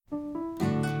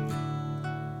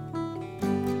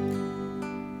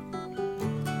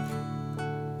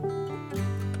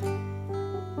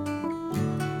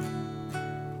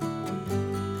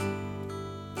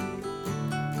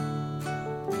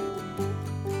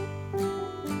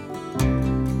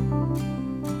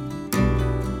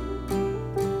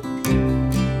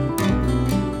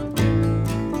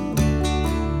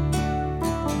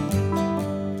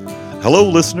Hello,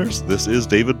 listeners. This is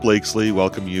David Blakesley.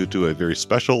 Welcome you to a very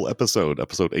special episode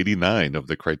 89 of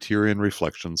the Criterion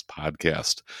Reflections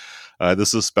podcast.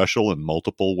 This is special in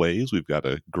multiple ways. We've got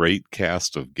a great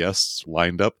cast of guests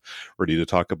lined up, ready to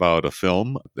talk about a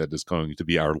film that is going to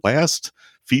be our last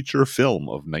feature film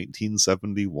of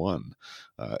 1971.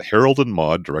 Harold and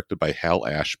Maude, directed by Hal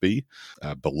Ashby,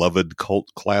 a beloved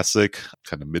cult classic,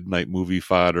 kind of midnight movie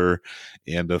fodder,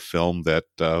 and a film that,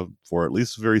 for at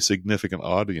least a very significant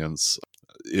audience,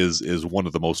 is one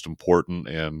of the most important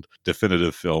and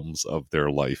definitive films of their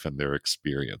life and their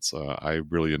experience. I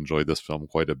really enjoyed this film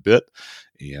quite a bit,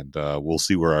 and we'll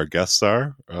see where our guests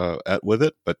are at with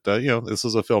it. But this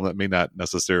is a film that may not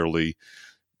necessarily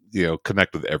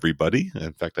connect with everybody.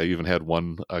 In fact, I even had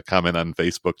one comment on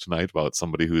Facebook tonight about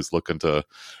somebody who's looking to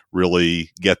really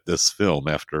get this film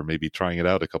after maybe trying it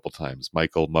out a couple times.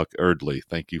 Michael Muck Erdley,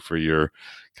 thank you for your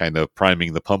kind of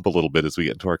priming the pump a little bit as we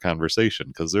get into our conversation,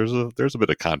 because there's a bit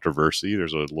of controversy.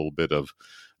 There's a little bit of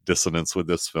dissonance with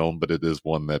this film, but it is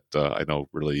one that I know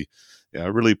really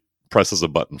presses a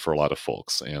button for a lot of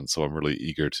folks. And so I'm really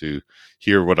eager to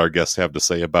hear what our guests have to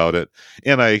say about it.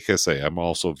 And like I say, I'm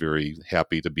also very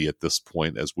happy to be at this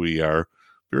point as we are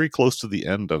very close to the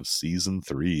end of season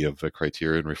 3 of the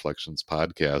Criterion Reflections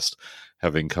podcast,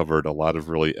 having covered a lot of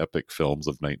really epic films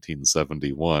of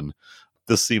 1971.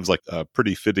 This seems like a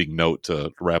pretty fitting note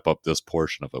to wrap up this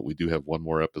portion of it. We do have one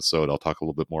more episode. I'll talk a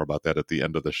little bit more about that at the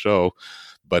end of the show.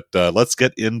 But let's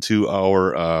get into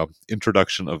our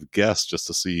introduction of guests just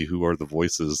to see who are the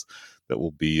voices that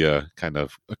will be kind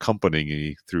of accompanying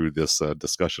me through this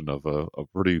discussion of a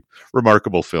pretty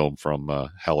remarkable film from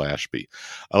Hal Ashby.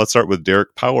 Let's start with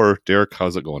Derek Power. Derek,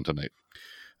 how's it going tonight?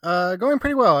 Going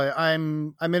pretty well.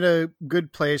 I'm in a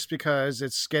good place because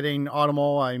it's getting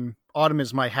autumnal. Autumn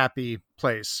is my happy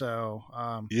place. So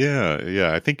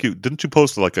yeah. I think didn't you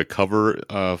post like a cover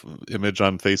image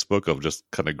on Facebook of just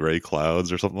kind of gray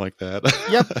clouds or something like that?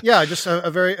 Yep. Yeah. Just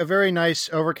a very nice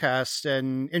overcast.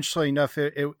 And interestingly enough,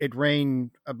 it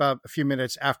rained about a few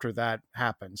minutes after that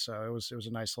happened. So it was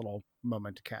a nice little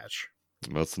moment to catch.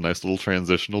 Well, it's a nice little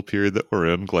transitional period that we're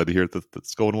in. Glad to hear that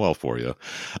that's going well for you.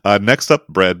 Next up,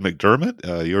 Brad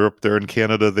McDermott. You're up there in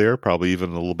Canada there, probably even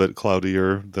a little bit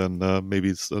cloudier than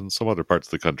maybe in some other parts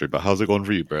of the country. But how's it going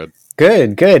for you, Brad?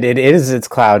 Good. It's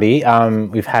cloudy.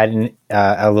 We've had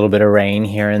a little bit of rain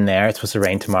here and there. It's supposed to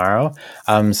rain tomorrow.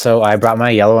 So I brought my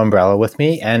yellow umbrella with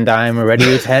me, and I'm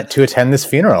ready to attend this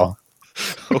funeral.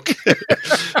 Okay.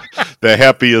 The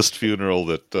happiest funeral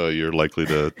that you're likely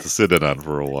to sit in on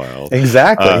for a while.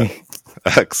 Exactly.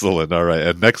 Excellent. All right.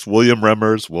 And next, William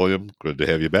Remmers. William, good to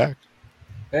have you back.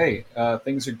 Hey,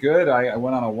 things are good. I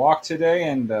went on a walk today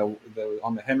and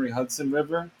on the Henry Hudson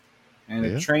River, and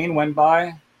a train went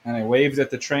by, and I waved at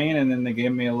the train, and then they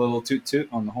gave me a little toot toot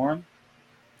on the horn.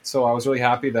 So I was really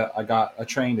happy that I got a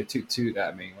train to toot toot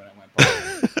at me when I went by.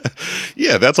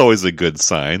 Yeah, that's always a good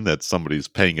sign that somebody's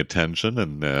paying attention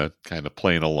and kind of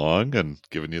playing along and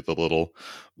giving you the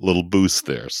little boost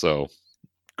there. So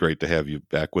great to have you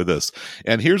back with us.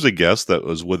 And here's a guest that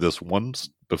was with us once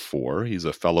before. He's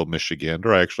a fellow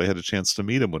Michigander. I actually had a chance to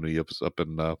meet him when he was up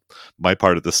in my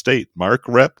part of the state. Mark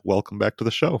Rep, welcome back to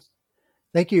the show.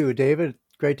 Thank you, David.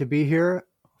 Great to be here.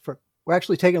 We're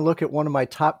actually taking a look at one of my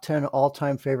top 10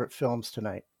 all-time favorite films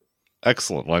tonight.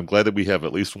 Excellent. Well, I'm glad that we have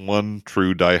at least one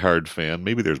true diehard fan.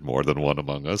 Maybe there's more than one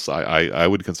among us. I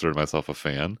would consider myself a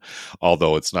fan,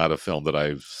 although it's not a film that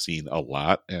I've seen a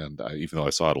lot. And even though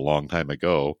I saw it a long time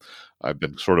ago, I've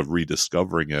been sort of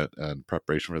rediscovering it in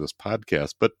preparation for this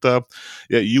podcast. But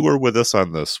yeah, you were with us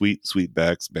on the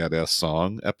Sweetback's Badass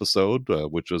Song episode,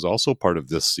 which was also part of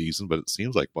this season, but it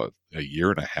seems like, what, a year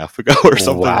and a half ago or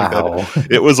something like that.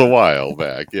 It was a while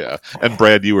back, yeah. And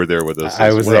Brad, you were there with us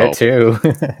I was there too.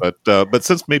 But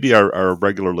since maybe our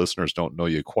regular listeners don't know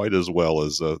you quite as well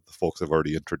as the folks I've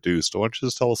already introduced, why don't you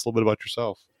just tell us a little bit about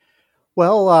yourself?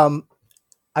 Well,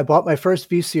 I bought my first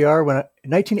VCR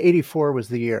 1984 was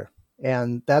the year.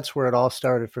 And that's where it all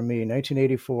started for me. In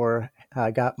 1984, I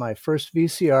got my first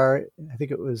VCR. I think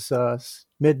it was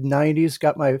mid-90s,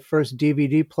 got my first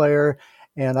DVD player.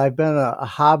 And I've been a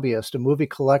hobbyist, a movie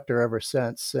collector ever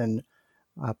since. And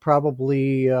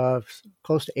probably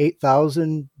close to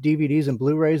 8,000 DVDs and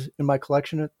Blu-rays in my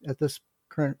collection at this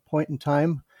current point in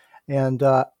time. And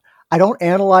I don't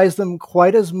analyze them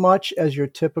quite as much as your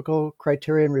typical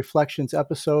Criterion Reflections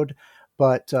episode,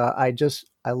 but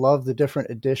I love the different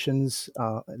editions,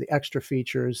 the extra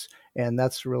features, and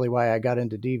that's really why I got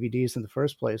into DVDs in the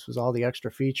first place, was all the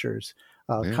extra features,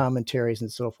 commentaries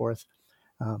and so forth.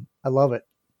 I love it.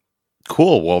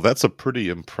 Cool. Well, that's a pretty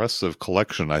impressive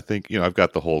collection. I think, I've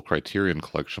got the whole Criterion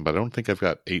collection, but I don't think I've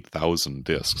got 8,000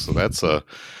 discs. So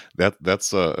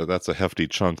that's a hefty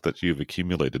chunk that you've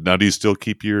accumulated. Now, do you still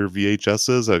keep your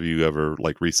VHSs? Have you ever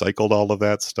like recycled all of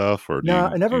that stuff, or No,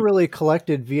 I never really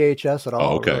collected VHS at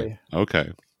all. Oh, okay. Really.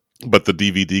 Okay. But the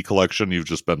DVD collection, you've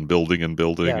just been building and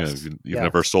building, Yes. and you've Yes.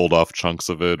 never sold off chunks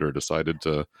of it or decided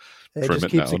to It trim just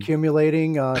it keeps down.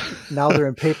 accumulating. Now they're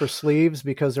in paper sleeves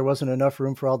because there wasn't enough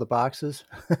room for all the boxes.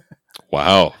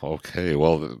 Wow. Okay.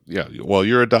 Well, yeah. Well,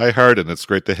 you're a diehard, and it's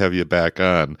great to have you back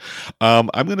on. I'm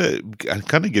going to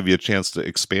kind of give you a chance to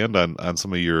expand on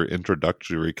some of your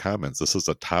introductory comments. This is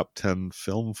a top 10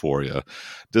 film for you.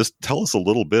 Just tell us a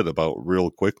little bit about, real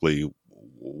quickly,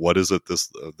 what is it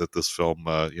that this film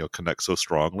connects so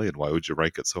strongly, and why would you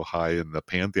rank it so high in the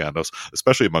pantheon,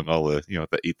 especially among all the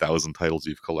 8,000 titles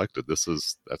you've collected?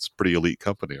 That's pretty elite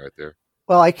company right there.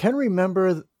 Well, I can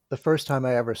remember the first time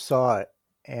I ever saw it,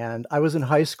 and I was in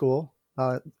high school.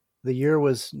 The year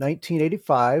was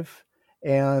 1985,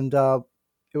 and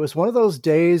it was one of those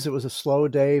days. It was a slow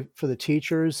day for the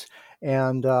teachers,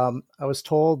 and I was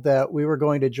told that we were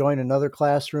going to join another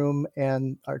classroom,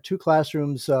 and our two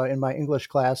classrooms in my English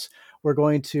class were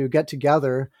going to get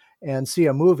together and see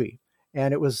a movie.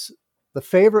 And it was the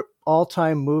favorite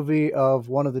all-time movie of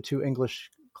one of the two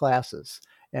English classes,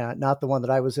 not the one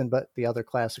that I was in, but the other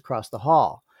class across the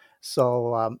hall.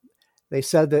 So they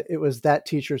said that it was that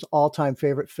teacher's all-time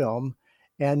favorite film,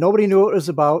 and nobody knew what it was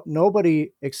about.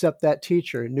 Nobody except that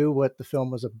teacher knew what the film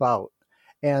was about.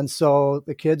 And so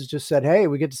the kids just said, hey,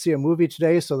 we get to see a movie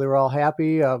today. So they were all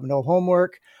happy, no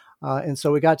homework. And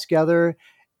so we got together,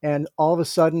 and all of a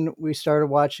sudden we started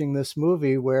watching this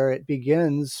movie where it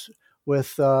begins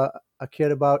with a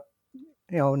kid about,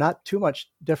 not too much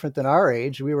different than our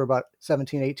age. We were about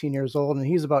 17, 18 years old, and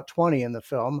he's about 20 in the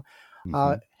film,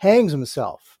 hangs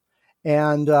himself.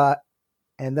 And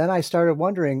then I started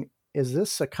wondering, is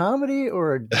this a comedy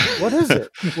or what is it?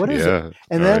 What is it?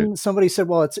 And then somebody said,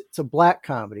 well, it's a black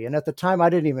comedy. And at the time, I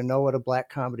didn't even know what a black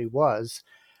comedy was.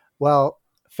 Well,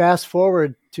 fast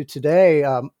forward to today,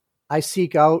 I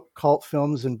seek out cult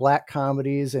films and black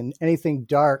comedies, and anything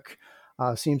dark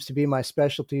seems to be my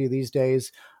specialty these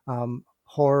days.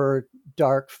 Horror,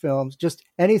 dark films, just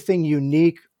anything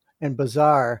unique and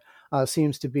bizarre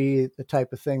seems to be the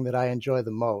type of thing that I enjoy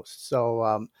the most.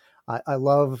 So I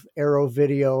love Arrow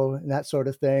Video and that sort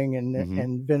of thing,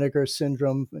 and Vinegar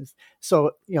Syndrome.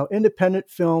 So, independent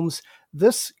films,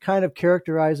 this kind of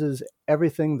characterizes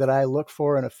everything that I look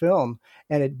for in a film.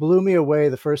 And it blew me away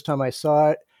the first time I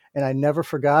saw it, and I never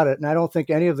forgot it. And I don't think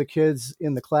any of the kids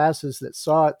in the classes that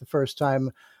saw it the first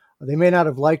time, they may not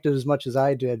have liked it as much as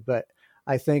I did, but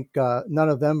I think none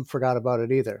of them forgot about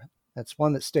it either. That's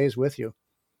one that stays with you.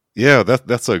 Yeah,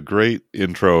 that's a great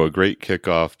intro, a great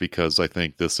kickoff, because I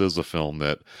think this is a film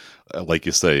that, like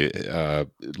you say,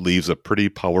 leaves a pretty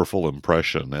powerful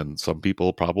impression, and some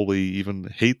people probably even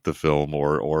hate the film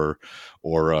or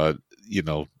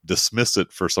dismiss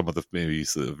it for some of the maybe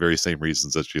the very same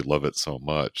reasons that you love it so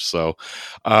much. So,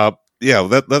 yeah,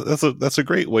 that's a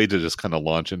great way to just kind of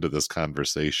launch into this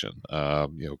conversation.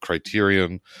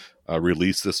 Criterion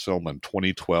released this film in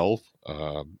 2012.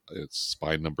 It's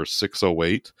spy number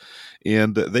 608,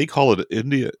 and they call it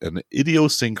an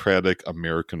idiosyncratic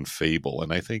American fable.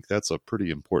 And I think that's a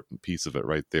pretty important piece of it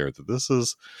right there, that this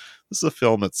is a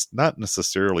film that's not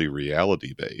necessarily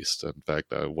reality based. In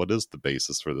fact, what is the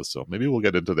basis for this film? Maybe we'll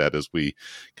get into that as we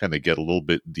kind of get a little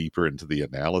bit deeper into the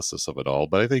analysis of it all.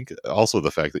 But I think also the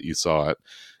fact that you saw it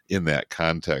in that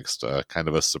context, kind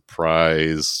of a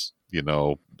surprise,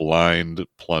 blind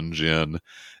plunge in,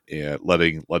 and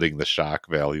letting the shock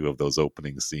value of those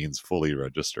opening scenes fully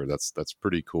register. That's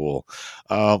pretty cool.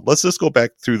 Let's just go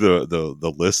back through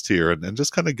the list here and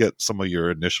just kind of get some of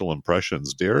your initial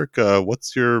impressions. Derek,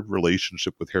 what's your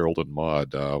relationship with Harold and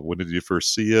Maude? When did you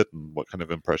first see it, and what kind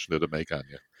of impression did it make on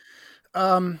you?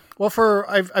 Well,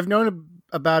 I've known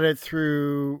about it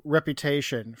through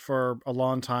reputation for a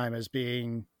long time as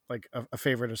being like a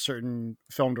favorite of certain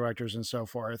film directors and so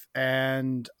forth.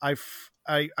 And I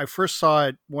first saw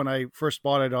it when I first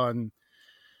bought it on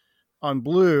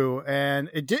Blue, and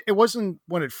it wasn't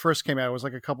when it first came out. It was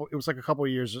like a couple of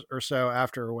years or so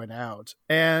after it went out,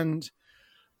 and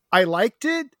I liked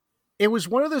it. It was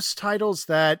one of those titles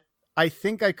that I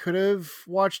think I could have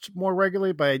watched more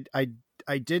regularly, but I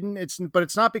didn't. But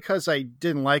it's not because I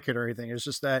didn't like it or anything. It's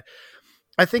just that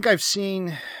I think I've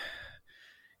seen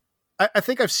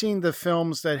the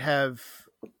films that have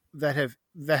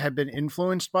been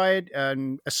influenced by it,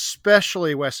 and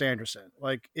especially Wes Anderson.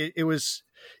 Like it was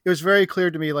very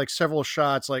clear to me, like several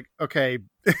shots, like, okay,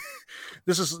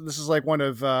 this is like one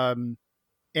of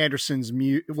Anderson's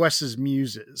Wes's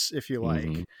muses, if you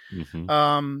like.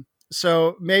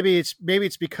 So maybe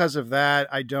it's because of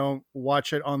that I don't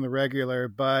watch it on the regular.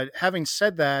 But having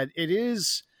said that, it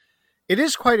is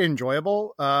quite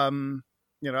enjoyable. I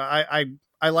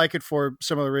like it for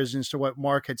similar reasons to what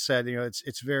Mark had said.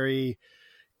 It's very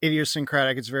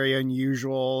idiosyncratic. It's very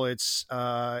unusual. It's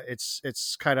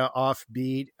kind of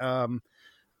offbeat.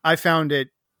 I found it,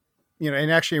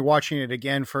 and actually watching it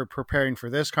again for preparing for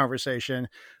this conversation,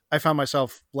 I found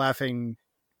myself laughing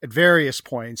at various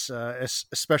points,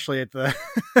 especially at the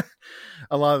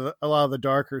a lot of the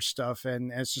darker stuff,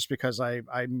 and it's just because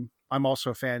I'm also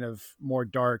a fan of more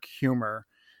dark humor,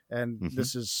 and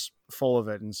this is full of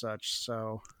it and such.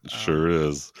 So sure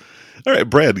is. All right,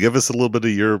 Brad, give us a little bit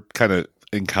of your kind of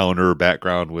encounter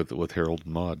background with Harold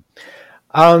and Maude.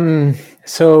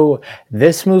 So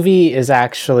this movie is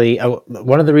actually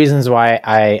one of the reasons why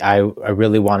I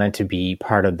really wanted to be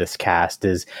part of this cast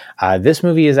is this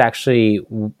movie is actually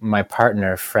my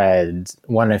partner Fred's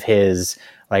one of his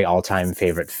like all-time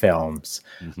favorite films.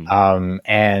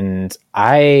 And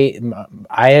I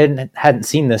hadn't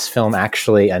seen this film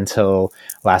actually until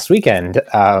last weekend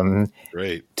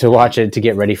Great. to watch it to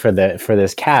get ready for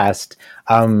this cast.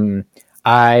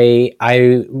 I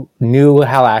knew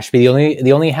Hal Ashby.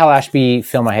 The only Hal Ashby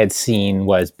film I had seen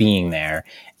was Being There,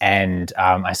 and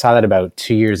I saw that about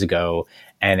 2 years ago,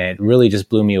 and it really just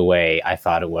blew me away. I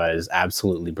thought it was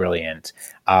absolutely brilliant.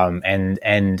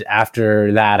 And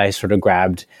after that, I sort of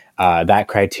grabbed that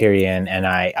Criterion, and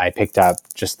I picked up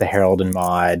just the Harold and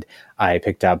Maude. I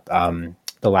picked up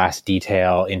The Last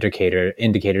Detail,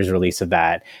 Indicators release of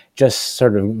that, just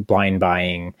sort of blind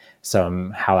buying some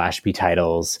Hal Ashby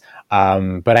titles.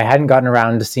 But I hadn't gotten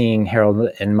around to seeing Harold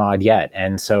and Maude yet.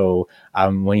 And so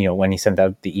when he sent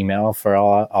out the email for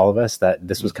all of us that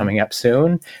this was coming up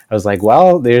soon, I was like,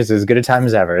 well, there's as good a time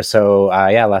as ever. So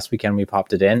last weekend we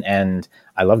popped it in and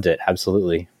I loved it.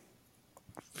 Absolutely.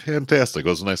 Fantastic. It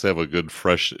was nice to have a good,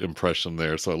 fresh impression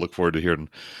there. So I look forward to hearing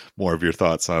more of your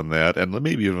thoughts on that, and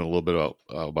maybe even a little bit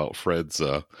about Fred's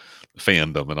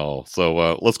fandom and all.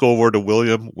 So let's go over to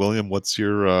William. William, what's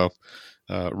your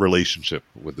relationship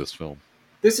with this film?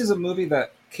 This is a movie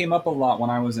that came up a lot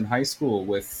when I was in high school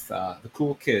with the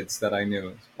cool kids that I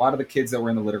knew. A lot of the kids that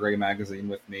were in the literary magazine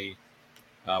with me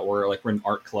were in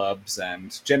art clubs,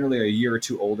 and generally a year or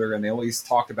two older, and they always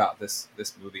talked about this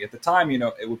movie. At the time,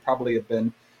 it would probably have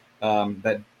been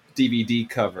that DVD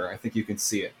cover. I think you can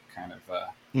see it, kind of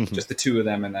just the two of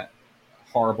them in that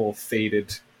horrible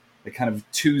faded, the kind of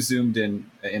too zoomed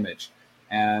in image.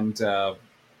 And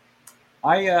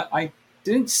I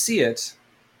didn't see it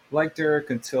like Derek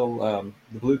until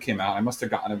The Blue came out. I must have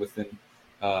gotten it within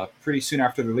pretty soon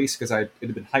after the release because it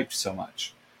had been hyped so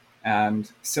much.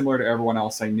 And similar to everyone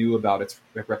else, I knew about its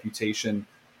reputation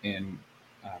in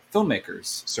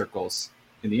filmmakers circles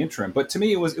in the interim. But to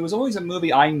me, it was always a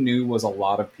movie I knew was a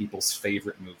lot of people's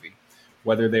favorite movie,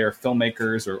 whether they're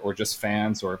filmmakers or just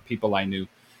fans or people I knew.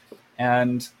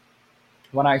 And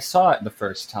when I saw it the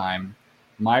first time,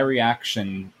 my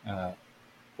reaction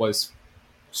was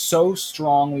so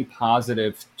strongly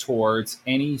positive towards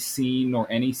any scene or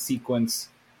any sequence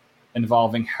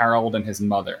involving Harold and his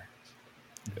mother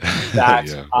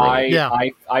that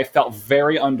I felt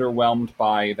very underwhelmed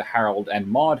by the Harold and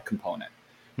Maude component.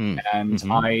 And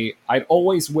I'd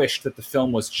always wished that the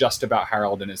film was just about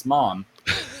Harold and his mom.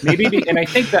 And I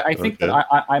think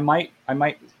that I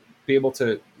might be able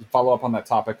to follow up on that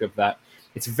topic of that.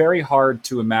 It's very hard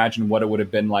to imagine what it would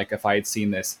have been like if I had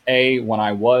seen this when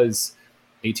I was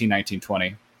 18, 19,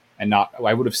 20, and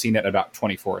I would have seen it at about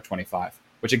 24 or 25,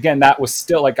 which again, that was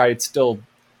still I had still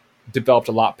developed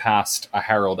a lot past a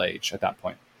Harold age at that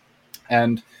point.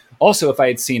 And also if I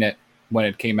had seen it when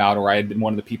it came out, or I had been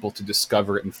one of the people to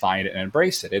discover it and find it and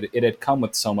embrace it, it had come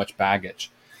with so much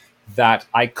baggage that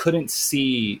I couldn't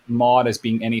see Maude as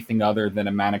being anything other than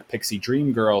a manic pixie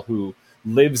dream girl who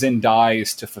lives and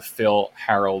dies to fulfill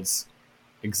Harold's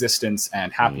existence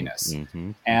and happiness.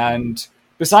 And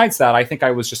besides that, I think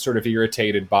I was just sort of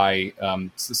irritated by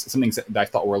some things that I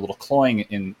thought were a little cloying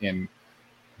in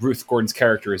Ruth Gordon's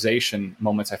characterization.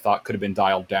 Moments I thought could have been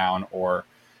dialed down or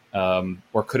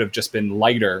could have just been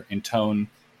lighter in tone.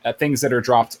 Things that are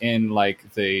dropped in,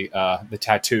 like the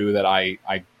tattoo that I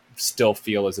still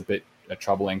feel is a bit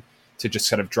troubling, to just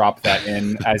kind of drop that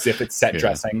in as if it's set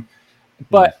dressing.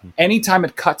 But anytime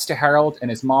it cuts to Harold and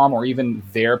his mom, or even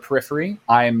their periphery,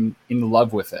 I'm in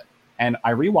love with it. And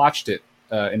I rewatched it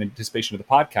in anticipation of the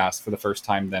podcast for the first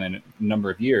time then in a number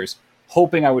of years,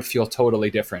 hoping I would feel totally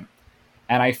different.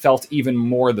 And I felt even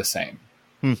more the same.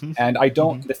 And I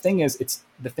don't. The thing is, it's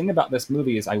the thing about this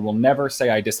movie is I will never say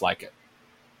I dislike it.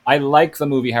 I like the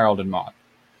movie Harold and Maude,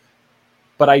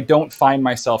 but I don't find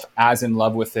myself as in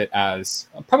love with it as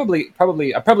I probably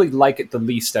like it the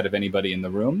least out of anybody in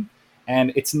the room.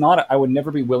 And it's not. I would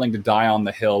never be willing to die on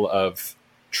the hill of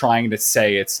trying to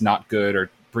say it's not good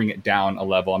or bring it down a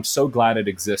level. I'm so glad it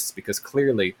exists because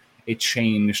clearly it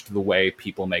changed the way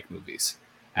people make movies.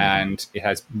 And it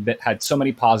has had so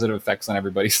many positive effects on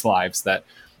everybody's lives that,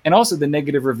 and also the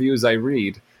negative reviews I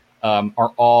read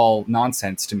are all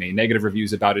nonsense to me. Negative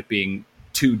reviews about it being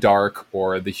too dark,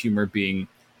 or the humor being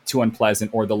too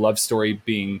unpleasant, or the love story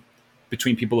being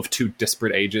between people of two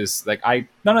disparate ages. Like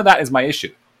none of that is my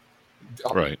issue.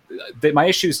 Right. My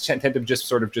issues tend to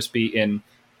just be in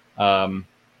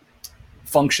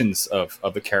functions of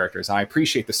the characters. And I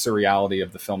appreciate the surreality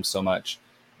of the film so much.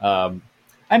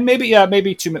 And maybe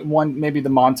the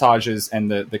montages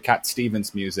and the Cat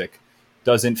Stevens music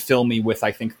doesn't fill me with,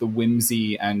 I think, the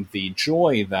whimsy and the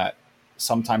joy that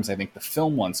sometimes I think the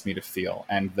film wants me to feel,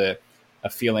 and a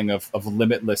feeling of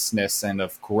limitlessness and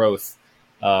of growth.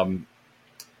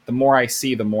 The more I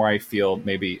see, the more I feel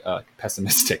maybe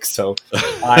pessimistic. So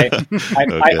I'm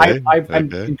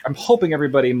hoping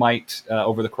everybody might,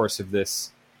 over the course of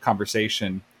this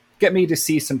conversation, get me to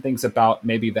see some things about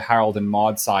maybe the Harold and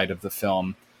Maude side of the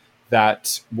film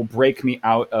that will break me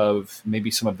out of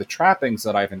maybe some of the trappings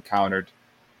that I've encountered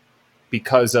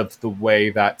because of the way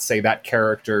that, say, that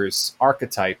character's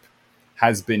archetype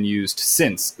has been used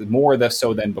since, more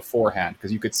so than beforehand.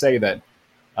 Because you could say that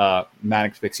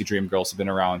Manic Pixie Dream Girls have been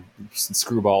around since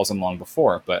Screwballs and long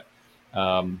before, but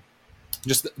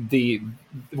just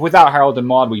without Harold and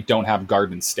Maude, we don't have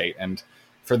Garden State, and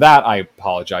for that, I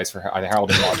apologize. For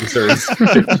Harold and Maude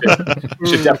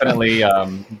should definitely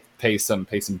pay some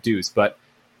dues. But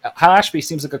Hal Ashby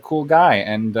seems like a cool guy,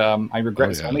 and I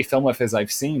regret it's the only film of his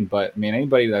I've seen. But I mean,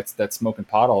 anybody that's smoking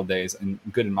pot all day is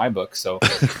good in my book. So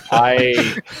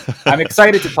I'm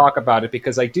excited to talk about it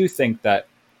because I do think that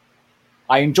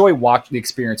I enjoy the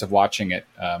experience of watching it.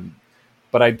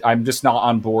 But I'm just not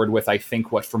on board with, I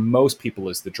think, what for most people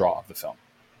is the draw of the film.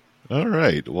 All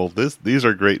right. Well, these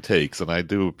are great takes, and I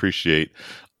do appreciate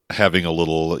having a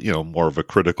little, more of a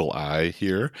critical eye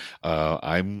here.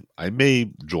 I may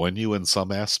join you in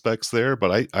some aspects there,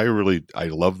 but I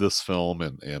love this film,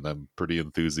 and I'm pretty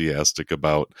enthusiastic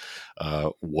about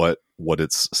what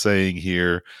it's saying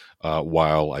here.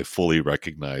 While I fully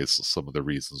recognize some of the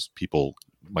reasons people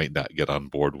might not get on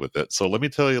board with it. So let me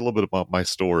tell you a little bit about my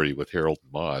story with Harold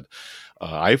and Maude.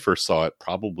 I first saw it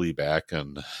probably back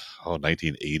in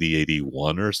 1980,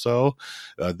 81 or so.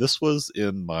 This was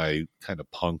in my kind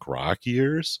of punk rock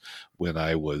years when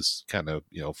I was kind of,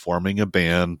 forming a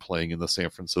band, playing in the San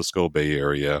Francisco Bay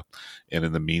Area. And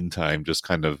in the meantime, just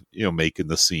kind of, making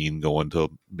the scene, going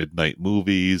to midnight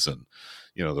movies and,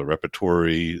 the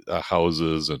repertory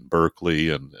houses in Berkeley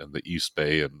and the East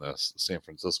Bay and the San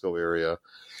Francisco area.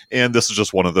 And this is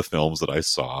just one of the films that I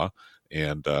saw,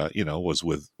 and was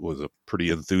with a pretty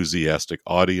enthusiastic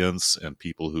audience and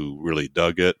people who really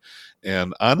dug it.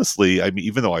 And honestly, I mean,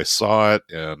 even though I saw it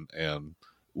and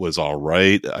was all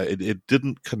right, it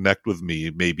didn't connect with me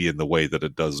maybe in the way that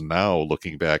it does now,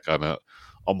 looking back on it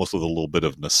almost with a little bit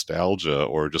of nostalgia,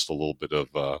 or just a little bit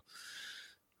of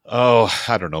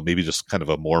I don't know, maybe just kind of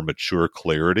a more mature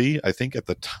clarity. I think at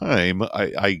the time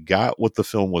I got what the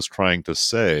film was trying to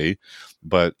say,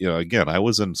 but again, I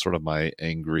was in sort of my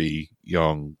angry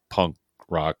young punk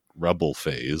rock rebel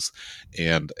phase,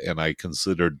 and I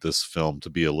considered this film to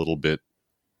be a little bit,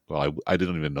 well, I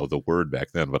didn't even know the word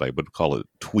back then, but I would call it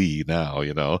twee now,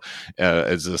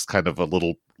 as just kind of a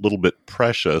little bit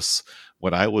precious,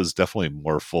 when I was definitely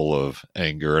more full of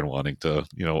anger and wanting to,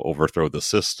 overthrow the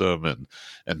system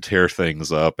and tear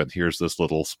things up. And here's this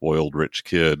little spoiled rich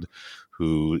kid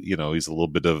who, he's a little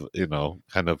bit of,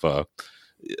 kind of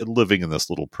living in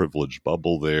this little privileged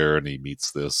bubble there. And he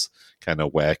meets this kind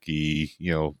of wacky,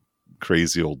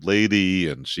 crazy old lady,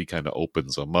 and she kind of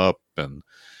opens him up, and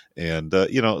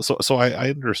so I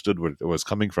understood where it was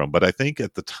coming from. But I think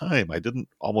at the time I didn't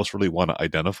almost really want to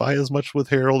identify as much with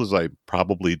Harold as I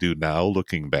probably do now,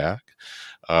 looking back.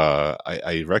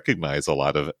 I recognize a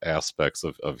lot of aspects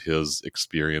of his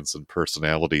experience and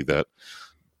personality that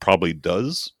probably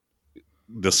does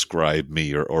describe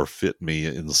me or fit me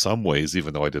in some ways,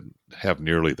 even though I didn't have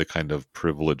nearly the kind of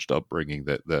privileged upbringing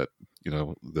that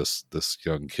this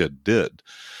young kid did.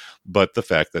 But the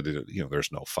fact that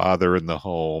there's no father in the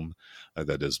home,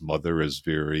 that his mother is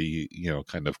very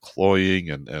kind of cloying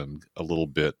and a little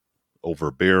bit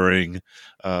overbearing.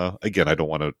 Again, I don't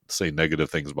want to say negative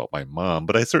things about my mom,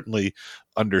 but I certainly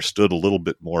understood a little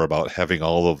bit more about having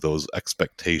all of those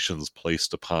expectations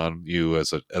placed upon you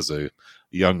as a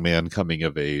young man coming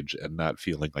of age and not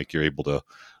feeling like you're able to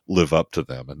live up to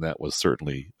them. And that was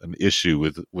certainly an issue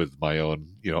with my own,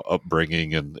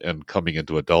 upbringing and coming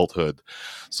into adulthood.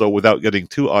 So without getting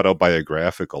too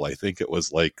autobiographical, I think it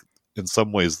was like, in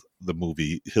some ways, the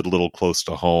movie hit a little close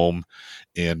to home.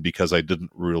 And because I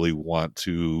didn't really want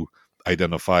to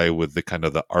identify with the kind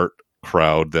of the art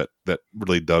crowd that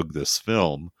really dug this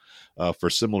film, for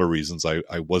similar reasons,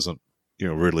 I wasn't,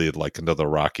 really like another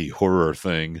Rocky Horror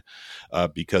thing,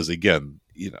 because again,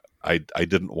 I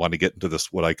didn't want to get into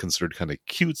this, what I considered kind of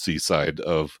cutesy side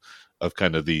of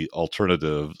kind of the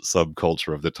alternative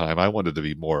subculture of the time. I wanted to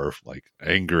be more like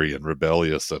angry and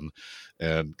rebellious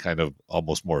and kind of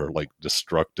almost more like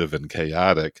destructive and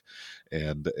chaotic.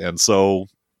 And so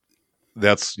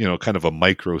that's, kind of a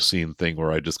micro scene thing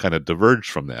where I just kind of diverged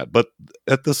from that. But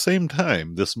at the same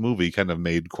time, this movie kind of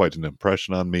made quite an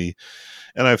impression on me.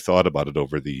 And I've thought about it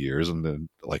over the years. And then,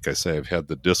 like I say, I've had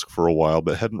the disc for a while,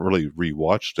 but hadn't really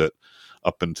rewatched it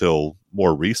up until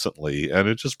more recently. And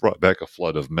it just brought back a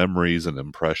flood of memories and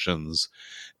impressions,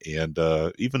 and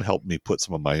even helped me put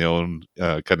some of my own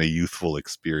kind of youthful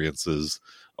experiences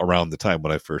around the time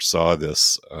when I first saw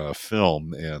this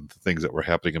film and the things that were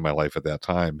happening in my life at that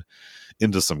time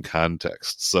into some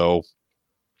context. So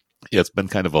yeah, it's been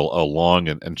kind of a long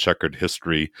and checkered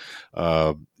history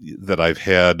that I've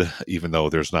had, even though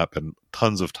there's not been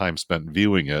tons of time spent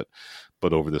viewing it.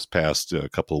 But over this past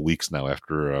couple of weeks now,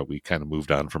 after we kind of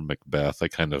moved on from Macbeth, I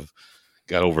kind of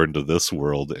got over into this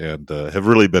world and have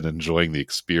really been enjoying the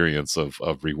experience of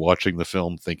rewatching the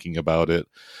film, thinking about it.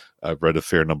 I've read a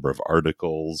fair number of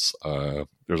articles.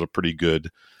 There's a pretty good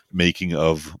making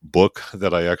of book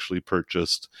that I actually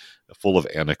purchased, full of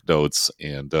anecdotes,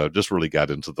 and just really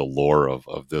got into the lore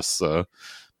of this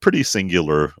pretty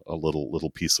singular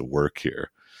little piece of work here.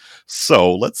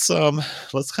 So let's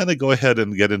kind of go ahead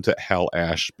and get into Hal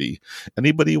Ashby.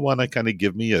 Anybody want to kind of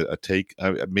give me a take?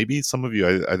 Maybe some of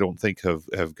you I don't think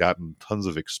have gotten tons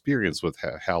of experience with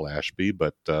Hal Ashby,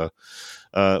 but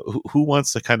who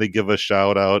wants to kind of give a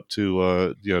shout out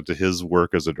to to his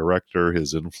work as a director,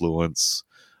 his influence?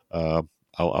 I'll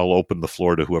open the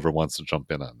floor to whoever wants to jump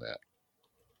in on that.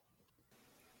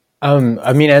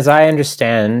 I mean, as I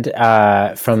understand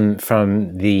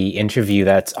from the interview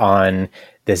that's on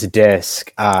this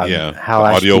disc, Hal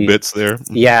audio Ashby, bits there.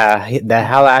 Yeah, the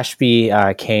Hal Ashby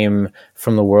came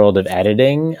from the world of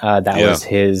editing. That was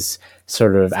his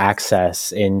sort of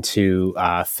access into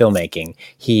filmmaking.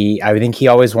 I think he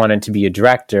always wanted to be a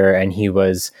director, and he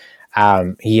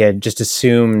had just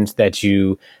assumed that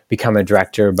you become a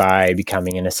director by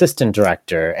becoming an assistant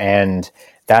director, and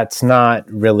that's not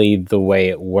really the way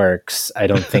it works, I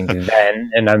don't think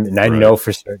then, and I know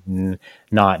for certain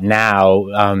not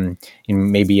now.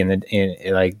 Maybe in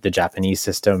like the Japanese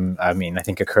system. I mean, I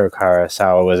think Akira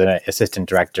Kurosawa was an assistant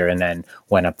director and then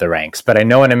went up the ranks. But I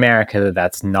know in America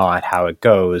that's not how it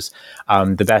goes.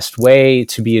 The best way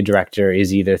to be a director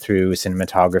is either through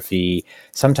cinematography,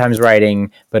 sometimes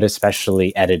writing, but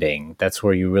especially editing.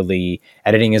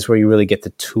 Editing is where you really get the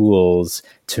tools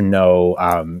to know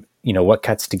what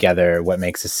cuts together, what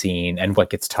makes a scene, and what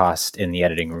gets tossed in the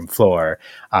editing room floor.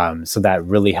 So that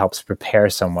really helps prepare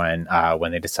someone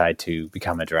when they decide to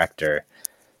become a director.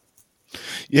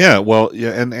 Yeah, well,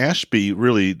 and Ashby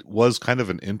really was kind of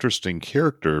an interesting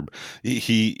character.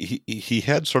 He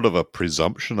had sort of a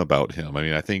presumption about him. I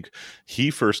mean, I think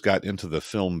he first got into the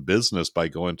film business by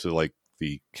going to like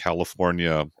the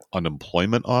California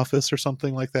unemployment office or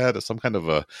something like that, some kind of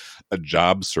a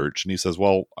job search. And he says,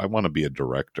 well, I want to be a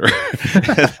director.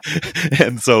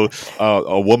 And so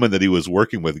a woman that he was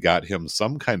working with got him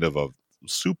some kind of a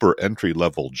super entry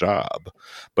level job,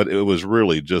 but it was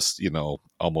really just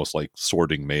almost like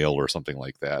sorting mail or something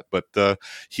like that. But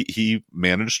he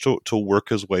managed to work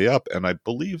his way up, and I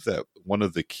believe that one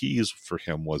of the keys for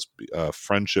him was a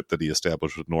friendship that he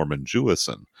established with Norman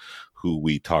Jewison, who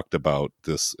we talked about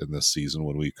in this season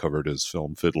when we covered his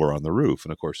film Fiddler on the Roof.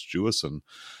 And of course, Jewison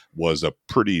was a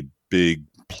pretty big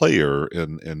player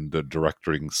in the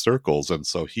directing circles, and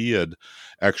so he had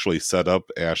actually set up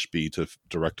Ashby to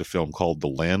direct a film called The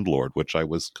Landlord, which I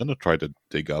was going to try to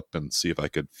dig up and see if I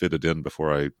could fit it in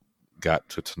before I got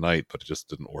to tonight, but it just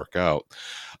didn't work out.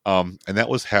 And that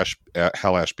was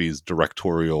Hal Ashby's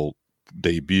directorial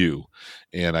debut,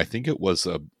 and I think it was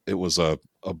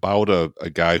about a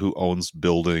guy who owns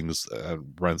buildings,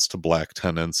 rents to black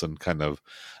tenants, and kind of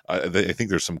I think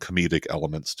there's some comedic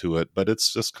elements to it, but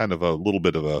it's just kind of a little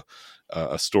bit of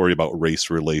a story about race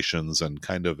relations and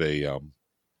kind of a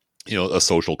a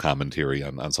social commentary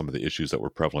on some of the issues that were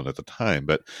prevalent at the time.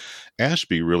 But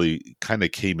Ashby really kind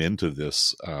of came into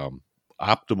this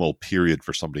optimal period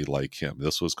for somebody like him.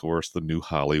 This was, of course, the new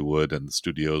Hollywood, and the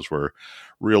studios were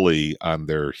really on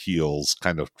their heels,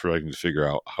 kind of trying to figure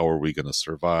out how are we going to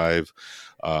survive.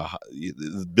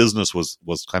 Business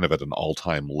was kind of at an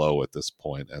all-time low at this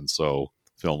point, and so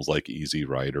films like Easy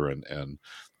Rider and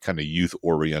kind of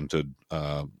youth-oriented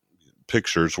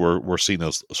pictures were seen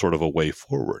as sort of a way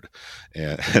forward.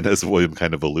 And as William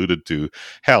kind of alluded to,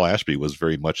 Hal Ashby was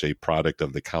very much a product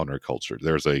of the counterculture.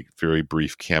 There's a very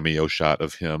brief cameo shot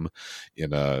of him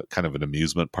in a kind of an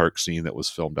amusement park scene that was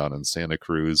filmed down in Santa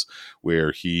Cruz,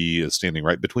 where he is standing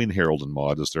right between Harold and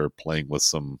Maude as they're playing with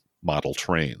some model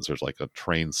trains. There's like a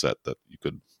train set that you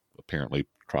could apparently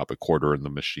drop a quarter in the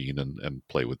machine and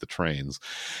play with the trains.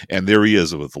 And there he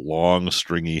is with long,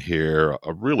 stringy hair,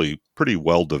 a really pretty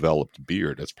well-developed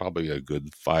beard. It's probably a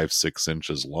good 5-6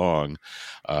 inches long,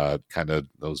 kind of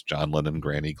those John Lennon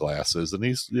granny glasses. And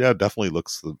he's, definitely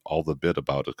looks all the bit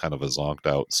about a kind of a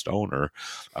zonked-out stoner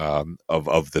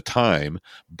of the time.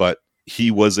 But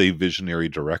he was a visionary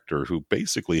director who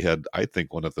basically had, I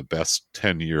think, one of the best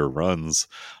 10-year runs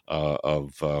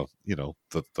of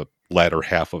the latter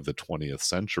half of the 20th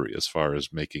century, as far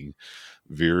as making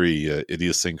very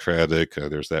idiosyncratic,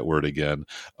 there's that word again,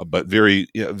 but very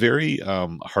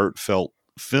heartfelt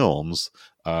films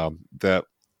that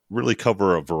really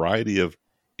cover a variety of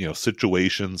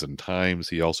situations and times.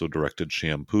 He also directed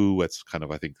Shampoo. That's kind of,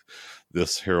 I think,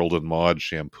 this Harold and Maude,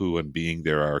 Shampoo, and Being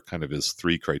There are kind of his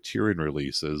 3 Criterion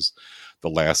releases. The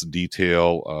Last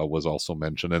Detail was also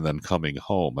mentioned, and then Coming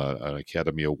Home, an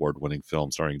Academy Award-winning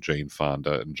film starring Jane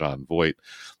Fonda and Jon Voight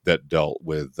that dealt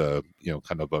with,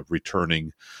 kind of a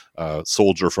returning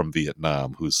soldier from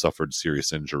Vietnam who suffered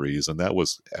serious injuries, and that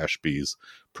was Ashby's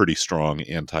pretty strong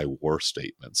anti-war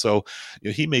statement. So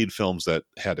he made films that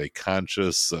had a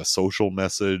conscious social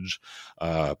message,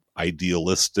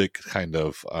 idealistic kind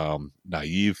of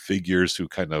naive figures who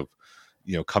kind of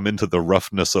come into the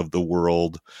roughness of the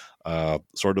world,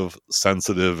 sort of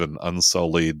sensitive and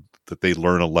unsullied, that they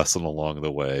learn a lesson along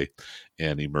the way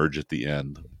and emerge at the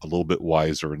end a little bit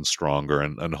wiser and stronger,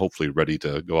 and hopefully ready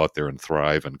to go out there and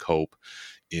thrive and cope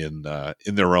in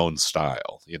their own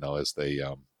style,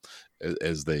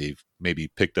 as they maybe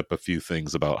picked up a few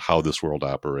things about how this world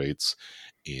operates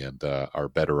and are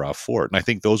better off for it. And I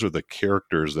think those are the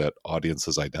characters that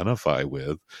audiences identify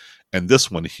with. And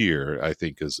this one here, I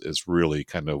think, is really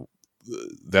kind of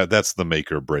that's the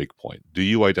make or break point. Do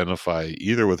you identify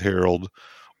either with Harold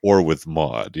or with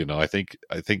Maude? I think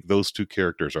those two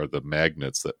characters are the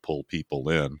magnets that pull people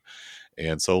in.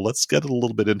 And so let's get a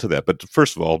little bit into that. But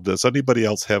first of all, does anybody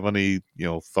else have any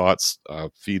thoughts,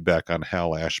 feedback on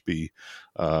Hal Ashby,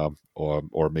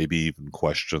 or maybe even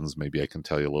questions? Maybe I can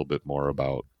tell you a little bit more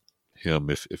about him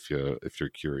if you're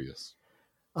curious.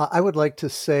 I would like to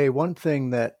say one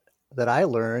thing that I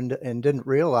learned and didn't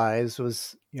realize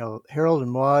was, Harold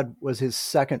and Maude was his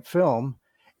second film,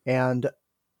 and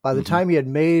by the time he had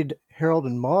made Harold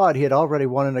and Maude, he had already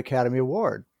won an Academy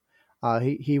Award.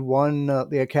 He won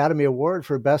the Academy Award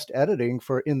for Best Editing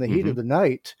for In the Heat of the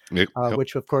Night,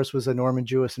 which, of course, was a Norman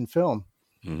Jewison film.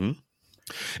 Mm-hmm.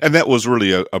 And that was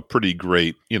really a pretty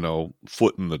great,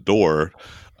 foot in the door,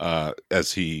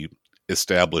 as he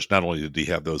established. Not only did he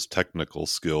have those technical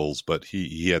skills, but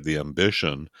he had the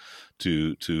ambition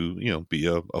to be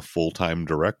a full-time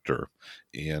director.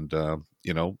 And,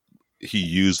 he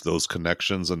used those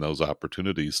connections and those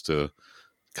opportunities to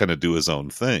kind of do his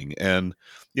own thing. And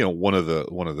one of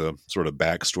the sort of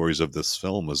backstories of this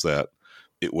film was that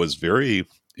it was very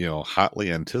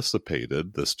hotly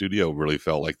anticipated. The studio really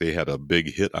felt like they had a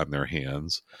big hit on their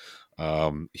hands.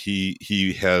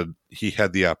 He had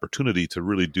the opportunity to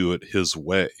really do it his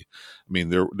way. I mean,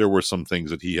 there were some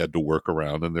things that he had to work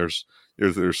around, and there's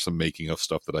some making of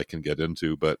stuff that I can get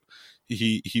into, but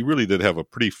he really did have a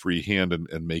pretty free hand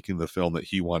in making the film that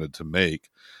he wanted to make.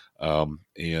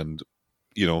 And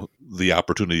the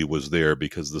opportunity was there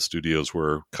because the studios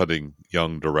were cutting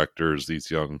young directors,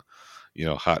 these young,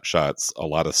 hot shots, a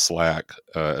lot of slack,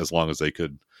 as long as they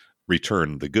could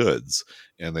return the goods.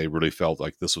 And they really felt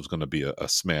like this was going to be a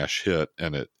smash hit,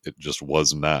 and it just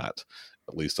was not,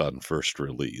 at least on first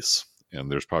release. And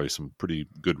there's probably some pretty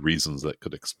good reasons that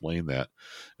could explain that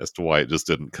as to why it just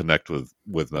didn't connect with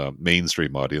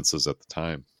mainstream audiences at the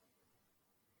time.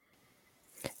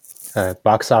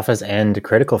 box office and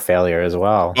critical failure as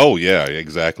well. Oh yeah,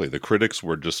 exactly. The critics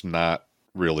were just not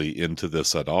really into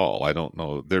this at all. I don't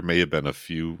know. There may have been a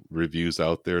few reviews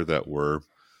out there that were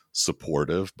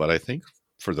supportive, but I think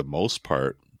for the most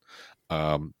part,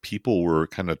 people were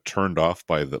kind of turned off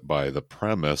by the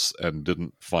premise and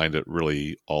didn't find it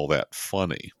really all that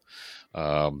funny.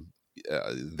 Um,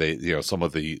 they, some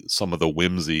of the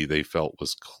whimsy they felt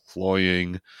was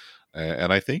cloying.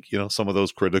 And I think, some of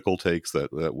those critical takes that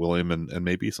William and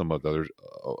maybe some of the others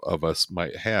of us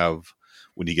might have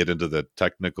when you get into the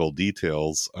technical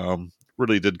details,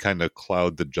 really did kind of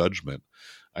cloud the judgment.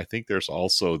 I think there's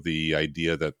also the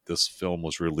idea that this film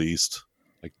was released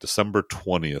like December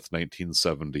 20th,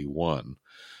 1971.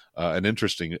 An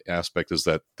interesting aspect is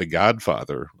that The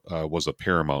Godfather was a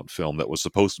Paramount film that was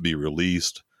supposed to be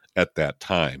released at that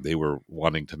time. They were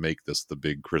wanting to make this the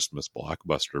big Christmas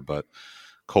blockbuster, but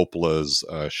Coppola's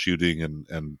shooting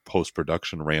and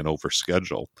post-production ran over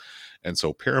schedule. And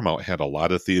so Paramount had a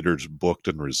lot of theaters booked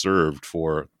and reserved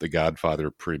for the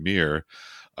Godfather premiere.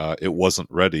 It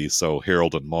wasn't ready, so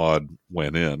Harold and Maude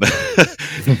went in.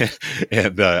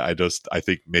 And I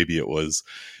think maybe it was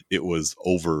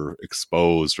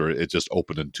overexposed, or it just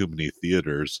opened in too many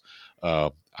theaters. I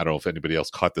don't know if anybody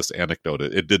else caught this anecdote.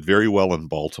 It did very well in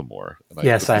Baltimore. And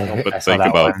yes, I think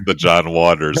about the John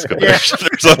Waters connection.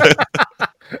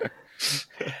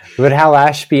 But Hal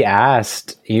Ashby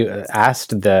asked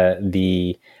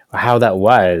the how that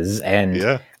was,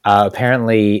 and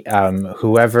apparently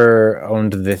whoever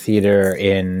owned the theater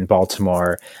in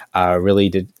Baltimore really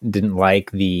didn't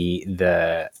like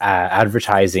the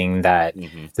advertising that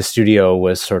the studio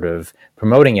was sort of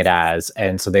promoting it as,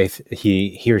 and so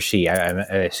he or she, I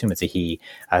assume it's a he,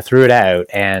 threw it out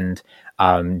and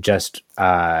just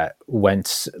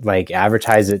went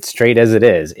advertise it straight as it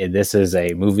is. This is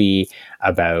a movie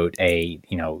about a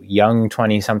young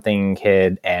 20-something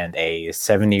kid and a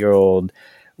 70-year-old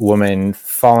woman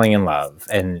falling in love,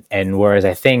 and whereas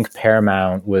I think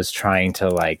Paramount was trying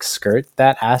to skirt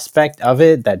that aspect of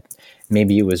it, that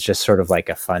maybe it was just sort of like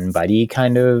a fun buddy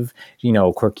kind of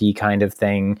quirky kind of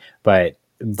thing, but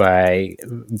by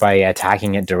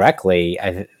attacking it directly,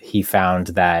 he found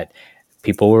that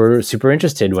people were super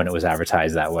interested when it was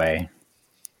advertised that way.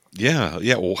 Yeah.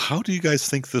 Well, how do you guys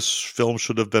think this film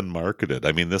should have been marketed?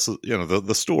 I mean, this is,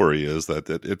 the story is that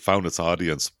it found its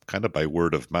audience kind of by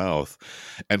word of mouth,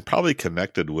 and probably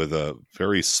connected with a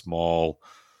very small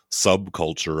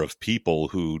subculture of people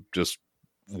who just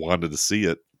wanted to see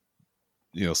it,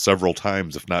 several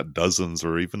times, if not dozens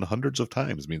or even hundreds of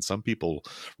times. I mean, some people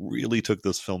really took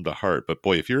this film to heart. But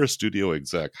boy, if you're a studio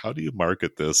exec, how do you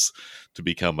market this to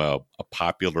become a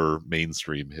popular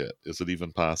mainstream hit? Is it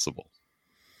even possible?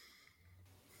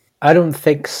 I don't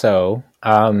think so.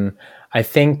 I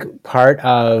think part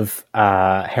of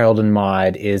Harold and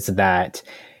Maude is that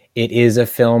it is a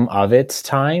film of its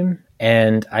time,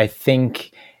 and I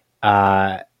think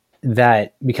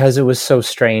that because it was so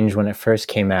strange when it first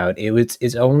came out,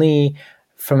 it's only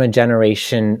from a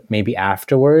generation maybe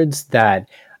afterwards that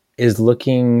is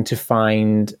looking to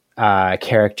find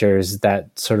characters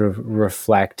that sort of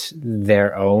reflect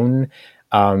their own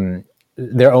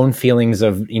feelings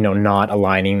of not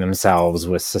aligning themselves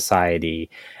with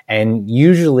society. And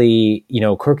usually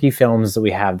quirky films that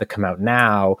we have that come out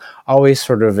now always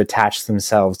sort of attach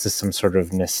themselves to some sort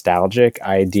of nostalgic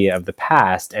idea of the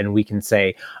past, and we can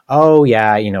say, oh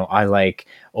yeah, I like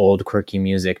old quirky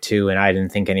music too, and I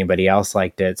didn't think anybody else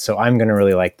liked it, so I'm going to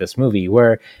really like this movie.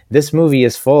 Where this movie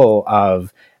is full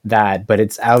of that, but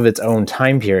it's out of its own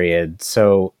time period,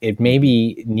 so it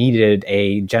maybe needed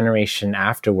a generation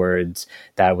afterwards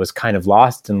that was kind of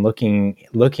lost and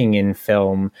looking in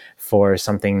film for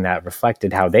something that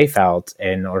reflected how they felt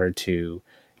in order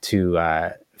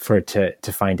for it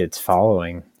to find its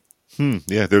following.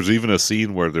 Yeah, there's even a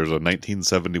scene where there's a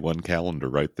 1971 calendar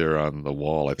right there on the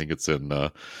wall. I think it's in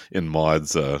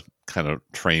Maude's kind of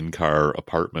train car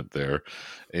apartment there.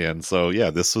 And so, yeah,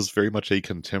 this was very much a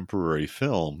contemporary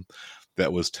film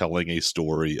that was telling a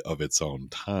story of its own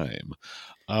time.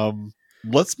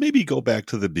 Let's maybe go back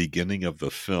to the beginning of the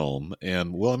film.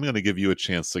 And, well, I'm going to give you a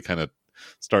chance to kind of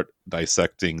start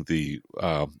dissecting the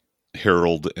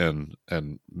Harold and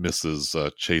Mrs.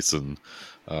 Chasen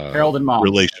Harold and Mom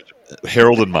relationship.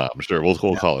 Harold and Mom, sure, we'll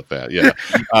call it that.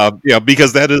 Yeah,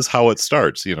 because that is how it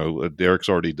starts. Derek's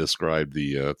already described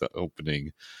the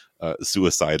opening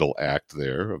suicidal act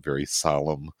there, a very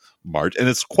solemn march, and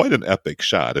it's quite an epic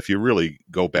shot. If you really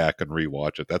go back and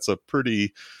rewatch it, that's a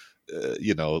pretty,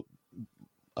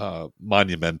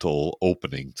 monumental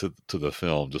opening to the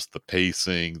film. Just the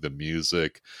pacing, the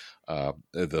music.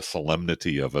 the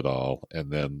solemnity of it all,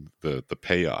 and then the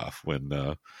payoff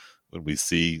when we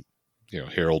see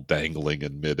Harold dangling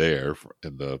in midair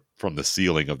from the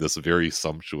ceiling of this very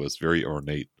sumptuous, very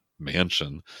ornate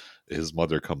mansion. His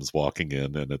mother comes walking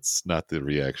in, and it's not the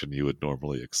reaction you would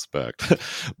normally expect.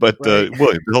 But Right.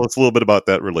 William, tell us a little bit about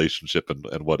that relationship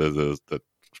and what it is that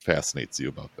fascinates you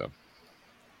about them.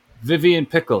 Vivian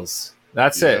Pickles.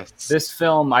 That's it. This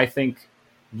film, I think,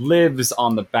 lives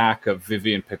on the back of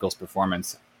Vivian Pickles'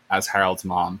 performance as Harold's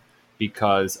mom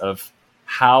because of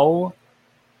how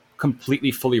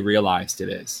completely fully realized it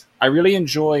is. I really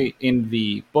enjoy in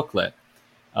the booklet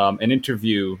an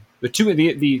interview,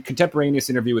 the contemporaneous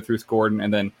interview with Ruth Gordon,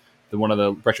 and then one of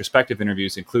the retrospective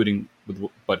interviews, including with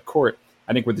Bud Cort,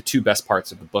 I think were the two best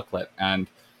parts of the booklet. And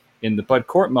in the Bud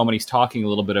Cort moment, he's talking a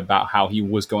little bit about how he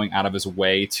was going out of his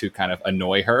way to kind of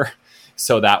annoy her,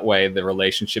 so that way the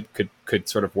relationship could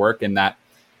sort of work, and that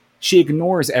she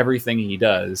ignores everything he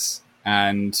does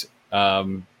and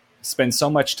spends so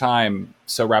much time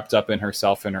so wrapped up in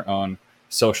herself and her own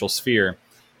social sphere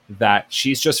that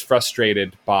she's just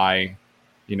frustrated by,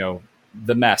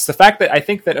 the mess. The fact that I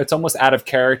think that it's almost out of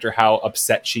character how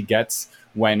upset she gets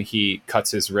when he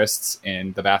cuts his wrists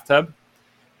in the bathtub.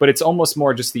 But it's almost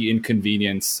more just the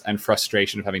inconvenience and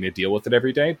frustration of having to deal with it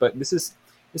every day. But this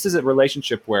is a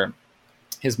relationship where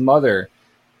his mother,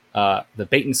 the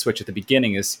bait and switch at the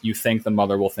beginning is you think the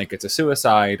mother will think it's a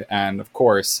suicide. And of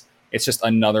course, it's just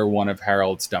another one of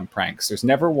Harold's dumb pranks. There's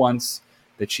never once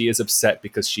that she is upset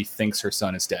because she thinks her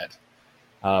son is dead.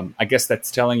 I guess that's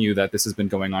telling you that this has been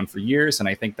going on for years. And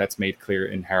I think that's made clear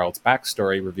in Harold's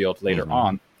backstory, revealed later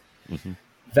on,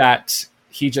 that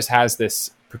he just has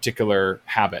this particular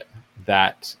habit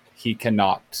that he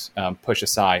cannot push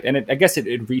aside. And I guess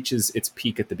it reaches its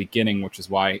peak at the beginning, which is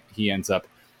why he ends up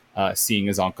seeing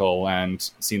his uncle and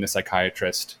seeing the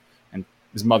psychiatrist, and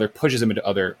his mother pushes him into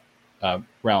other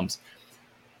realms.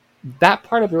 That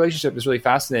part of the relationship is really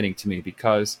fascinating to me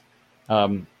because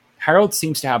Harold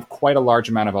seems to have quite a large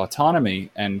amount of autonomy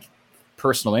and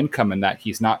personal income in that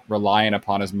he's not reliant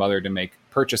upon his mother to make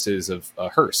purchases of a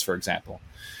hearse, for example.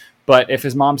 But if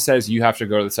his mom says you have to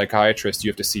go to the psychiatrist,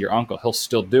 you have to see your uncle, he'll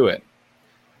still do it.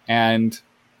 And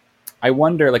I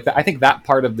wonder, I think that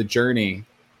part of the journey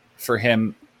for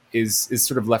him is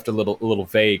sort of left a little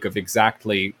vague of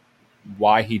exactly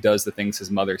why he does the things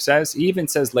his mother says. He even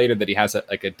says later that he has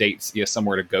a date, he has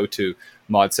somewhere to go to.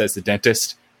 Maud says the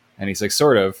dentist, and he's like,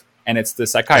 sort of, and it's the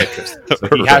psychiatrist. So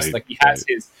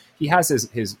he has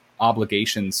his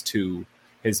obligations to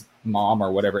his mom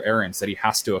or whatever errands that he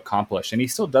has to accomplish, and he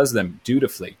still does them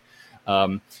dutifully.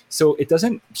 So it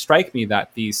doesn't strike me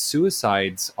that these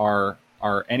suicides are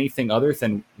anything other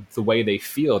than the way they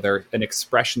feel. They're an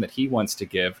expression that he wants to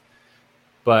give.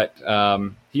 But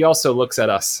he also looks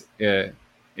at us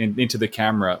into the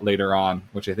camera later on,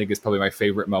 which I think is probably my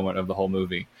favorite moment of the whole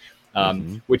movie.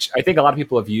 Which I think a lot of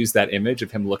people have used that image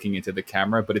of him looking into the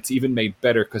camera, but it's even made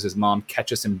better because his mom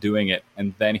catches him doing it,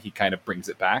 and then he kind of brings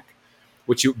it back,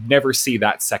 which you never see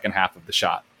that second half of the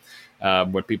shot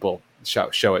when people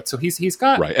show it. So he's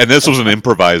got... Right, and this was an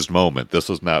improvised moment. This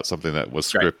was not something that was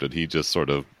scripted. Right. He just sort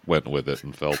of went with it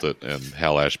and felt it, and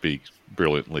Hal Ashby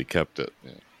brilliantly kept it.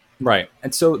 Yeah. Right.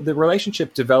 And so the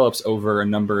relationship develops over a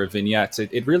number of vignettes.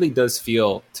 It really does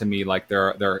feel to me like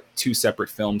there are two separate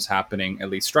films happening,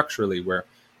 at least structurally, where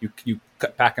you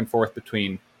cut back and forth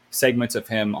between segments of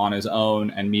him on his own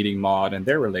and meeting Maud and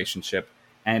their relationship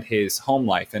and his home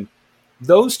life. And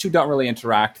those two don't really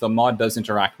interact, though Maud does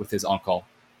interact with his uncle,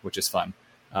 which is fun.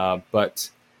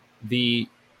 But the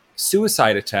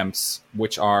suicide attempts,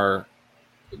 which are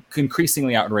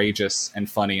increasingly outrageous and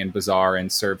funny and bizarre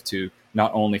and serve to not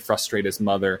only frustrate his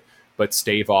mother, but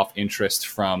stave off interest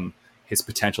from his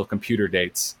potential computer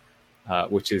dates,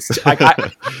 which is...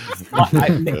 that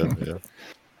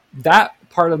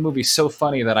part of the movie is so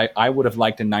funny that I would have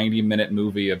liked a 90-minute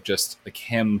movie of just like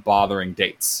him bothering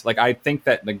dates. Like, I think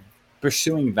that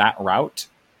pursuing that route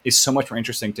is so much more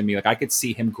interesting to me. Like, I could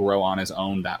see him grow on his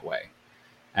own that way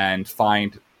and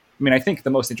find... I mean, I think the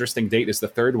most interesting date is the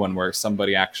third one where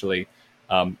somebody actually...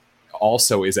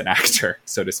 also is an actor,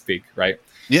 so to speak, right?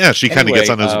 Yeah, she kind of gets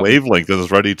on his wavelength and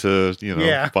is ready to,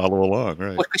 follow along,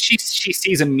 right? Well, she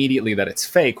sees immediately that it's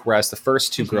fake, whereas the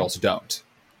first two girls don't.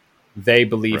 They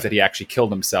believe that he actually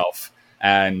killed himself,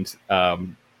 and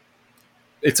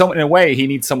it's in a way he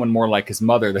needs someone more like his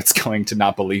mother that's going to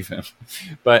not believe him.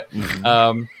 But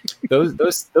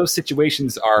those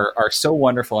situations are so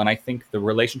wonderful, and I think the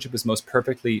relationship is most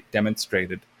perfectly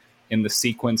demonstrated in the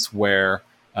sequence where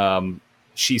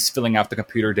she's filling out the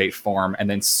computer date form and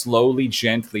then slowly,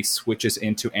 gently switches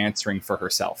into answering for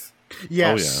herself.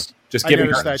 Yes. just I giving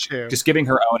noticed her that too. just giving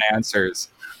her own answers,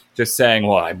 just saying,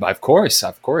 "Well, of course,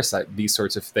 these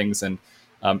sorts of things," and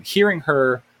hearing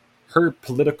her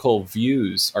political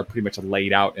views are pretty much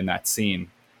laid out in that scene,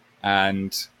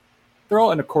 and they're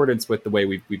all in accordance with the way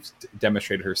we've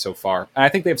demonstrated her so far. And I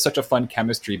think they have such a fun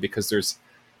chemistry because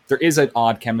there is an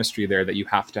odd chemistry there that you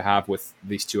have to have with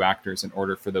these two actors in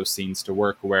order for those scenes to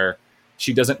work, where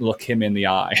she doesn't look him in the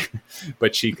eye,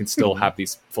 but she can still have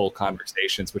these full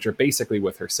conversations, which are basically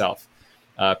with herself.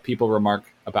 People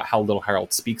remark about how little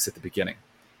Harold speaks at the beginning.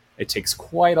 It takes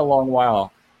quite a long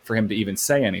while for him to even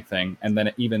say anything, and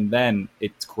then even then,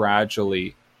 it's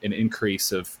gradually an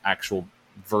increase of actual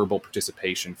verbal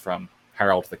participation from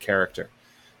Harold, the character.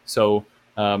 So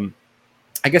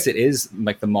I guess it is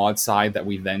like the mod side that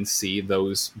we then see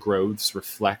those growths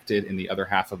reflected in the other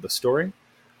half of the story.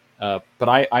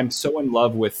 But I'm so in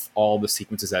love with all the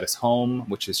sequences at his home,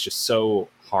 which is just so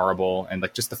horrible. And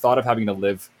like just the thought of having to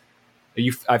live,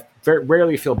 I very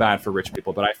rarely feel bad for rich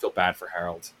people, but I feel bad for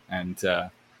Harold. And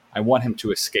I want him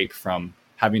to escape from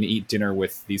having to eat dinner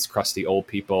with these crusty old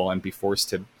people and be forced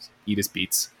to eat his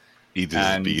beets. Right,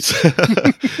 I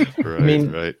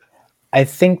mean, right. I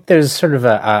think there's sort of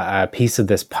a piece of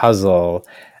this puzzle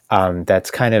that's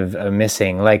kind of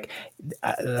missing. Like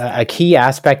a key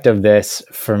aspect of this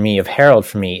for me, of Harold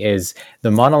for me, is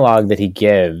the monologue that he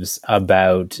gives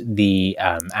about the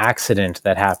accident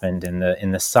that happened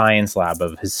in the science lab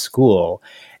of his school,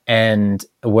 and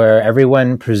where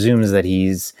everyone presumes that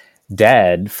he's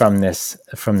dead from this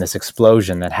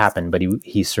explosion that happened, but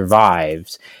he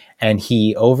survived. And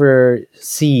he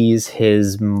oversees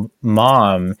his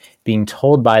mom being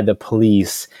told by the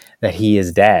police that he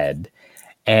is dead.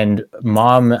 And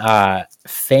mom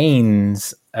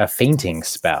feigns a fainting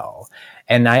spell.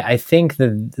 And I think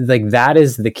that like that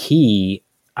is the key,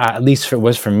 at least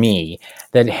was for me,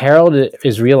 that Harold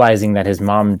is realizing that his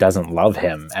mom doesn't love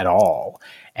him at all.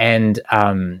 And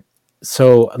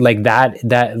so like that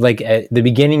like at the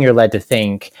beginning you're led to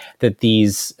think that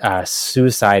these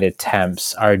suicide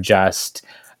attempts are just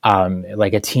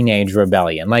like a teenage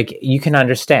rebellion. Like you can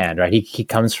understand, right? He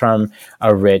comes from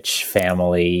a rich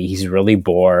family. He's really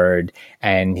bored,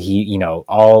 and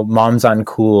all mom's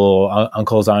uncool,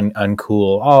 uncle's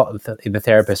uncool, all the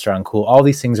therapists are uncool. All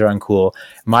these things are uncool.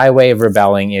 My way of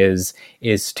rebelling is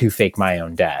to fake my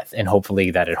own death, and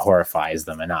hopefully that it horrifies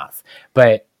them enough.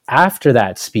 But after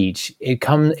that speech,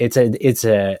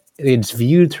 it's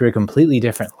viewed through a completely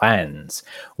different lens,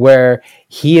 where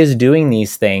he is doing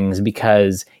these things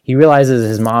because he realizes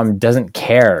his mom doesn't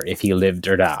care if he lived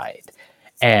or died.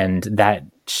 And that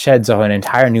sheds an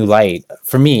entire new light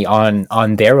for me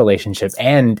on their relationship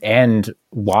and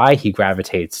why he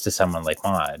gravitates to someone like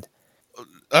Maud.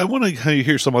 I want to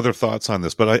hear some other thoughts on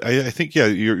this, but I think, yeah,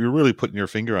 you're really putting your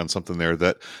finger on something there,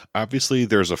 that obviously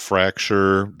there's a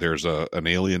fracture, there's an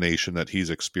alienation that he's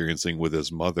experiencing with his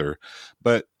mother.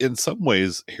 But in some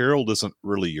ways, Harold isn't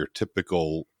really your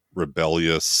typical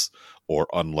rebellious or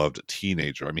unloved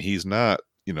teenager. I mean, he's not,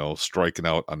 striking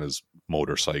out on his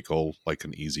motorcycle like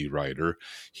an easy rider.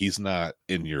 He's not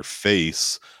in your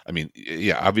face. I mean,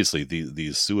 yeah, obviously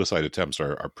these suicide attempts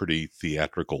are pretty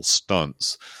theatrical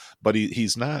stunts. But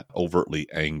he's not overtly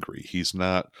angry. He's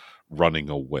not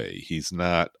running away. He's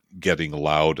not getting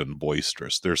loud and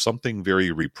boisterous. There's something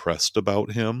very repressed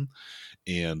about him.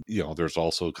 And, there's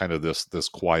also kind of this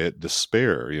quiet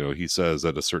despair. He says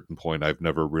at a certain point, I've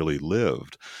never really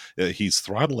lived. He's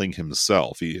throttling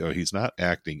himself. He's not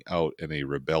acting out in a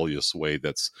rebellious way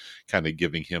that's kind of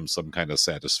giving him some kind of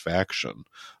satisfaction.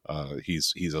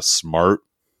 He's a smart,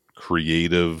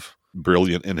 creative,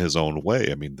 brilliant in his own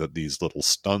way. I mean, these little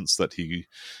stunts that he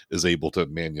is able to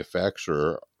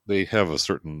manufacture, they have a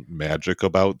certain magic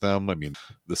about them. I mean,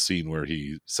 the scene where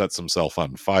he sets himself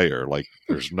on fire, like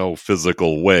there's no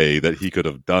physical way that he could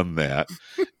have done that.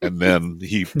 And then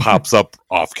he pops up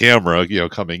off camera,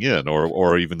 coming in,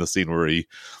 or even the scene where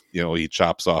he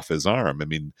chops off his arm. I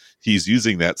mean, he's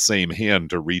using that same hand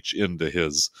to reach into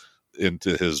his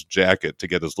jacket to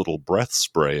get his little breath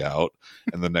spray out,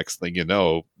 and the next thing you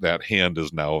know, that hand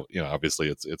is now, obviously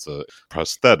it's a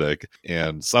prosthetic,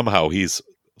 and somehow he's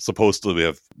supposed to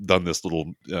have done this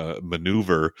little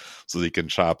maneuver so that he can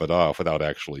chop it off without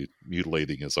actually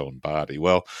mutilating his own body.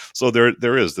 Well, so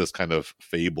there is this kind of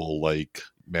fable-like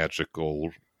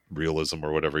magical realism,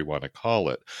 or whatever you want to call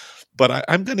it. But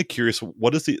I'm kind of curious,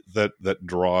 what is that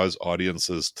draws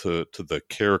audiences to the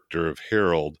character of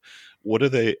Harold? What do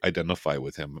they identify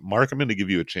with him? Mark, I'm going to give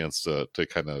you a chance to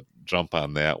kind of jump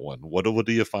on that one. What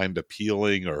do you find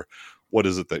appealing, or what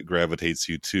is it that gravitates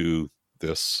you to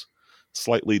this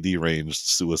slightly deranged,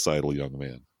 suicidal young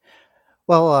man?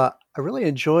 Well, I really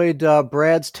enjoyed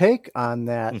Brad's take on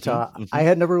that. I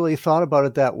had never really thought about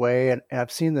it that way, and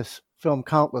I've seen this film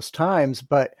countless times,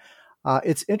 but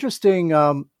it's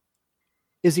interesting.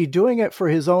 Is he doing it for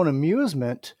his own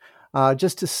amusement,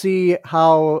 just to see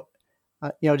how,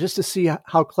 just to see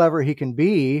how clever he can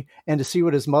be and to see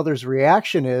what his mother's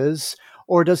reaction is?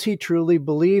 Or does he truly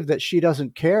believe that she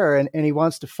doesn't care and he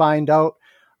wants to find out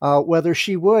whether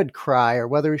she would cry or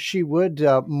whether she would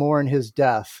mourn his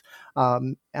death?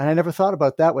 And I never thought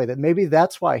about that way, that maybe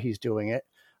that's why he's doing it,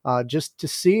 just to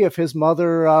see if his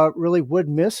mother really would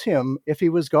miss him if he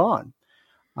was gone.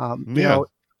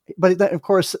 But then, of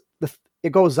course,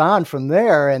 it goes on from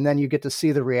there, and then you get to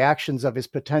see the reactions of his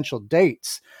potential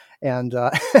dates and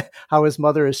how his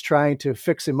mother is trying to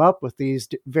fix him up with these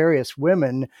various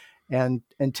women and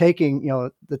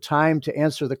taking, the time to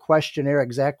answer the questionnaire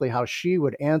exactly how she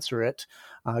would answer it,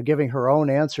 giving her own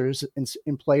answers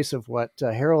in place of what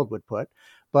Harold would put.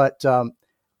 But,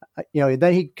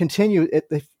 then he continued.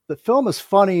 The film is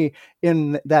funny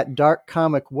in that dark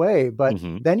comic way, but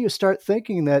then you start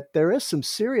thinking that there is some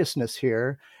seriousness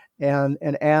here.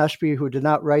 And Ashby, who did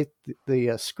not write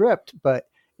the script, but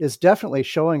is definitely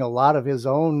showing a lot of his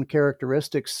own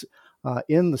characteristics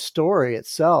in the story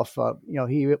itself.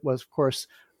 He was, of course,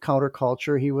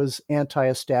 counterculture. He was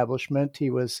anti-establishment.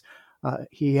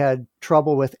 He had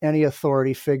trouble with any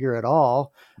authority figure at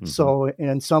all. So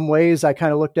in some ways, I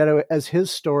kind of looked at it as his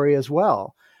story as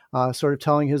well, sort of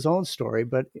telling his own story,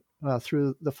 but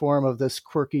through the form of this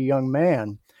quirky young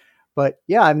man. But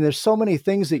yeah, I mean, there's so many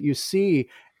things that you see.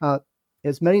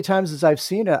 As many times as I've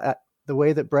seen it, the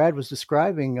way that Brad was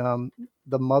describing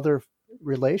the mother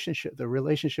relationship, the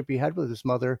relationship he had with his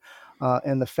mother,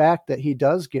 and the fact that he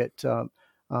does get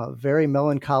very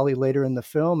melancholy later in the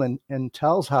film and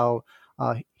tells how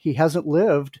he hasn't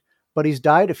lived, but he's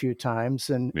died a few times,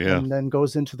 and then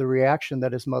goes into the reaction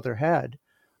that his mother had.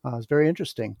 It's very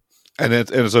interesting. And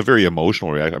it's a very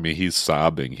emotional reaction. I mean, he's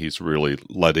sobbing. He's really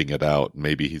letting it out.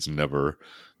 Maybe he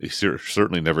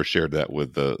certainly never shared that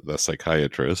with the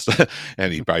psychiatrist,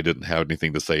 and he probably didn't have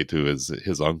anything to say to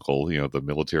his uncle, the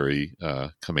military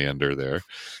commander there.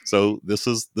 So this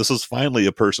is finally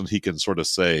a person he can sort of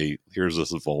say, here's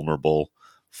this vulnerable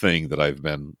thing that I've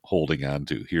been holding on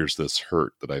to. Here's this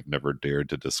hurt that I've never dared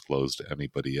to disclose to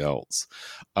anybody else.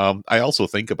 I also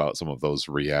think about some of those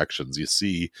reactions you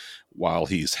see while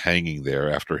he's hanging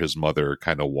there after his mother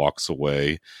kind of walks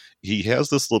away. He has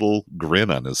this little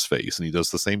grin on his face, and he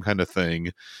does the same kind of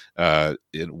thing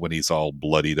when he's all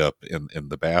bloodied up in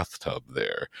the bathtub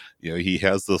there. He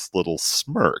has this little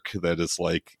smirk that is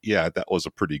like, yeah, that was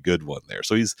a pretty good one there.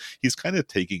 So he's kind of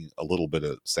taking a little bit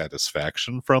of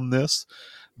satisfaction from this,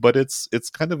 but it's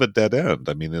kind of a dead end.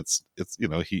 I mean, it's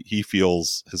he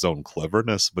feels his own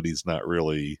cleverness, but he's not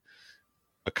really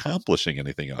accomplishing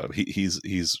anything out of it.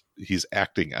 He's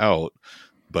acting out,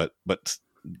 but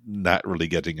not really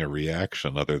getting a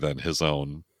reaction other than his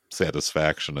own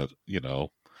satisfaction at,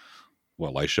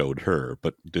 well, I showed her,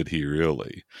 but did he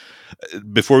really?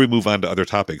 Before we move on to other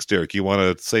topics, Derek, you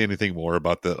want to say anything more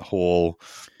about that whole,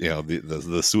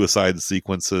 the suicide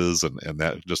sequences and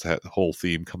that just that whole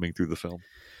theme coming through the film?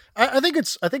 I think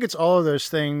it's all of those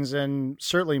things and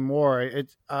certainly more.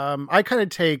 I kind of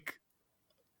take,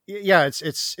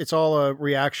 it's all a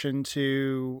reaction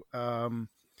to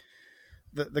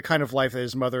the kind of life that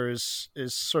his mother is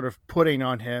sort of putting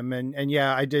on him. And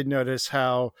yeah, I did notice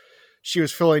how she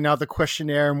was filling out the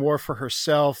questionnaire more for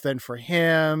herself than for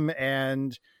him,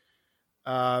 and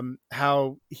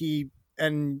how he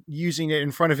and using it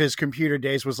in front of his computer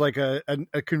days was like a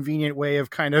convenient way of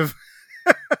kind of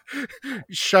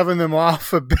shoving them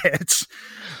off a bit.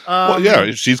 Well,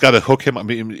 yeah, she's got to hook him. I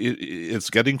mean,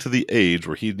 it's getting to the age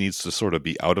where he needs to sort of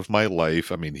be out of my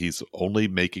life. I mean, he's only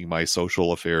making my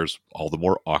social affairs all the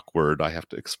more awkward. I have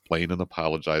to explain and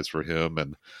apologize for him,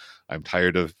 and I'm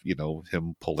tired of,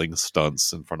 him pulling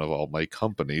stunts in front of all my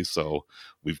company. So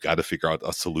we've got to figure out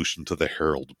a solution to the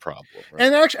Harold problem. Right?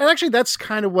 And actually, that's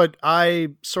kind of what I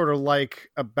sort of like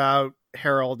about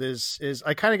Harold is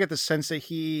I kind of get the sense that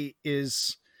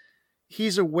he's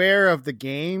aware of the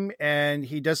game and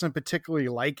he doesn't particularly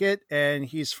like it. And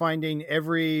he's finding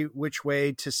every which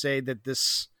way to say that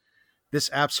this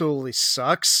absolutely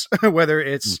sucks, whether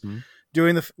it's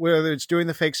doing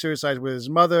the fake suicide with his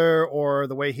mother, or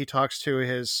the way he talks to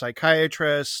his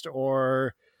psychiatrist,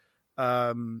 or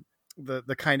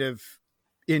the kind of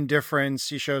indifference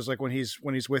he shows, like when he's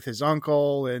with his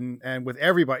uncle and with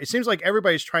everybody. It seems like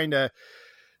everybody's trying to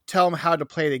tell him how to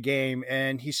play the game,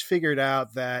 and he's figured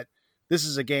out that this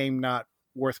is a game not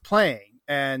worth playing.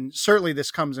 And certainly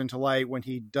this comes into light when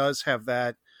he does have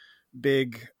that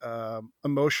big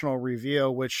emotional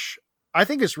reveal, which I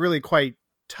think is really quite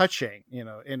touching,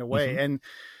 in a way. And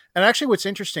actually, what's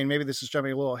interesting, maybe this is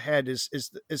jumping a little ahead, is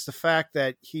the fact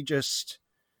that he did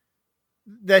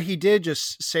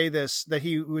just say this, that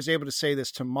he was able to say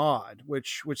this to Maud,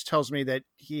 which tells me that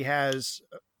he has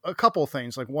a couple of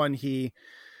things. Like, one, he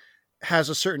has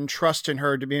a certain trust in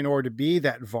her in order to be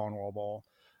that vulnerable.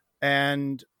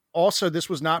 And also, this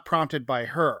was not prompted by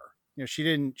her. She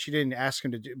didn't ask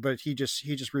him to do, but he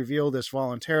just revealed this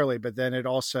voluntarily. But then it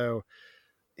also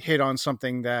hit on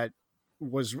something that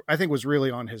I think was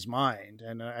really on his mind.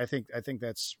 And I think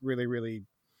that's really, really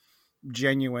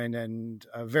genuine and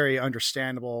very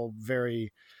understandable,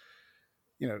 very,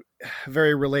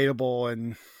 very relatable,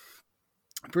 and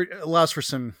allows for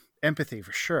some empathy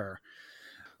for sure.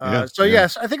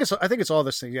 Yes, I think it's all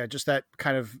this thing. Yeah. Just that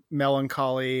kind of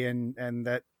melancholy and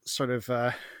that sort of,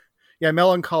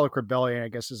 melancholic rebellion, I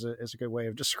guess is a good way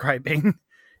of describing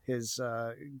his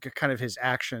kind of his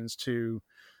actions to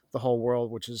the whole world,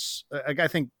 which is, I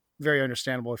think, very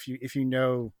understandable if you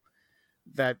know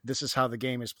that this is how the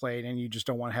game is played and you just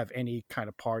don't want to have any kind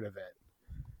of part of it.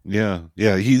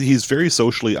 Yeah. He's very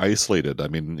socially isolated. I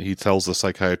mean, he tells the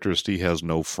psychiatrist he has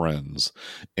no friends,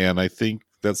 and I think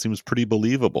that seems pretty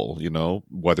believable.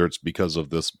 Whether it's because of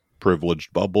this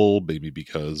privileged bubble, maybe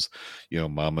because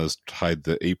Mama's tied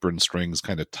the apron strings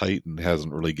kind of tight and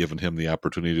hasn't really given him the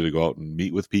opportunity to go out and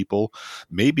meet with people.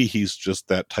 Maybe he's just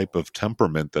that type of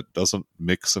temperament that doesn't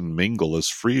mix and mingle as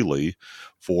freely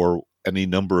for any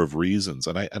number of reasons.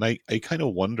 And I kind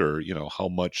of wonder, how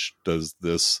much does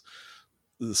this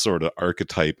sort of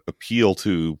archetype appeal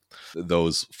to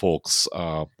those folks,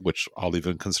 which I'll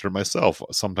even consider myself,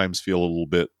 sometimes feel a little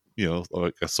bit,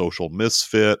 like a social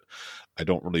misfit. I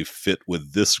don't really fit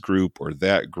with this group or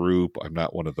that group. I'm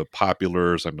not one of the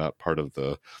populars. I'm not part of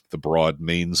the broad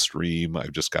mainstream.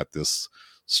 I've just got this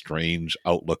strange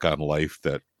outlook on life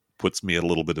that puts me at a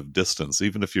little bit of distance.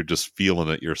 Even if you're just feeling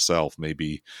it yourself,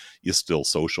 maybe you still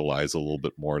socialize a little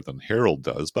bit more than Harold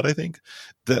does. But I think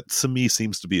that, to me,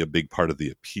 seems to be a big part of the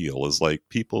appeal, is like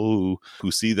people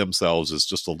who see themselves as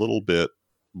just a little bit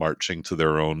marching to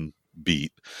their own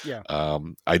beat,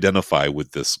 identify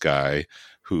with this guy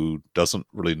who doesn't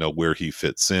really know where he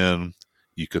fits in.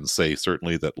 You can say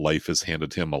certainly that life has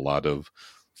handed him a lot of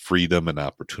freedom and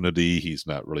opportunity. He's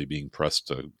not really being pressed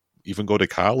to even go to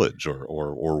college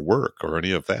or work or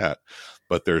any of that,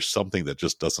 but there's something that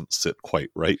just doesn't sit quite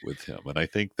right with him. And I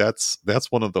think that's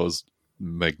one of those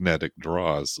magnetic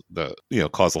draws that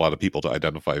cause a lot of people to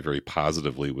identify very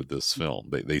positively with this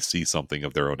film. They see something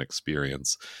of their own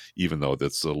experience, even though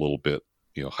that's a little bit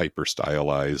hyper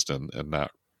stylized and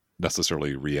not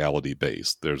necessarily reality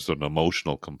based. There's an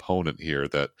emotional component here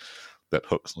that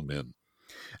hooks them in.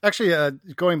 Actually,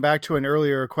 going back to an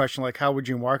earlier question, like how would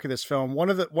you market this film? One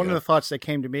of the thoughts that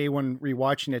came to me when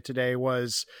rewatching it today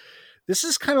was, this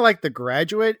is kind of like The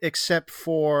Graduate, except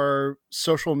for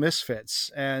social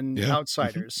misfits and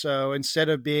outsiders. So instead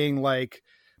of being like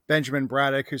Benjamin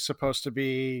Braddock, who's supposed to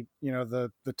be,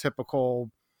 the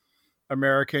typical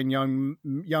American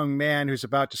young man who's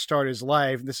about to start his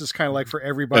life, this is kind of like for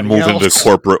everybody and move else. into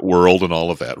corporate world and all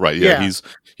of that, right? Yeah.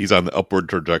 He's on the upward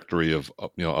trajectory of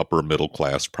upper middle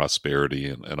class prosperity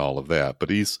and all of that, but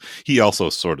he also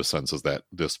sort of senses that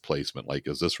displacement, like,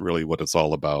 is this really what it's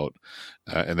all about?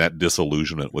 And that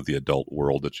disillusionment with the adult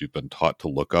world that you've been taught to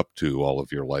look up to all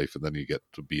of your life, and then you get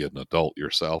to be an adult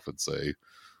yourself and say,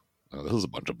 oh, this is a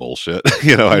bunch of bullshit.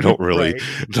 I don't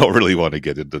really want to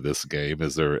get into this game.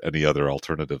 Is there any other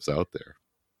alternatives out there?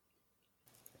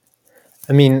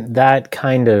 I mean, that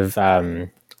kind of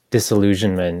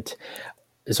disillusionment.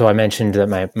 So I mentioned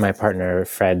that my partner,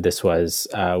 Fred, this was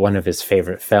one of his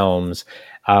favorite films.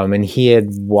 And he had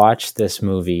watched this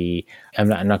movie. I'm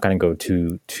not going to go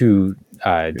too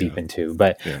deep into,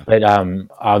 but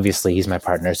obviously he's my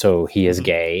partner, so he is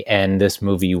gay. And this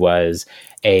movie was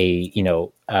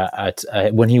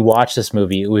when he watched this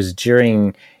movie, it was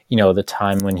during the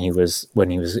time when he was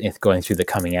going through the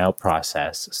coming out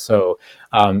process. So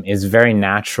it's very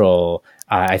natural,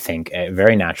 I think,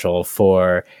 very natural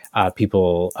for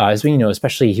people,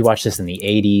 especially he watched this in the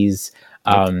 80s.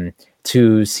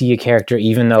 To see a character,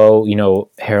 even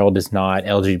though, Harold is not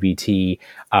LGBT,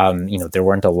 there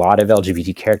weren't a lot of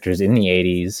LGBT characters in the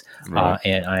 80s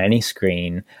and on any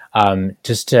screen,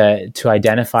 just to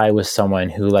identify with someone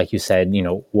who, like you said,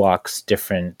 walks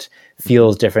different,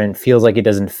 feels like it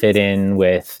doesn't fit in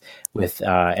with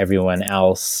everyone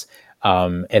else.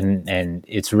 And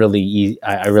it's really,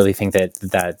 I really think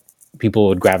that people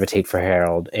would gravitate for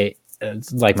Harold,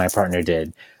 like my partner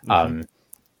did.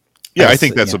 Yeah, I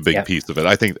think that's a big piece of it.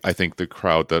 I think the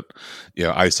crowd that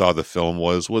I saw the film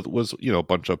was a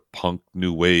bunch of punk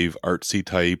new wave artsy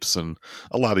types and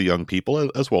a lot of young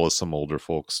people as well as some older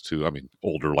folks too. I mean,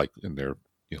 older like in their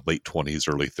late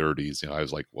 20s, early 30s. I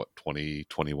was like 20,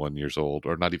 21 years old,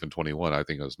 or not even 21. I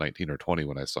think I was 19 or 20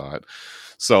 when I saw it.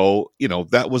 So,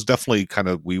 that was definitely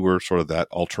we were sort of that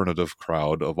alternative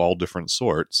crowd of all different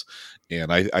sorts.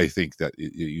 And I think that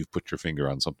you've put your finger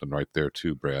on something right there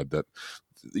too, Brad, that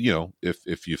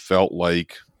if you felt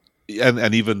like,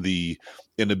 and even the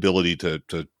inability to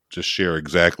just share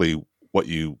exactly what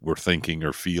you were thinking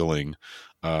or feeling,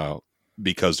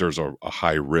 because there's a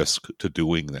high risk to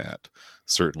doing that.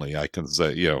 Certainly I can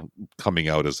say, coming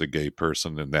out as a gay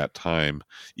person in that time,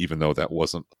 even though that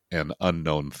wasn't an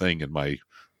unknown thing in my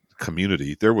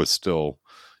community, there was still,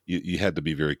 you had to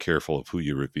be very careful of who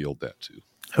you revealed that to.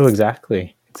 Oh,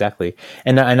 exactly.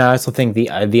 And I also think the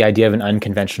idea of an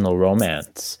unconventional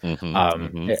romance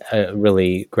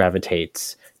really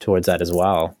gravitates towards that as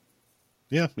well.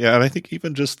 Yeah. And I think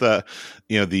even just the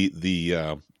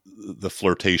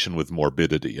flirtation with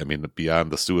morbidity. I mean, beyond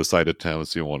the suicide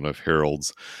attempts, one of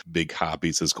Harold's big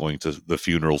hobbies is going to the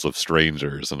funerals of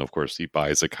strangers. And of course, he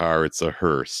buys a car. It's a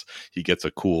hearse. He gets a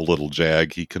cool little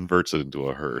Jag. He converts it into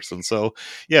a hearse. And so,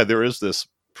 there is this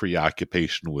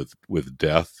preoccupation with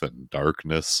death and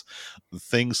darkness,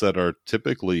 things that are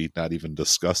typically not even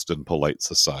discussed in polite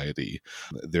society.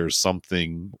 There's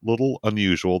something little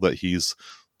unusual that he's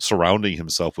surrounding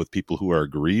himself with people who are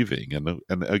grieving, and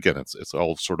again, it's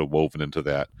all sort of woven into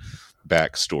that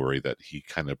backstory that he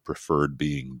kind of preferred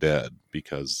being dead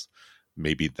because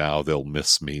maybe now they'll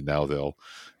miss me, now they'll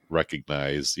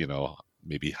recognize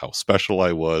maybe how special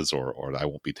I was, or I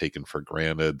won't be taken for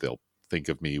granted. They'll think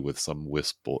of me with some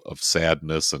wisp of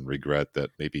sadness and regret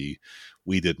that maybe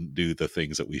we didn't do the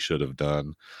things that we should have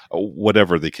done,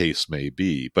 whatever the case may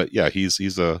be. But yeah, he's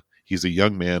a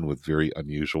young man with very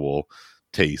unusual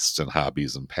tastes and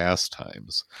hobbies and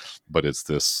pastimes, but it's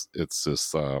this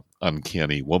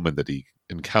uncanny woman that he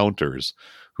encounters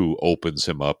who opens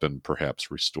him up and perhaps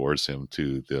restores him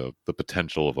to the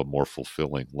potential of a more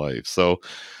fulfilling life. So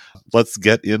let's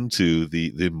get into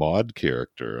the Maud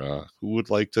character. Who would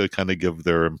like to kind of give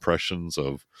their impressions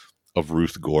of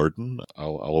Ruth Gordon?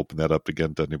 I'll open that up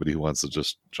again to anybody who wants to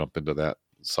just jump into that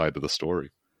side of the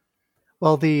story.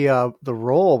 Well, the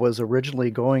role was originally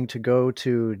going to go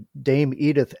to Dame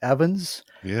Edith Evans.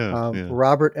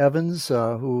 Robert Evans,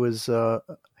 who was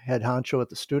head honcho at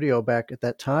the studio back at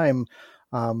that time,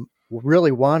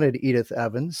 really wanted Edith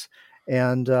Evans,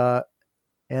 and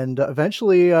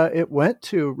eventually it went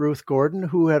to Ruth Gordon,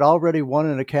 who had already won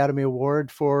an Academy Award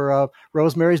for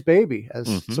Rosemary's Baby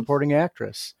as supporting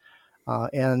actress,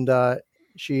 and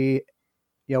she,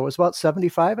 was about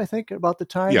 75, I think, about the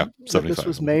time that this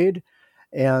was made.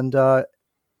 And,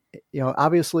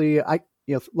 obviously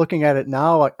looking at it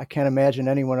now, I can't imagine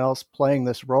anyone else playing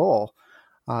this role.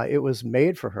 It was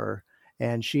made for her,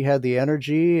 and she had the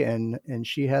energy and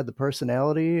she had the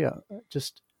personality,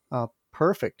 just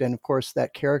perfect. And of course,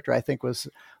 that character, I think, was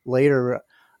later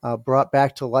brought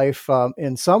back to life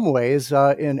in some ways,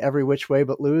 in Every Which Way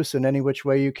But Loose and Any Which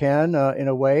Way You Can, in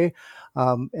a way.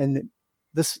 And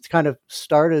this kind of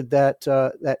started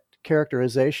that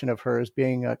characterization of her as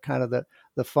being kind of the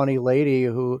funny lady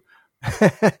who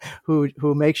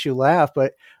who makes you laugh,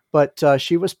 but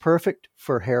she was perfect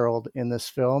for Harold in this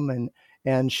film,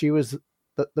 and she was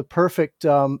the perfect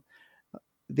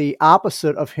the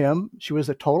opposite of him. She was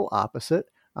a total opposite,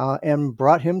 and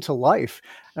brought him to life.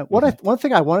 One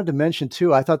thing I wanted to mention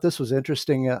too, I thought this was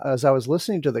interesting as I was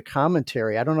listening to the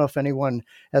commentary. I don't know if anyone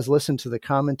has listened to the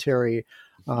commentary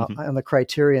on the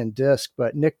Criterion disc,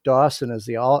 but Nick Dawson is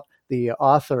the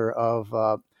author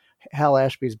of Hal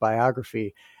Ashby's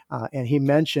biography, and he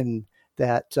mentioned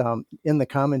that in the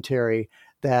commentary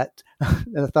that,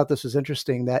 and I thought this was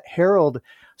interesting, that Harold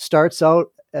starts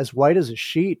out as white as a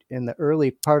sheet in the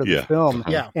early part of the film,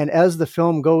 and as the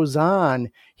film goes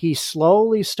on, he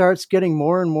slowly starts getting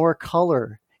more and more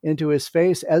color into his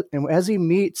face, and as he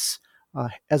meets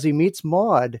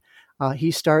Maud,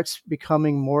 he starts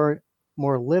becoming more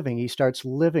living. He starts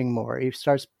living more. He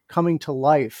starts coming to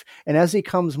life. And as he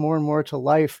comes more and more to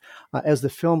life, as the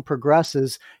film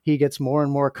progresses, he gets more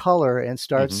and more color and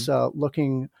starts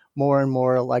looking more and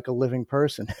more like a living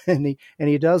person. And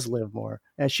he does live more.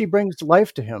 And she brings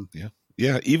life to him.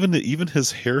 Yeah, even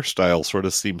his hairstyle sort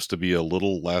of seems to be a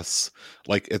little less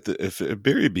like at the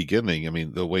very beginning. I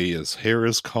mean, the way his hair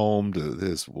is combed,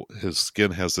 his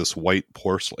skin has this white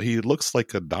porcelain. He looks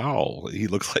like a doll. He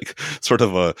looks like sort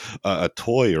of a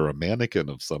toy or a mannequin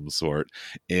of some sort.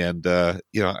 And or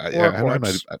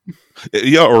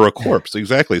a corpse,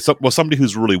 exactly. Somebody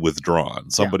who's really withdrawn,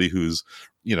 somebody who's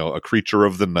a creature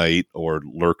of the night or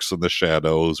lurks in the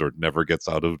shadows or never gets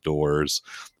out of doors.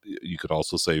 You could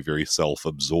also say very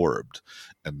self-absorbed.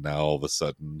 And now all of a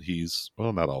sudden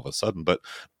not all of a sudden, but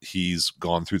he's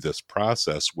gone through this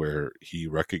process where he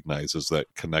recognizes that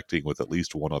connecting with at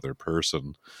least one other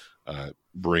person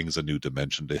brings a new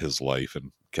dimension to his life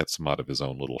and gets him out of his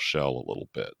own little shell a little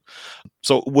bit.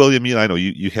 So, William, I know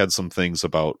you had some things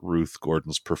about Ruth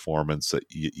Gordon's performance that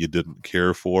you didn't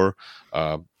care for.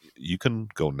 You can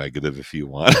go negative if you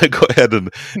want. Go ahead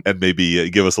and maybe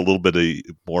give us a little bit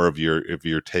more of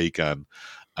your take on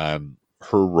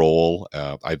her role.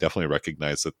 I definitely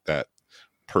recognize that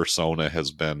persona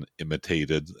has been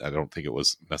imitated. I don't think it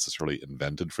was necessarily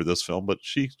invented for this film, but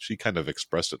she kind of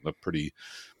expressed it in a pretty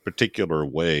particular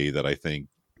way that I think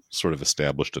sort of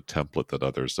established a template that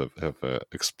others have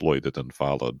exploited and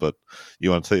followed. But you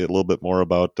want to say a little bit more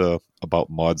about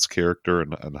Maud's character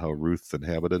and how Ruth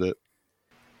inhabited it?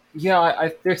 Yeah,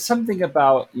 there's something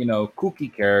about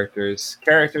kooky characters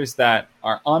that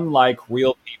are unlike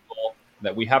real people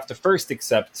that we have to first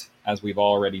accept, as we've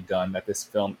already done, that this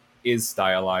film is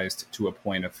stylized to a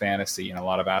point of fantasy in a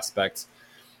lot of aspects.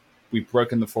 We've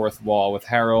broken the fourth wall with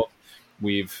Harold.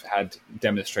 We've had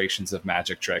demonstrations of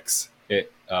magic tricks.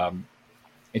 It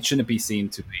shouldn't be seen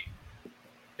to be.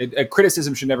 A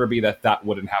criticism should never be that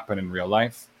wouldn't happen in real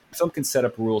life. Film can set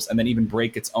up rules and then even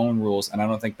break its own rules, and I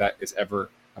don't think that is ever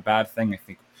a bad thing. I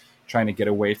think trying to get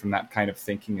away from that kind of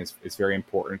thinking is very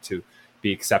important to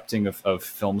be accepting of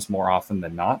films more often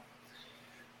than not.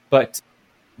 But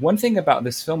one thing about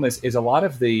this film is a lot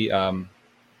of the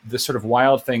sort of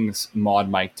wild things Maud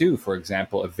might do, for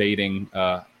example, evading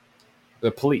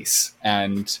the police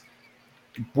and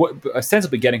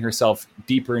ostensibly getting herself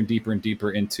deeper and deeper and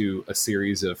deeper into a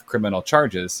series of criminal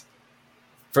charges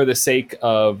for the sake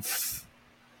of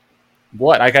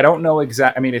what? Like, I don't know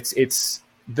exactly. I mean, it's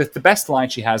the best line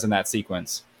she has in that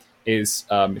sequence is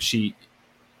she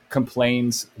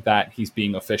complains that he's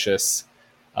being officious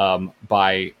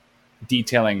by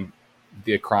detailing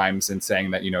the crimes and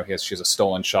saying that she has a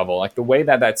stolen shovel. Like, the way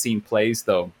that scene plays,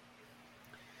 though,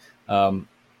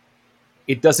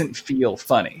 it doesn't feel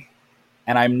funny,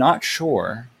 and I'm not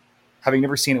sure, having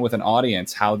never seen it with an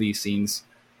audience, how these scenes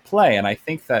play. And I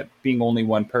think that being only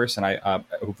one person,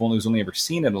 who's only ever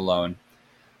seen it alone,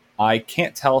 I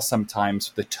can't tell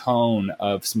sometimes the tone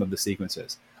of some of the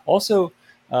sequences. Also,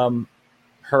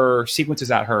 her sequences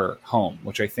at her home,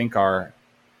 which I think are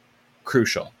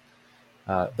crucial.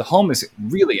 The home is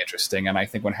really interesting, and I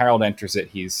think when Harold enters it,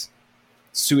 he's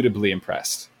suitably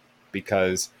impressed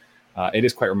because it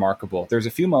is quite remarkable. There's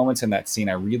a few moments in that scene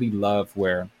I really love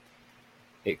where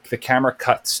the camera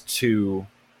cuts to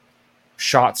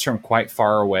shots from quite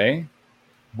far away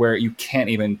where you can't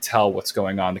even tell what's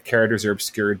going on. The characters are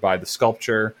obscured by the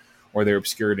sculpture, or they're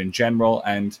obscured in general,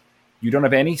 and you don't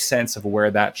have any sense of where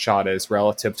that shot is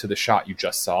relative to the shot you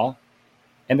just saw.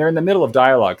 And they're in the middle of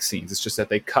dialogue scenes. It's just that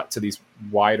they cut to these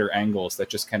wider angles that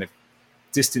just kind of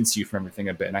distance you from everything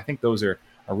a bit. And I think those are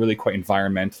really quite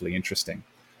environmentally interesting.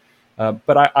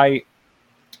 But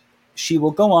she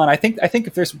will go on. I think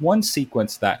if there's one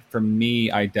sequence that for me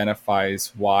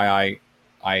identifies why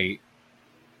I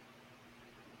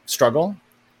struggle,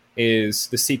 is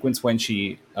the sequence when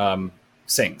she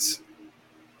sings.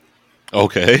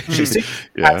 Okay. She sings,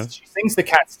 she sings the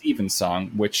Cat Stevens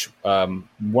song, which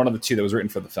one of the two that was written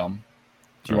for the film.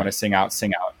 If you want to sing out,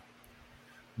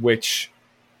 which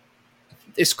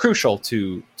is crucial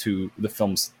to the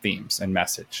film's themes and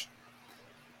message.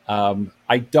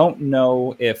 I don't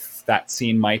know if that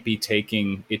scene might be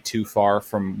taking it too far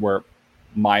from where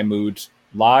my mood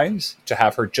lies, to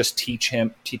have her just teach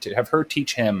him,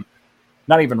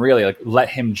 not even really, like, let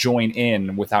him join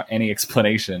in without any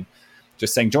explanation,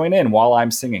 just saying join in while I'm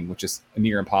singing, which is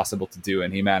near impossible to do,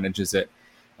 and he manages it.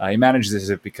 He manages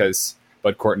it because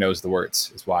Bud Cort knows the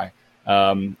words, is why.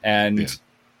 It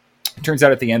turns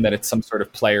out at the end that it's some sort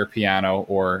of player piano,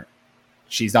 or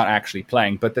she's not actually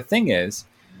playing. But the thing is,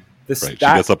 she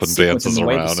gets up and dances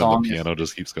around, and the piano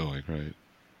just keeps going. Right.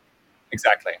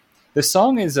 Exactly. The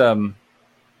song is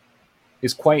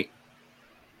quite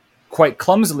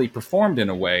clumsily performed in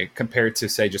a way compared to,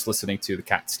 say, just listening to the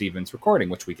Cat Stevens recording,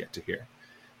 which we get to hear.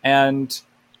 And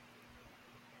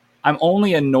I'm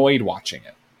only annoyed watching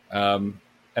it.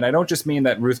 and I don't just mean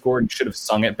that Ruth Gordon should have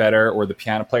sung it better or the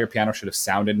piano should have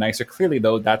sounded nicer. Clearly,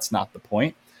 though, that's not the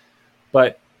point.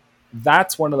 But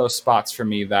that's one of those spots for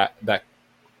me that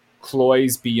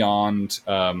cloys beyond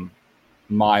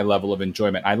my level of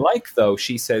enjoyment. I like, though,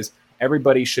 she says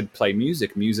everybody should play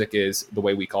music. Music is the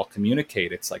way we all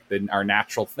communicate. It's like our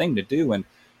natural thing to do. And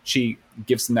she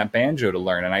gives them that banjo to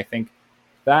learn. And I think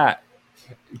that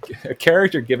a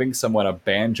character giving someone a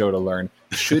banjo to learn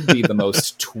should be the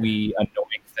most twee,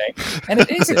 annoying thing. And it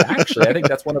isn't, actually. I think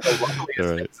that's one of the loveliest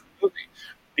things in the movie.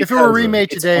 If it were remade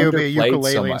today, it would be a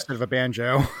ukulele instead of a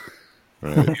banjo.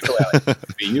 Right.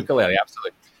 Ukulele,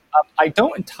 absolutely. I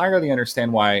don't entirely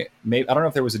understand why. I don't know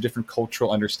if there was a different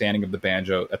cultural understanding of the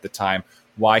banjo at the time.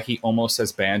 Why he almost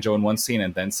says banjo in one scene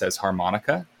and then says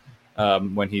harmonica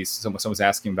when someone's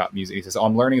asking about music. He says, "Oh,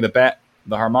 I'm learning the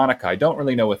harmonica." I don't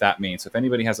really know what that means. So if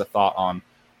anybody has a thought on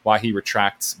why he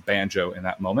retracts banjo in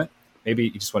that moment, maybe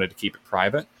he just wanted to keep it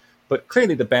private. But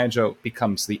clearly, the banjo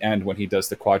becomes the end when he does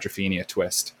the quadrophenia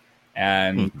twist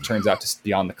and turns out to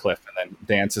be on the cliff and then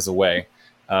dances away.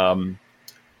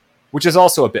 Which is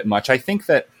also a bit much. I think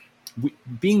that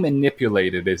being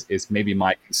manipulated is maybe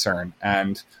my concern.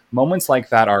 And moments like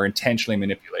that are intentionally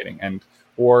manipulating,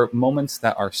 or moments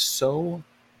that are so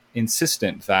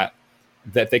insistent that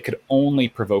they could only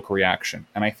provoke a reaction.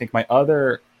 And I think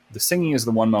the singing is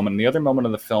the one moment. And the other moment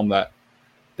of the film that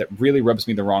really rubs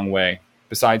me the wrong way,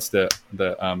 besides the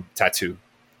tattoo,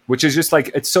 which is just like,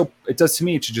 it does to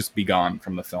me, it should just be gone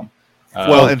from the film.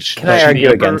 Can I argue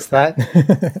against that?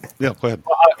 Yeah, go ahead.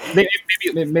 Maybe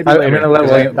I later.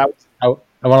 want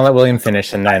to let William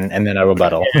finish and then I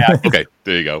rebuttal. Yeah. Okay,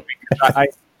 there you go.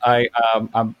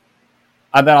 And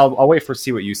then I'll wait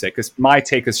see what you say, because my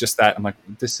take is just that I'm like,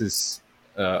 this is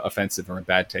offensive or in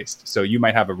bad taste. So you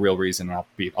might have a real reason, and I'll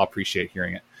appreciate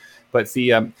hearing it. But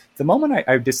the moment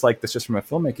I dislike this just from a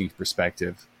filmmaking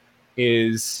perspective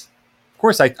is, of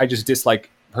course, I just dislike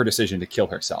her decision to kill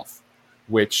herself.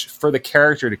 Which, for the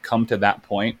character to come to that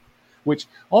point, which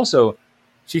also,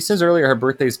 she says earlier her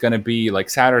birthday is going to be like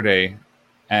Saturday,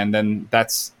 and then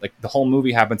that's like the whole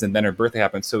movie happens and then her birthday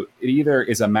happens. So it either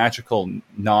is a magical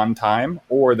non-time,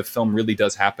 or the film really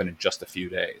does happen in just a few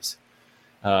days.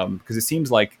 Because it seems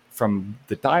like from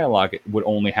the dialogue, it would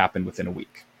only happen within a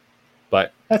week.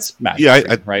 But that's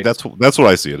magic, right? That's what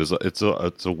I see it as. It's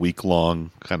a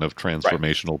week-long kind of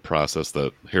transformational process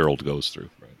that Harold goes through.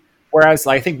 Whereas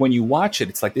I think when you watch it,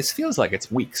 it's like, this feels like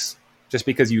it's weeks, just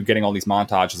because you're getting all these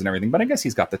montages and everything. But I guess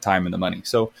he's got the time and the money.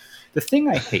 So the thing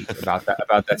I hate about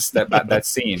that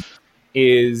scene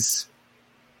is,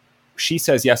 she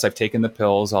says, "Yes, I've taken the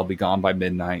pills. I'll be gone by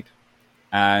midnight."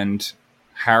 And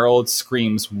Harold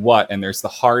screams, "What?" And there's the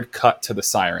hard cut to the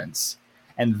sirens.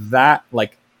 And that,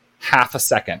 like, half a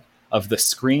second of the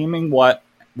screaming "what,"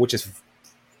 which is,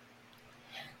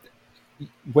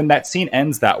 when that scene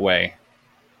ends that way,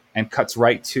 and cuts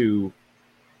right to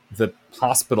the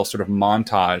hospital sort of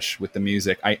montage with the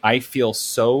music, I feel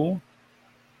so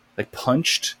like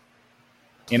punched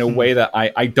in a way that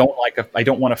I don't like. I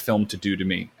don't want a film to do to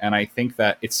me. And I think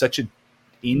that it's such an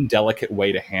indelicate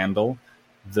way to handle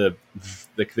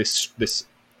this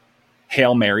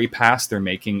Hail Mary pass they're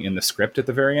making in the script at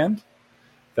the very end,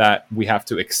 that we have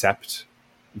to accept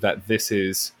that this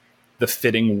is the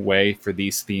fitting way for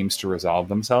these themes to resolve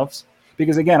themselves.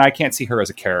 Because again, I can't see her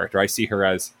as a character. I see her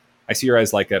as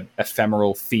like a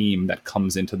ephemeral theme that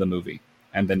comes into the movie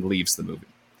and then leaves the movie.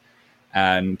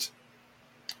 And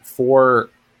for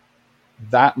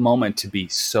that moment to be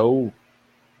so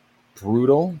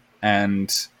brutal,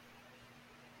 and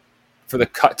for the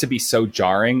cut to be so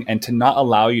jarring, and to not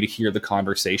allow you to hear the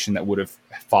conversation that would have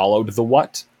followed the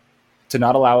what, to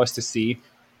not allow us to see,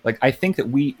 like, I think that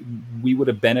we would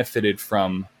have benefited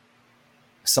from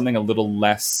something a little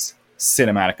less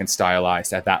cinematic and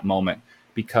stylized at that moment,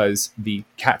 because the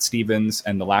Cat Stevens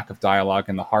and the lack of dialogue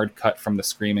and the hard cut from the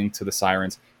screaming to the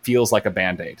sirens feels like a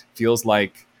Band-Aid, feels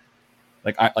like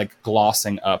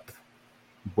glossing up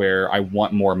where I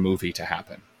want more movie to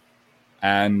happen.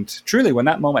 And truly, when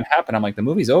that moment happened, I'm like, the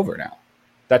movie's over now.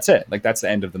 That's it. Like, that's the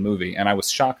end of the movie. And I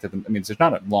was shocked at it's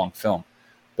not a long film,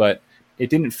 but it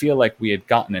didn't feel like we had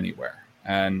gotten anywhere.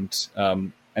 And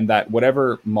that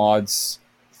whatever Maud's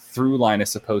through line is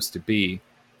supposed to be,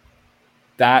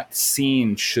 that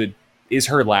scene is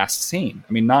her last scene.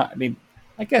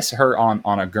 I guess her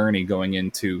on a gurney going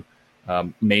into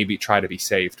maybe try to be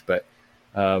saved, but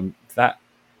that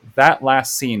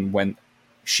last scene when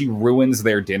she ruins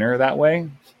their dinner that way,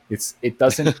 it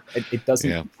doesn't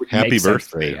yeah. Happy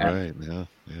birthday, right? Yeah.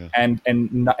 And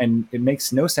it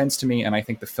makes no sense to me. And I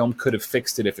think the film could have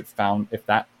fixed it if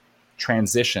that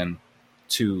transition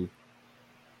to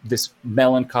this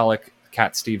melancholic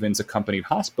Cat Stevens accompanied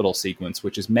hospital sequence,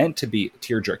 which is meant to be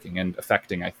tear-jerking and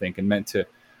affecting, I think, and meant to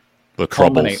the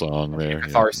trouble song there,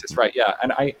 catharsis, right? Yeah,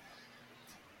 and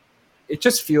it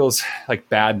just feels like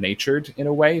bad-natured in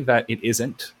a way that it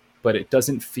isn't, but it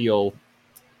doesn't feel,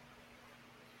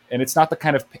 and it's not the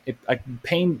kind of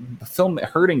pain. The film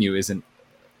hurting you isn't.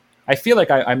 I feel like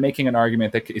I'm making an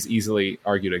argument that is easily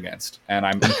argued against, and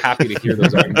I'm happy to hear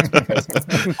those arguments because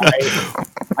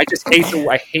I just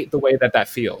hate the way that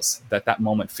feels, that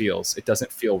moment feels. It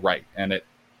doesn't feel right, and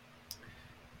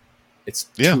it's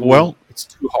too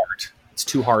hard. It's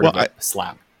too hard of a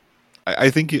slap. I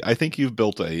think you've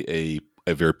built a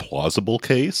very plausible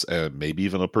case, and maybe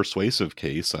even a persuasive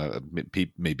case.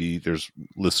 Maybe there's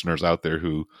listeners out there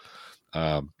who,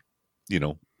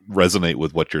 resonate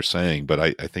with what you're saying, but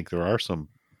I think there are some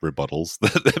rebuttals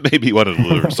that maybe wanted to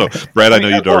lose. So, Brad, I know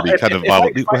you'd already kind of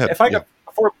modeled. Go ahead.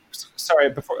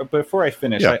 Before I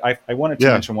finish, I wanted to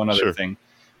mention one other thing,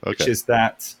 which is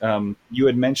that you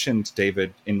had mentioned,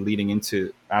 David, in leading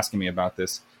into asking me about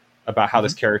this, about how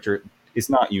this character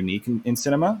is not unique in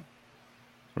cinema,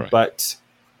 right. But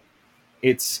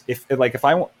it's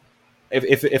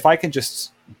if I can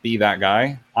just be that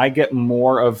guy, I get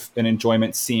more of an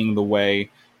enjoyment seeing the way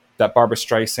that Barbra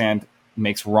Streisand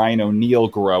makes Ryan O'Neal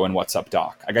grow in What's Up,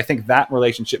 Doc. Like, I think that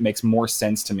relationship makes more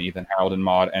sense to me than Harold and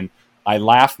Maude, and I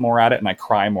laugh more at it and I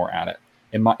cry more at it.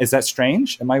 Is that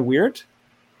strange? Am I weird?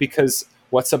 Because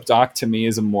What's Up, Doc to me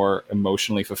is a more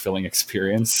emotionally fulfilling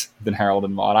experience than Harold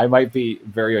and Maude. I might be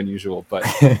very unusual, but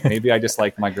maybe I just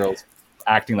like my girls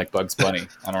acting like Bugs Bunny.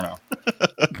 I don't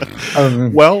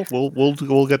know. Well,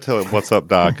 we'll get to What's Up,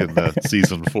 Doc in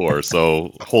season 4.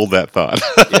 So hold that thought.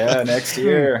 Yeah, next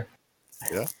year.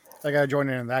 Yeah, I gotta join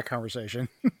in that conversation.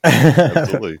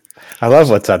 Absolutely. I love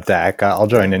What's Up, Doc. I'll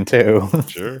join in too.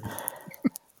 Sure.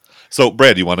 So,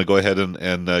 Brad, you want to go ahead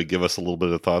and give us a little bit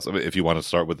of thoughts? I mean, if you want to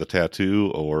start with the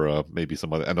tattoo, or maybe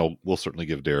some other. I know we'll certainly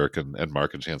give Derek and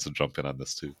Mark a chance to jump in on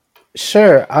this too.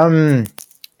 Sure.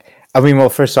 Well,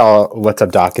 first of all, What's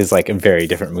Up, Doc is like a very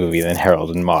different movie than Harold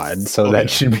and Maude, so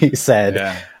that should be said.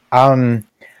 Yeah.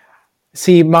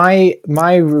 See, my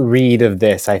read of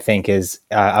this, I think, is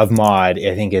of Maude,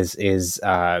 I think is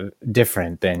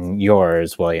different than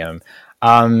yours, William.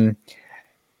 And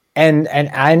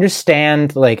I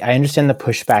understand the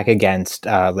pushback against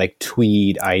like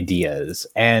Tweed ideas,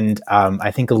 and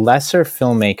I think lesser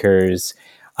filmmakers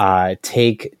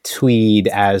take Tweed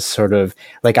as sort of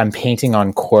like, I'm painting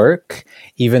on quirk,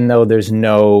 even though there's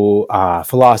no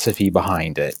philosophy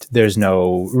behind it. There's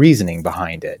no reasoning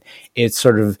behind it. It's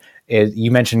sort of,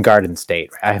 you mentioned Garden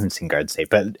State. I haven't seen Garden State,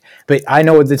 but I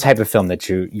know the type of film that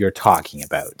you're talking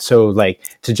about. So like,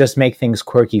 to just make things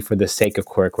quirky for the sake of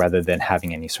quirk rather than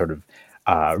having any sort of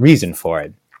reason for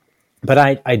it. But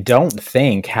I don't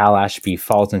think Hal Ashby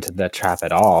falls into that trap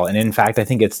at all. And in fact, I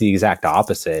think it's the exact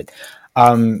opposite.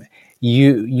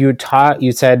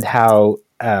 You said how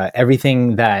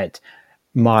everything that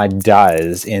Maude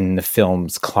does in the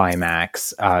film's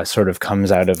climax sort of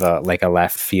comes out of a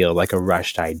left field, like a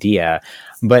rushed idea.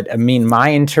 But I mean, my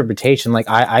interpretation,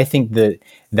 I think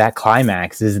that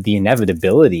climax is the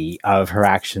inevitability of her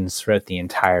actions throughout the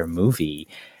entire movie.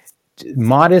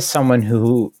 Maude is someone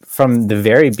who, from the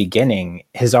very beginning,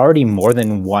 has already more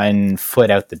than one foot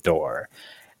out the door.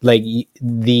 Like,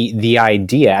 the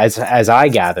idea, as I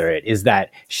gather it, is that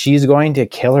she's going to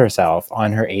kill herself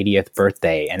on her 80th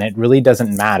birthday, and it really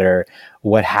doesn't matter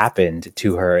what happened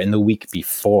to her in the week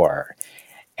before.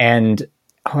 And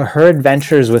her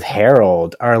adventures with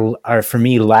Harold are for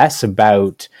me less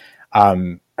about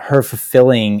her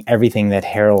fulfilling everything that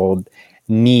Harold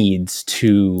needs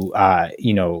to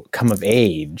come of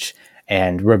age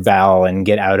and rebel and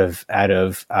get out of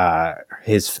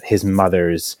his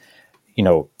mother's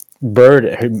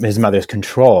his mother's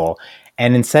control.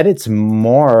 And instead it's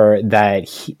more that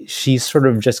she's sort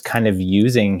of just kind of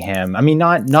using him. I mean,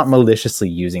 not maliciously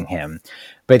using him,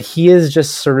 but he is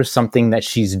just sort of something that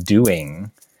she's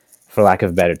doing, for lack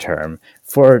of a better term,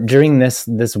 for during this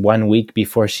 1 week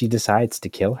before she decides to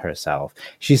kill herself.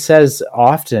 She says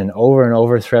often, over and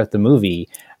over throughout the movie,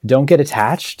 don't get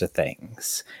attached to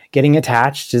things. Getting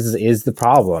attached is the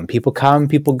problem. People come,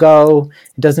 people go.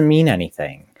 It doesn't mean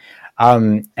anything.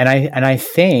 And I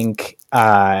think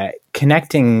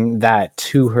connecting that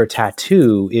to her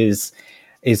tattoo is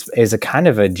a kind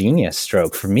of a genius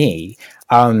stroke for me.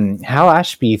 Hal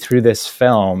Ashby, through this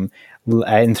film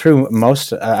and through most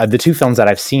the two films that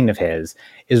I've seen of his,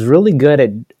 is really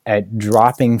good at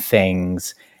dropping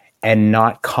things and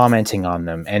not commenting on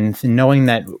them, and knowing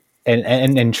that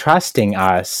and trusting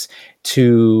us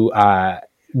to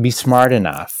be smart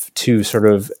enough to sort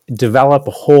of develop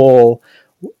a whole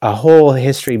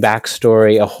history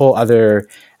backstory, a whole other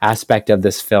aspect of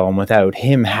this film without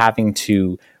him having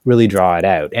to really draw it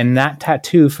out. And that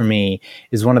tattoo for me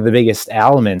is one of the biggest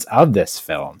elements of this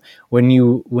film. When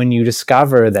you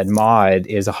discover that Maud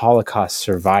is a Holocaust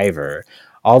survivor,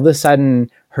 all of a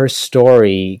sudden her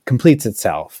story completes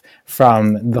itself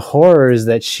from the horrors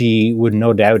that she would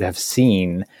no doubt have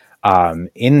seen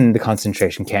in the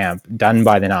concentration camp done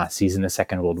by the Nazis in the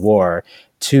Second World War,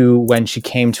 to when she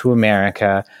came to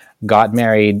America, got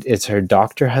married. It's her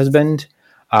doctor husband.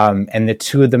 And the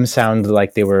two of them sound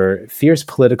like they were fierce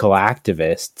political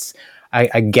activists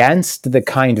against the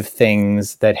kind of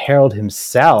things that Harold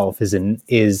himself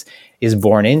is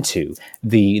born into.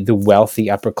 The wealthy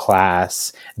upper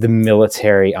class, the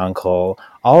military uncle,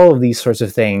 all of these sorts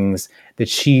of things that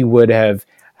she would have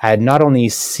had not only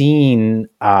seen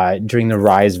during the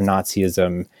rise of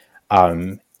Nazism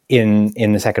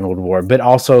in the Second World War, but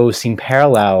also seen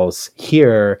parallels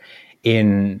here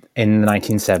in the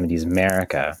 1970s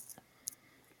America.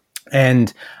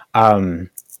 And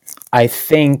I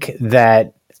think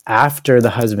that after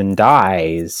the husband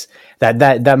dies,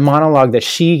 that monologue that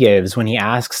she gives when he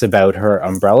asks about her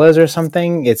umbrellas or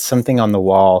something, it's something on the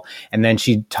wall, and then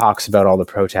she talks about all the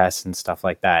protests and stuff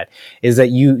like that, is that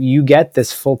you get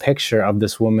this full picture of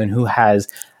this woman who has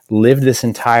lived this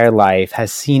entire life,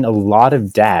 has seen a lot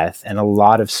of death and a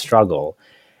lot of struggle,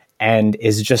 and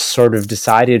is just sort of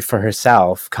decided for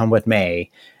herself, come what may,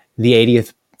 the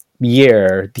 80th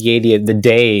year, the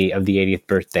day of the 80th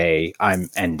birthday, I'm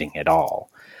ending it all.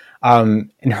 And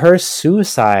her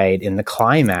suicide in the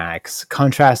climax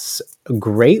contrasts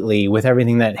greatly with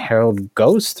everything that Harold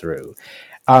goes through.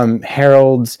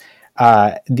 Harold's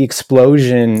the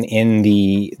explosion in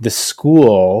the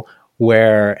school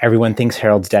where everyone thinks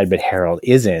Harold's dead, but Harold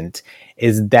isn't,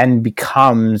 is then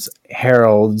becomes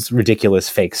Harold's ridiculous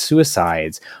fake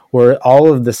suicides, where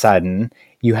all of the sudden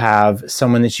you have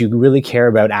someone that you really care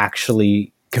about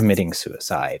actually committing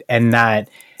suicide. And that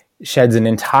sheds an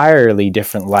entirely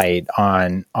different light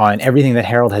on everything that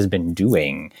Harold has been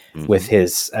doing with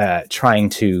his trying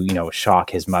to,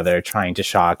 shock his mother, trying to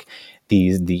shock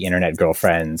the internet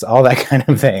girlfriends, all that kind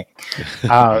of thing.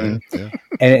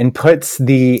 And puts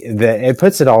it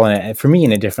puts it all in for me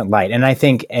in a different light. And I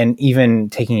think, and even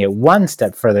taking it one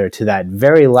step further to that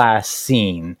very last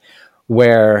scene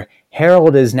where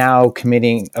Harold is now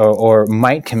committing or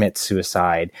might commit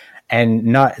suicide, and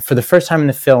not for the first time in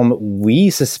the film, we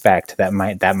suspect that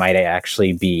might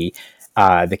actually be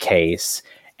the case.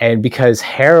 And because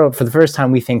Harold, for the first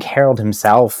time, we think Harold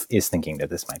himself is thinking that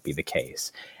this might be the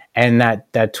case. And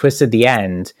that twist at the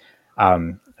end,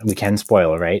 we can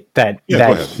spoil, right?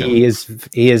 He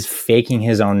is faking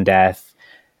his own death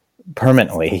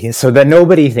permanently, so that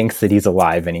nobody thinks that he's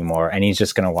alive anymore, and he's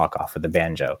just going to walk off with the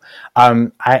banjo.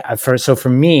 For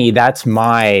me, that's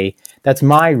my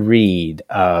read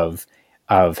of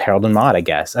Harold and Maude, I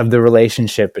guess, of the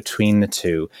relationship between the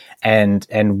two, and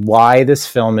why this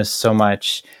film is so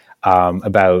much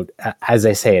about, as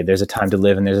I say, there's a time to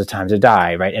live and there's a time to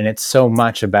die, right? And it's so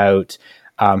much about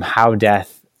how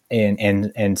death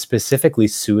and specifically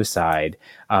suicide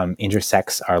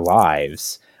intersects our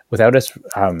lives without us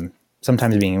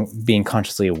sometimes being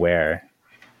consciously aware.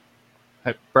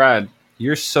 Hey, Brad,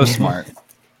 you're so smart.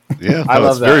 Yeah, I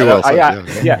love that. Very well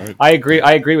said. Yeah. I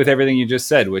agree with everything you just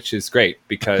said, which is great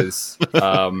because.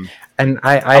 And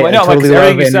I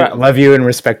totally love you and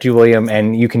respect you, William,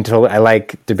 and you can totally. I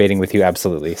like debating with you,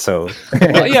 absolutely. So.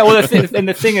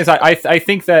 The thing is, I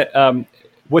think that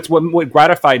what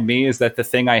gratified me is that the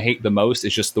thing I hate the most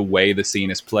is just the way the scene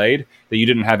is played that you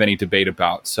didn't have any debate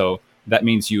about. So that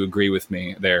means you agree with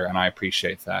me there, and I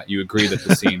appreciate that. You agree that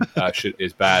the scene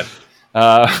is bad.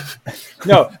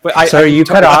 No, but sorry, you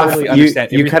cut off.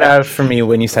 You cut out for me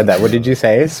when you said that. What did you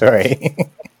say? Sorry.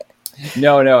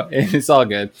 No, it's all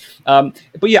good.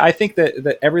 But yeah, I think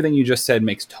that everything you just said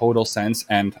makes total sense,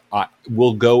 and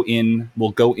we'll go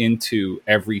into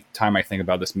every time I think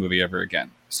about this movie ever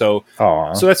again. So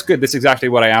that's good. That's exactly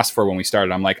what I asked for when we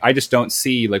started. I'm like, I just don't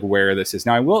see like where this is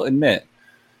now. I will admit,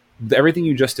 everything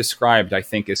you just described, I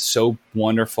think, is so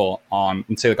wonderful on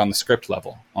the script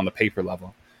level, on the paper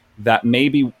level, that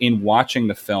maybe in watching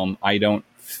the film,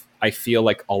 I feel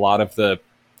like a lot of the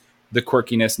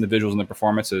quirkiness and the visuals and the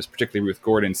performances, particularly Ruth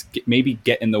Gordon's, maybe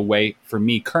get in the way for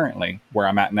me currently, where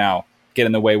I'm at now, get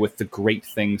in the way with the great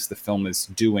things the film is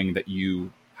doing that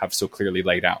you have so clearly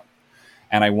laid out.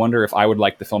 And I wonder if I would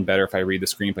like the film better if I read the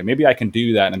screenplay. Maybe I can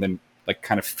do that and then like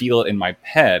kind of feel it in my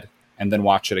head and then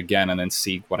watch it again and then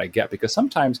see what I get. Because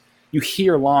sometimes you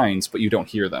hear lines, but you don't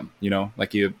hear them,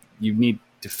 like you need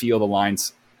to feel the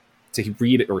lines to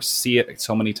read it or see it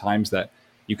so many times that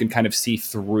you can kind of see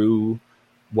through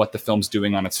what the film's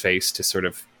doing on its face to sort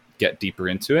of get deeper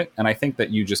into it. And I think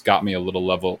that you just got me a little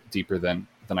level deeper than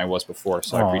I was before.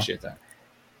 So I appreciate that.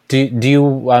 Do you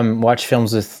watch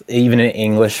films with, even in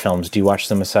English films, do you watch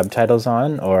them with subtitles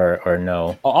on or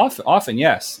no? Often,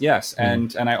 yes.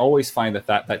 And I always find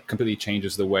that completely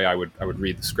changes the way I would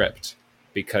read the script,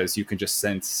 because you can just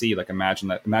see, like, imagine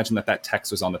that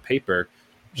text was on the paper.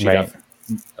 She'd have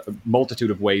a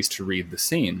multitude of ways to read the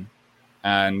scene.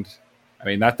 And I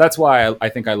mean, that's why I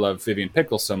think I love Vivian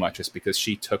Pickle so much, is because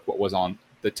she took what was on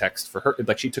the text for her.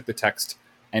 Like, she took the text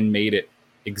and made it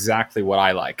exactly what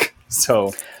I like.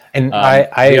 So, and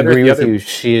I agree with you.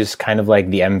 She is kind of like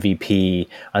the MVP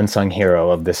unsung hero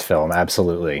of this film.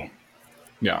 Absolutely.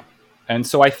 Yeah. And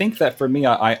so I think that for me,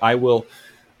 I will,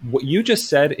 what you just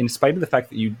said, in spite of the fact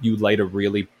that you laid a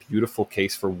really beautiful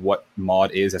case for what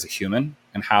Maud is as a human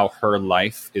and how her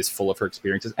life is full of her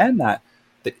experiences, and that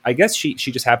I guess she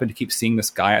just happened to keep seeing this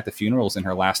guy at the funerals in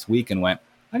her last week and went,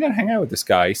 I gotta hang out with this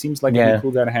guy. He seems like a really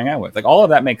cool guy to hang out with. Like, all of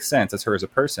that makes sense as her as a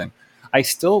person. I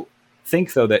still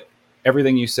think, though, that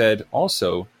everything you said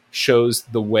also shows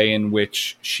the way in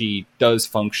which she does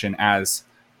function as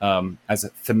a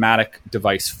thematic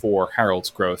device for Harold's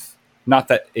growth. Not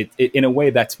that it in a way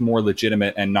that's more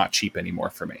legitimate and not cheap anymore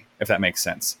for me, if that makes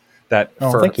sense. That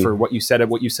for what you said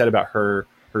about her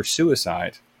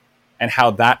suicide, and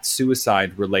how that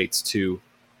suicide relates to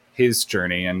his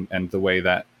journey and the way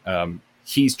that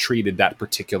he's treated that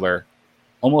particular,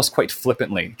 almost quite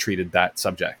flippantly treated that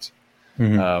subject.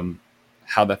 Mm-hmm.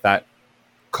 How that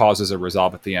causes a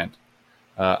resolve at the end.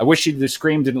 I wish the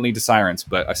scream didn't lead to sirens,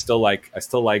 but I still like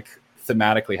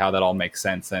thematically how that all makes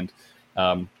sense. And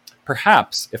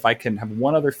perhaps if I can have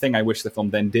one other thing I wish the film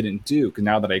then didn't do, because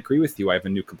now that I agree with you, I have a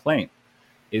new complaint,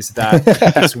 is that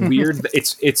it's weird.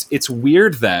 It's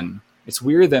weird then. It's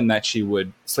weird then that she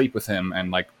would sleep with him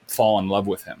and, like, fall in love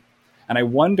with him. And I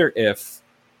wonder if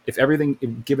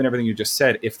given everything you just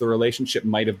said, if the relationship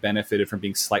might have benefited from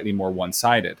being slightly more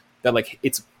one-sided. That, like,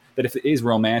 that if it is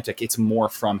romantic, it's more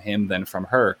from him than from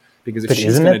her. Because if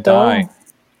she's going to die,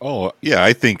 oh yeah,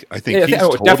 I think he's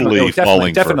totally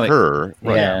falling for her.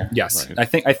 Right. Yeah. Yes,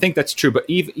 right. I think that's true. But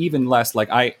even less,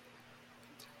 like,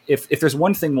 if there's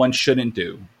one thing one shouldn't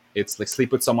do, it's like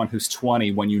sleep with someone who's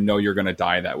 20 when you know you're going to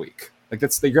die that week. Like,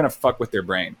 you're going to fuck with their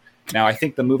brain. Now, I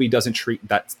think the movie doesn't treat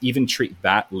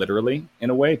that literally in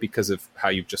a way, because of how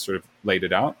you've just sort of laid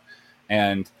it out,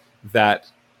 and that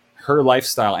her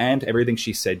lifestyle and everything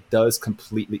she said does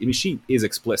completely. I mean, she is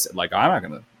explicit. Like, I'm not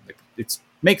going to. Like, it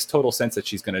makes total sense that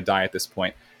she's going to die at this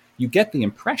point. You get the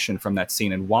impression from that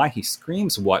scene, and why he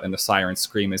screams what and the sirens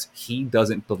scream is he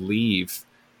doesn't believe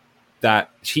that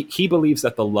he believes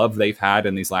that the love they've had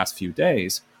in these last few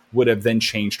days would have then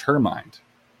changed her mind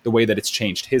the way that it's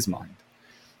changed his mind.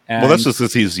 And well, that's just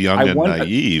because he's young and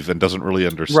naive and doesn't really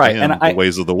understand the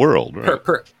ways of the world. Right?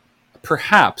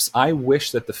 Perhaps I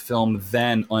wish that the film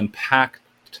then unpacked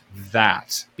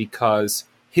that, because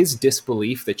his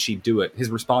disbelief that she'd do it,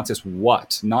 his response is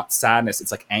what? Not sadness.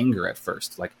 It's like anger at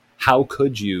first. Like, how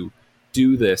could you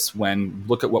do this when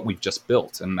look at what we've just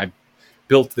built? And I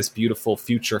built this beautiful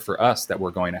future for us that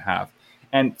we're going to have.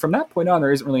 And from that point on,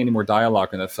 there isn't really any more dialogue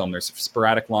in the film. There's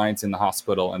sporadic lines in the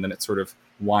hospital, and then it sort of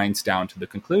winds down to the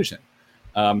conclusion.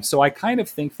 So I kind of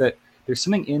think that there's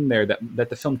something in there that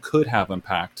the film could have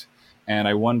unpacked. And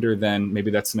I wonder then, maybe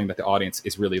that's something that the audience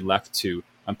is really left to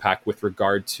unpack with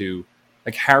regard to,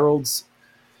 like, Harold's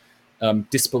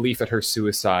disbelief at her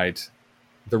suicide.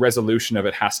 The resolution of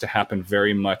it has to happen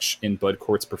very much in Bud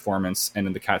Cort's performance and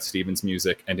in the Cat Stevens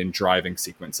music and in driving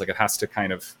sequence. Like, it has to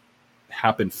kind of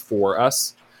happen for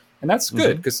us. And that's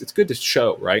good, because it's good to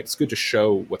show, right? It's good to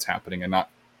show what's happening and not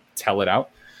tell it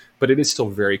out. But it is still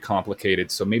very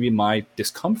complicated. So maybe my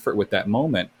discomfort with that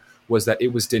moment was that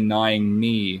it was denying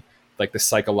me, like, the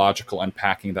psychological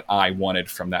unpacking that I wanted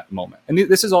from that moment. And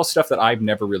this is all stuff that I've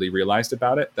never really realized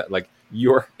about it, that, like,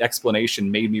 your explanation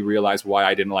made me realize why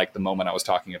I didn't like the moment I was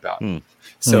talking about.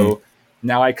 So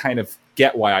now I kind of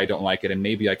get why I don't like it, and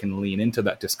maybe I can lean into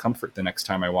that discomfort the next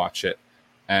time I watch it.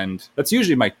 And that's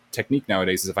usually my technique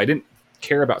nowadays, is if I didn't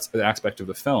care about the aspect of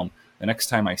the film, the next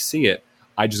time I see it,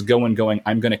 I just go in going,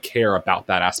 I'm going to care about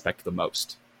that aspect the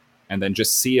most. And then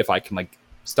just see if I can, like,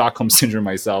 Stockholm syndrome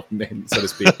myself, so to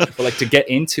speak. But, like, to get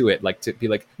into it, like, to be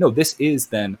like, no, this is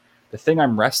then the thing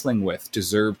I'm wrestling with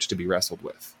deserved to be wrestled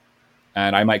with.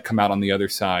 And I might come out on the other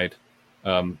side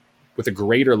with a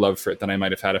greater love for it than I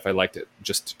might have had if I liked it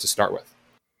just to start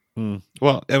with.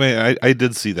 Well, I mean, I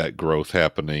did see that growth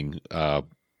happening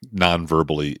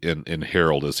non-verbally in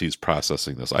Harold as he's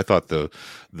processing this. I thought the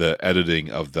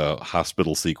editing of the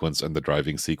hospital sequence and the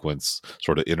driving sequence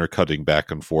sort of intercutting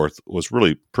back and forth was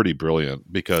really pretty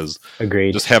brilliant, because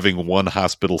Agreed. just having one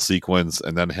hospital sequence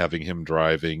and then having him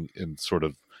driving in sort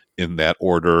of in that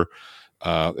order,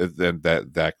 then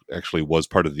that actually was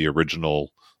part of the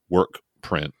original work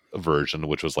print version,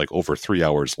 which was like over 3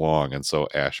 hours long, and so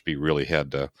Ashby really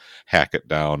had to hack it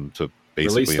down to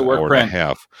basically an hour and a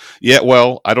half. Yeah,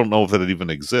 well, I don't know if that even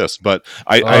exists, but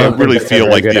I really feel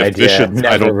like the efficiency.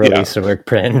 I don't release a work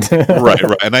print. right,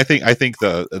 and I think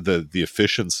the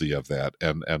efficiency of that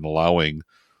and allowing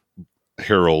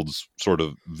Harold's sort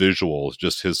of visuals,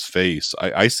 just his face,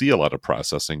 I see a lot of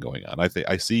processing going on.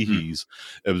 I see he's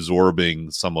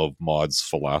absorbing some of Maude's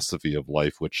philosophy of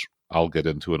life, which I'll get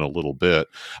into in a little bit.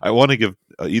 I want to give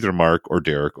either Mark or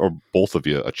Derek or both of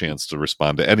you a chance to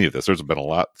respond to any of this. There's been a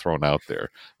lot thrown out there.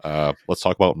 Let's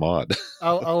talk about Maude.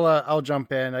 I'll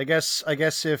jump in. I guess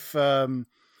if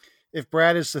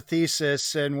Brad is the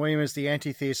thesis and William is the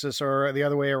antithesis, or the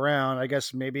other way around, I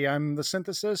guess maybe I'm the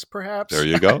synthesis, perhaps. There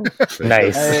you go.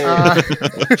 Nice.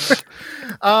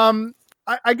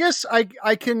 I guess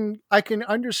I can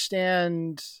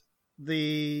understand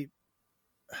the,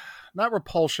 not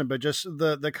repulsion, but just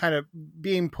the kind of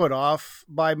being put off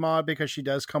by Maude, because she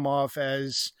does come off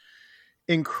as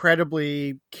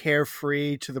incredibly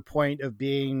carefree to the point of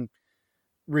being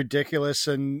ridiculous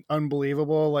and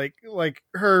unbelievable. Like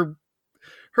her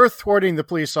thwarting the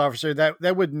police officer,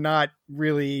 that would not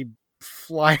really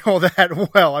fly all that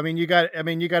well. I mean, you got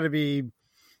to be,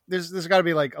 there's got to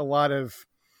be like a lot of,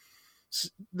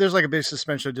 there's like a big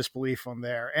suspension of disbelief on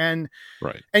there. And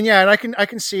right. And yeah, and I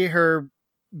can see her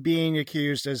being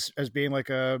accused as being like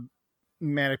a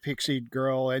manic pixie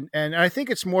girl, and I think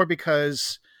it's more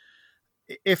because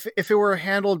if it were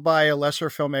handled by a lesser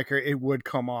filmmaker, it would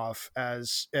come off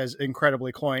as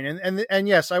incredibly cloying. And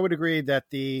yes, I would agree that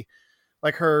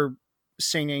her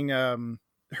singing at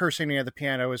the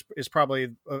piano is probably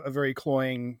a very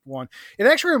cloying one. It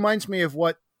actually reminds me of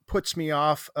what puts me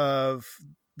off of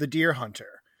The Deer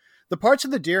Hunter. The parts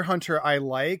of The Deer Hunter I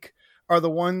like are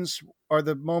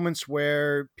the moments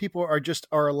where people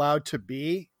are allowed to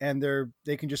be, and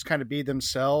they can just kind of be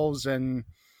themselves and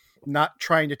not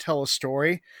trying to tell a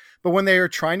story. But when they are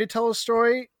trying to tell a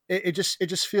story, it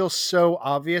just feels so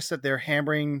obvious that they're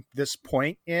hammering this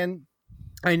point in.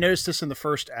 I noticed this in the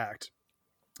first act,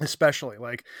 especially.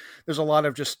 Like, there's a lot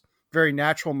of just very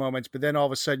natural moments, but then all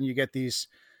of a sudden you get these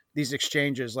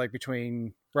exchanges, like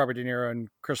between Robert De Niro and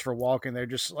Christopher Walken. They're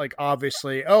just like,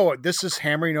 obviously, oh, this is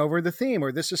hammering over the theme,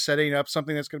 or this is setting up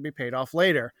something that's going to be paid off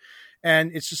later.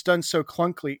 And it's just done so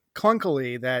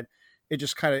clunkily that it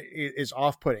just kind of is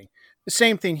off-putting. The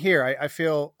same thing here. I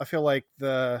feel like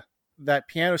that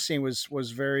piano scene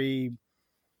was very,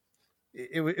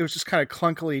 it was just kind of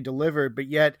clunkily delivered, but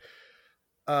yet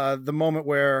the moment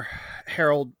where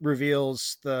Harold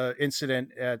reveals the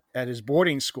incident at his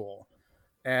boarding school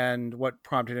and what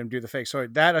prompted him to do the fake story,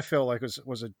 that I feel like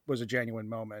was a genuine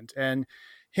moment. And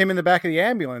him in the back of the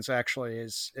ambulance actually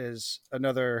is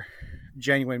another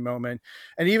genuine moment.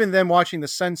 And even them watching the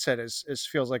sunset is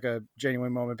feels like a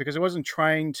genuine moment, because it wasn't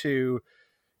trying to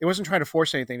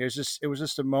force anything. It was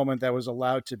just a moment that was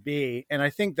allowed to be. And I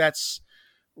think that's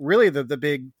really the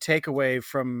big takeaway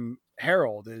from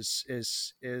Harold is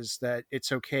that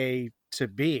it's okay to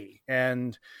be.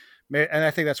 And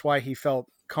I think that's why he felt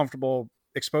comfortable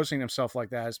exposing himself like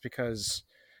that, is because,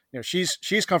 you know,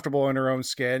 she's comfortable in her own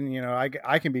skin. You know,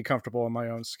 I can be comfortable in my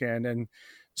own skin and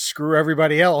screw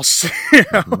everybody else. You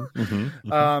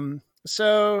know?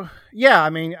 So yeah, I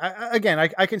mean, I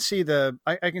can see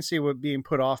I can see what being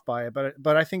put off by it,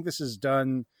 but I think this is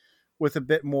done with a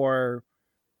bit more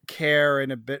care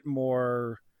and a bit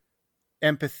more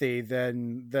empathy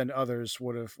than others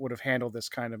would have handled this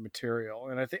kind of material.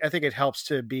 And I think it helps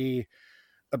to be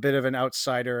a bit of an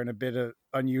outsider and a bit of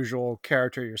unusual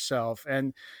character yourself.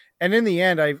 And in the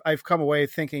end, I've come away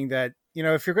thinking that, you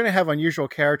know, if you're going to have unusual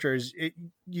characters,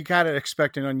 you got to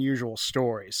expect an unusual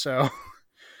story. So,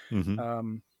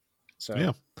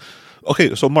 yeah.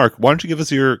 Okay. So Mark, why don't you give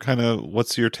us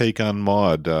what's your take on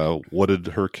Maude? What did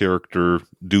her character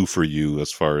do for you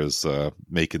as far as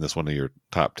making this one of your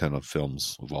top 10 of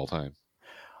films of all time?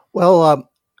 Well,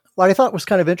 what I thought was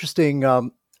kind of interesting,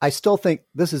 I still think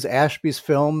this is Ashby's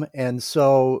film, and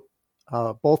so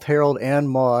both Harold and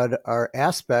Maude are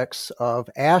aspects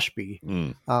of Ashby.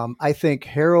 I think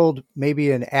Harold, maybe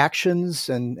in actions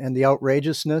and the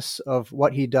outrageousness of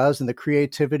what he does and the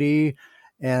creativity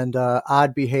and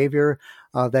odd behavior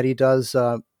that he does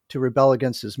to rebel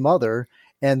against his mother.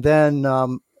 And then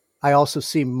I also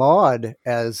see Maude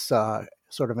as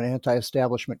sort of an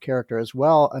anti-establishment character as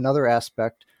well. Another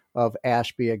aspect of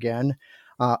Ashby again.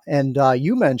 And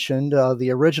you mentioned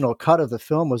the original cut of the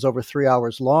film was over 3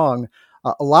 hours long.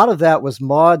 A lot of that was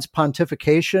Maud's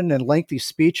pontification and lengthy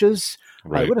speeches.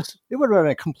 Right. It would have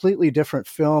been a completely different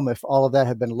film if all of that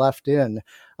had been left in.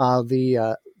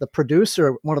 The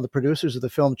producer, one of the producers of the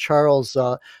film, Charles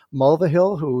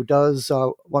Mulvihill, who does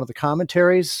one of the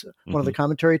commentaries, one of the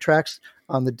commentary tracks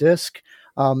on the disc,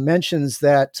 mentions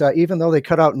that even though they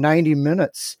cut out 90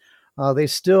 minutes, they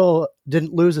still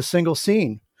didn't lose a single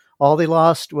scene. All they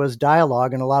lost was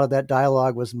dialogue, and a lot of that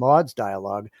dialogue was Maud's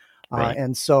dialogue. Right.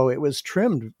 And so it was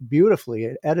trimmed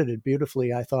beautifully, edited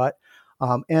beautifully, I thought.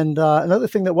 And another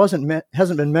thing that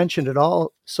hasn't been mentioned at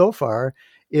all so far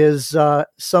is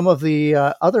some of the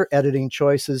other editing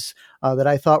choices that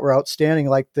I thought were outstanding,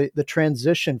 like the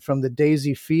transition from the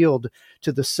Daisy Field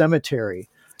to the cemetery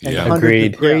and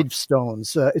hundreds of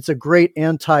gravestones. It's a great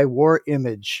anti-war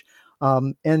image.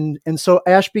 And so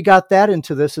Ashby got that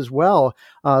into this as well.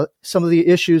 Some of the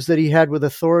issues that he had with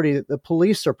authority, the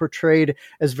police are portrayed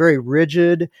as very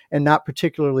rigid and not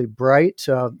particularly bright.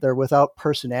 They're without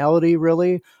personality,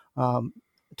 really.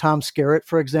 Tom Skerritt,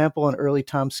 for example, an early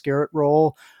Tom Skerritt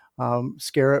role.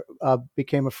 Skerritt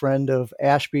became a friend of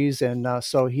Ashby's, and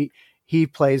so he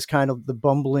plays kind of the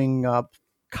bumbling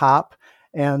cop.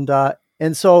 And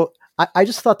so I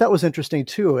just thought that was interesting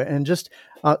too. And just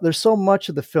there's so much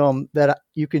of the film that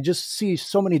you can just see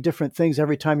so many different things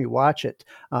every time you watch it,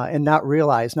 and not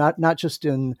realize, not just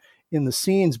in the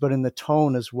scenes, but in the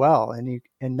tone as well. And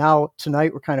now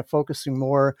tonight we're kind of focusing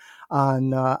more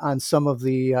on some of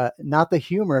the not the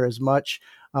humor as much,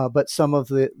 but some of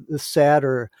the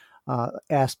sadder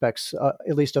aspects,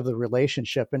 at least of the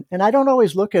relationship. And I don't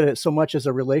always look at it so much as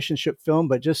a relationship film,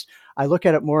 but just I look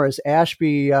at it more as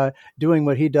Ashby doing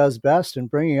what he does best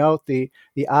and bringing out the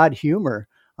odd humor.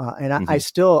 And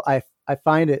I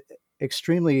find it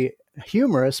extremely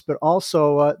humorous, but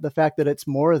also the fact that it's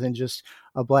more than just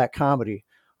a black comedy.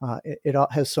 It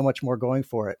has so much more going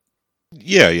for it.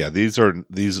 Yeah. These are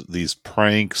these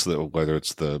pranks, that whether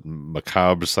it's the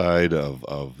macabre side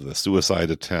of the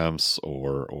suicide attempts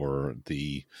or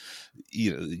the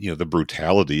the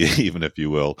brutality, even if you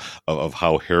will, of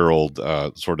how Harold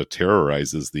sort of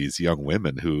terrorizes these young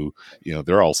women who,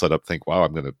 they're all set up, think, wow,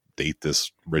 I'm going to date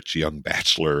this rich young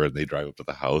bachelor, and they drive up to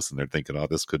the house and they're thinking, oh,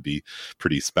 this could be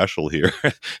pretty special here.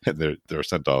 And they're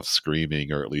sent off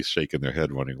screaming, or at least shaking their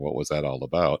head, wondering what was that all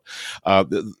about.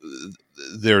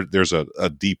 There's a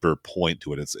deeper point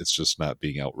to it. It's just not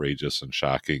being outrageous and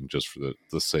shocking just for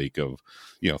the sake of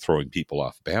throwing people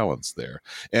off balance there.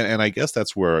 And I guess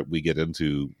that's where we get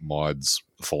into Maud's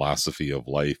philosophy of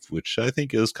life, which I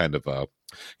think is kind of a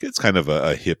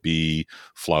hippie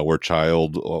flower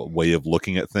child way of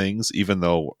looking at things, even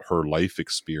though her life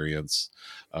experience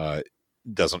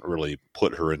doesn't really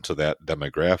put her into that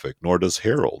demographic, nor does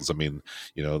Harold's. I mean,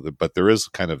 but there is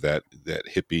kind of that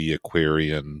hippie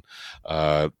Aquarian,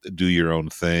 do your own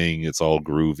thing. It's all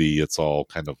groovy. It's all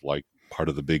kind of like part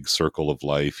of the big circle of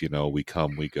life. We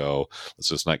come, we go. Let's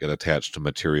just not get attached to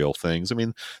material things. I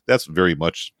mean, that's very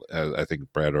much, as I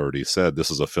think Brad already said, this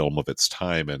is a film of its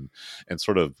time and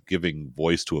sort of giving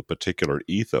voice to a particular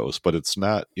ethos, but it's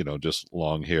not, just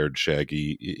long-haired,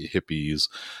 shaggy hippies.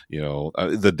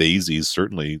 The Daisies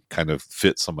certainly kind of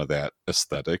fit some of that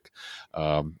aesthetic.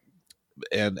 And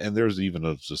there's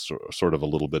even just sort of a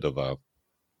little bit of a,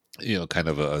 kind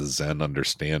of a Zen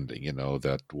understanding,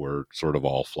 that we're sort of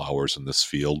all flowers in this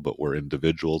field, but we're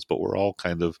individuals, but we're all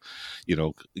kind of,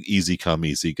 easy come,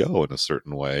 easy go in a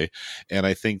certain way. And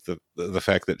I think that the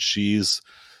fact that she's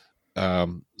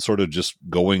sort of just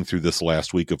going through this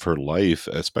last week of her life,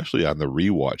 especially on the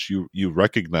rewatch, you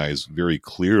recognize very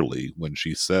clearly when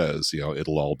she says,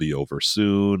 it'll all be over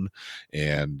soon.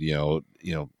 And,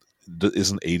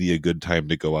 isn't 80 a good time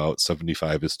to go out?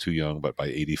 75 is too young, but by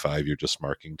 85, you're just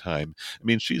marking time. I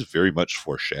mean, she's very much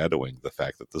foreshadowing the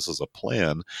fact that this is a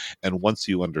plan. And once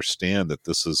you understand that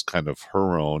this is kind of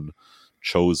her own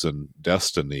chosen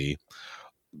destiny,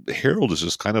 Harold is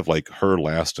just kind of like her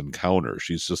last encounter.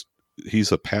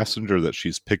 He's a passenger that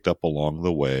she's picked up along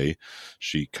the way.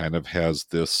 She kind of has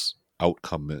this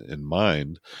outcome in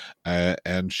mind,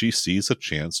 and she sees a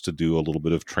chance to do a little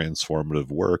bit of transformative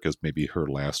work as maybe her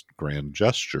last grand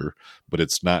gesture, but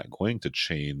it's not going to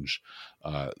change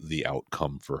the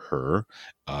outcome for her.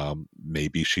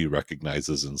 Maybe she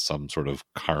recognizes in some sort of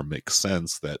karmic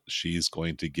sense that she's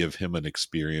going to give him an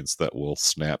experience that will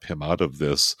snap him out of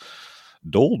this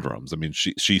doldrums. I mean,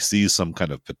 she sees some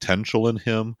kind of potential in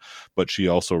him, but she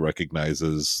also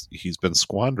recognizes he's been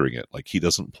squandering it. Like, he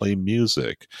doesn't play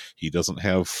music, he doesn't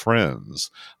have friends.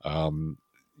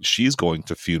 she's going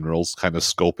to funerals, kind of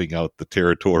scoping out the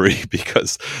territory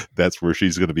because that's where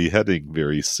she's going to be heading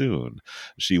very soon.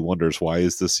 She wonders, why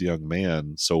is this young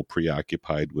man so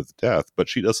preoccupied with death? But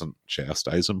she doesn't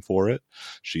chastise him for it.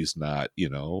 She's not,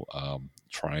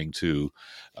 trying to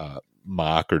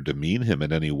mock or demean him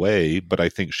in any way, but I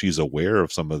think she's aware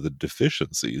of some of the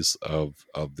deficiencies of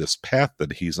this path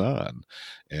that he's on,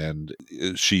 and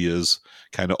she is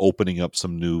kind of opening up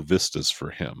some new vistas for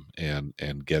him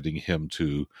and getting him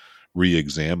to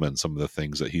re-examine some of the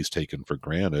things that he's taken for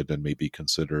granted and maybe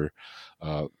consider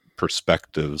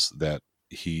perspectives that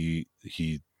he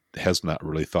has not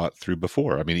really thought through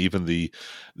before. I mean, even the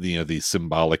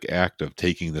symbolic act of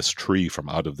taking this tree from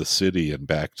out of the city and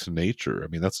back to nature. I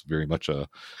mean, that's very much a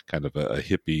kind of a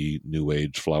hippie, new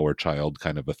age flower child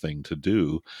kind of a thing to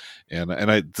do.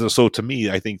 So to me,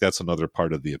 I think that's another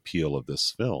part of the appeal of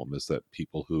this film, is that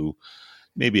people who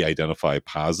maybe identify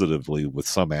positively with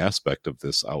some aspect of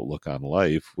this outlook on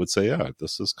life would say, yeah,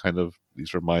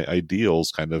 these are my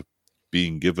ideals, kind of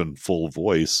being given full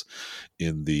voice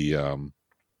in the,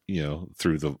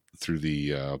 through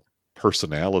the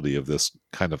personality of this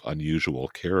kind of unusual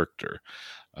character.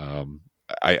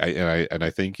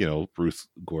 I think, Ruth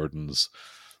Gordon's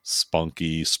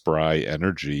spunky, spry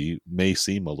energy may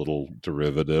seem a little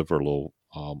derivative or a little,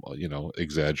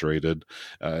 exaggerated.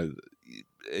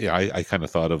 I kind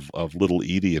of thought of Little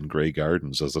Edie in Grey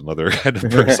Gardens as another kind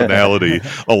of personality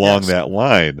along that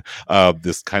line.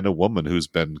 This kind of woman who's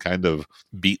been kind of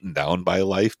beaten down by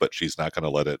life, but she's not going to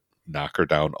let it knock her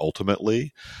down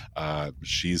ultimately.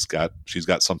 She's got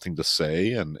something to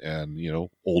say, and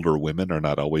older women are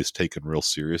not always taken real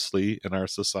seriously in our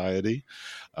society,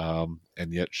 and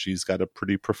yet she's got a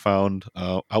pretty profound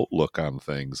outlook on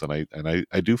things, and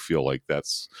I do feel like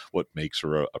that's what makes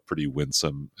her a pretty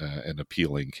winsome and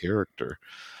appealing character.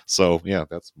 So yeah,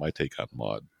 that's my take on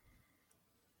Maud.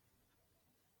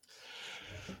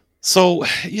 So,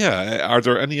 yeah, are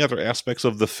there any other aspects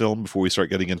of the film before we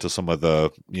start getting into some of the,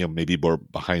 maybe more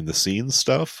behind the scenes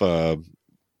stuff? Have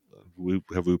we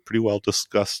pretty well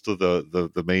discussed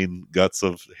the main guts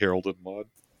of Harold and Maude?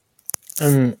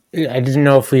 I didn't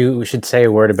know if we should say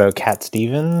a word about Cat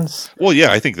Stevens. Well,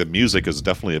 yeah, I think the music is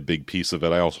definitely a big piece of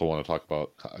it. I also want to talk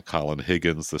about Colin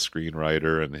Higgins, the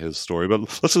screenwriter, and his story. But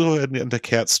let's go ahead and get into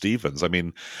Cat Stevens. I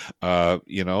mean,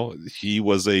 he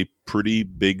was a pretty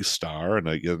big star, and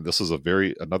again, this is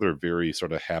another very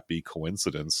sort of happy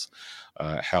coincidence.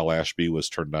 Hal Ashby was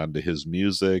turned on to his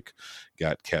music,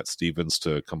 got Cat Stevens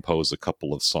to compose a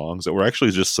couple of songs that were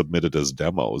actually just submitted as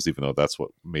demos, even though that's what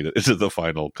made it into the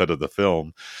final cut of the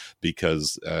film,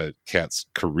 because Cat's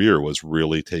career was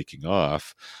really taking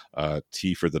off.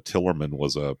 Tea for the Tillerman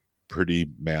was a pretty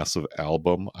massive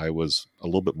album. I was a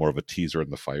little bit more of a Teaser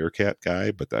and the Firecat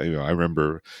guy, but I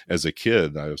remember as a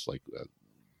kid, I was like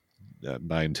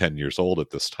 9-10 years old at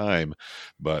this time,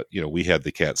 but we had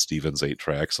the Cat Stevens 8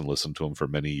 tracks and listened to them for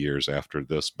many years after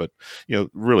this, but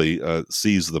really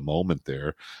seized the moment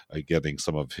there, getting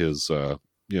some of his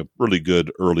really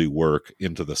good early work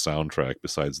into the soundtrack,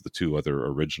 besides the two other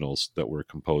originals that were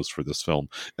composed for this film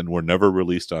and were never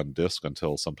released on disc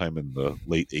until sometime in the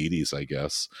late 80s, I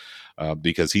guess,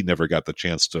 because he never got the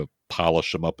chance to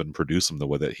polish them up and produce them the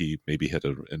way that he maybe had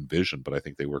envisioned. But I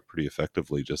think they work pretty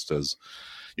effectively just as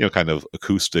kind of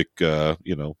acoustic, like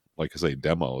I say,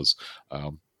 demos.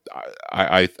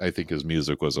 I think his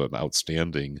music was an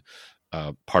outstanding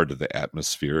part of the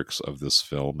atmospherics of this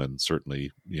film, and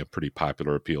certainly pretty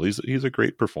popular appeal. He's a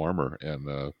great performer, and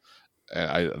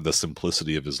the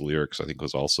simplicity of his lyrics, I think,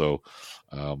 was also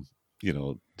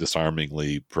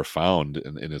disarmingly profound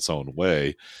in its own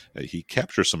way. He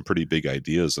captures some pretty big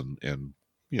ideas in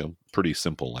pretty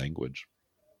simple language.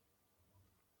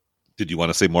 Did you want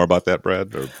to say more about that,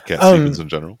 Brad, or Cat Stevens in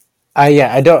general?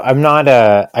 Yeah, I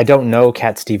don't know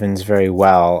Cat Stevens very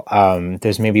well.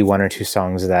 There's maybe one or two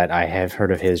songs that I have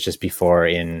heard of his just before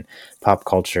in pop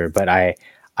culture, but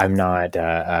I'm not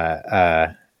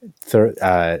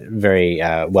very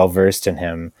well versed in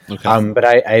him. Okay. But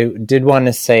I did want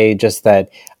to say just that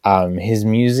his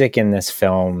music in this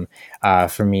film,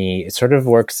 for me, it sort of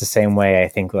works the same way I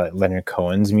think Leonard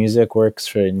Cohen's music works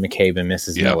for McCabe and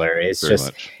Mrs. Miller. It's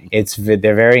just much.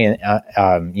 They're very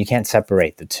you can't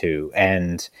separate the two,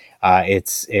 and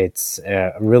it's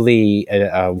really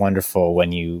wonderful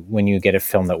when you get a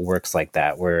film that works like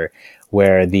that,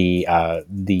 where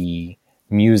the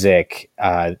music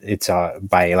it's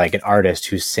by like an artist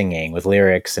who's singing with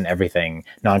lyrics and everything,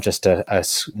 not just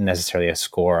necessarily a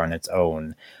score on its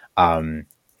own.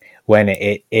 When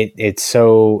it's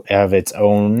so of its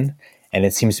own, and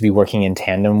it seems to be working in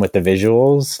tandem with the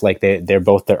visuals, like they're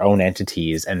both their own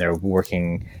entities, and they're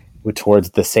working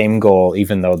towards the same goal,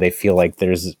 even though they feel like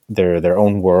there's their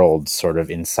own worlds sort of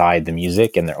inside the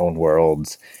music and their own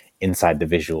worlds inside the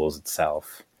visuals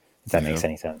itself. If that makes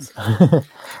any sense.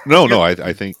 No,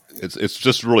 I think it's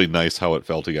just really nice how it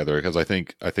fell together, because I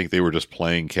think they were just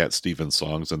playing Cat Stevens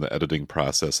songs in the editing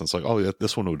process, and it's like, oh, yeah,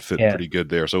 this one would fit pretty good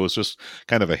there. So it was just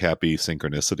kind of a happy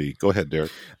synchronicity. Go ahead,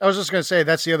 Derek. I was just going to say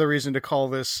that's the other reason to call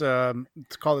this film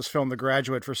The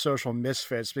Graduate for social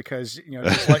misfits, because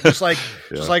just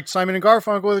like Simon and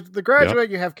Garfunkel with The Graduate,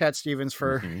 you have Cat Stevens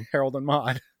for Harold and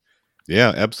Maude.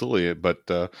 Yeah, absolutely.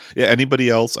 But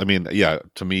anybody else? I mean,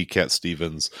 to me, Cat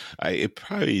Stevens, it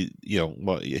probably,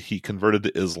 he converted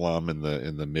to Islam in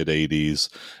the mid '80s.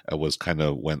 Was kind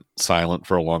of went silent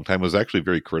for a long time. Was actually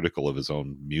very critical of his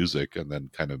own music, and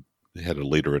then kind of had a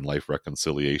later in life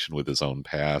reconciliation with his own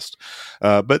past.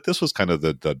 But this was kind of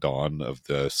the dawn of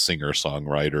the singer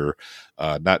songwriter,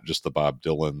 not just the Bob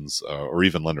Dylans or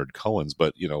even Leonard Cohen's,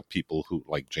 but people who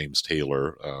like James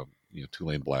Taylor.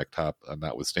 Tulane Blacktop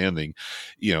notwithstanding,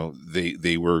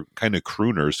 they were kind of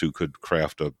crooners who could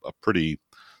craft a pretty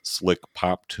slick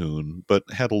pop tune, but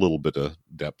had a little bit of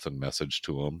depth and message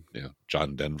to them.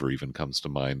 John Denver even comes to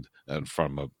mind, and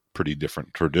from a pretty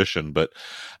different tradition. But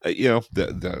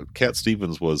the Cat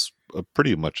Stevens was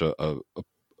pretty much a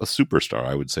superstar,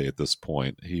 I would say, at this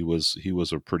point. He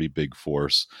was a pretty big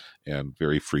force and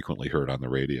very frequently heard on the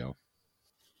radio.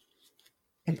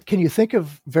 And can you think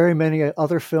of very many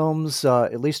other films,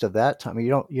 at least of that time?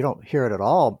 You don't hear it at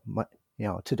all.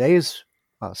 Today's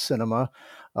cinema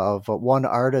of one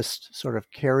artist sort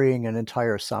of carrying an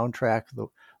entire soundtrack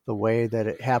the way that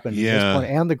it happened. At this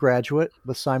point, and The Graduate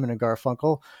with Simon and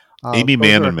Garfunkel. Amy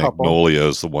Mann and Magnolia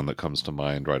is the one that comes to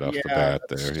mind right off the bat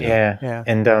there. Yeah.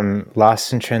 And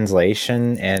Lost in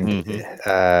Translation, and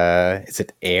is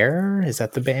it Air? Is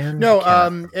that the band? No,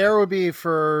 Air would be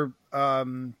for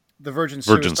the Virgin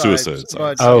Suicides.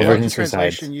 But Virgin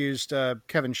Translation used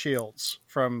Kevin Shields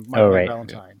from Michael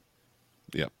Valentine.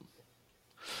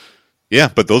 Yeah,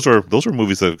 but those are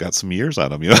movies that have got some years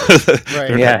on them.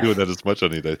 They're not doing that as much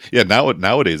anymore. Yeah,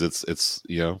 nowadays it's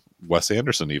Wes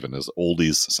Anderson even as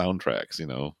oldies soundtracks.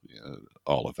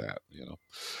 All of that.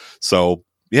 So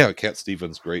Cat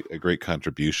Stevens a great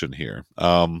contribution here.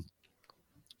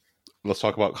 Let's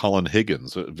talk about Colin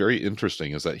Higgins. Very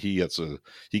interesting is that he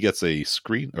gets a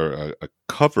screen or a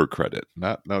cover credit.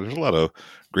 Now there's a lot of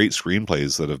great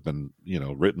screenplays that have been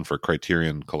written for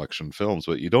Criterion Collection films,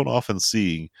 but you don't often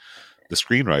see the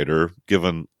screenwriter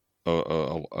given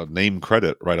a name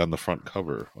credit right on the front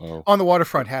cover. On the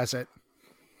Waterfront has it.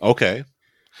 Okay.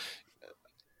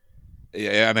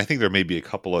 Yeah, and I think there may be a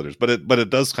couple others, but it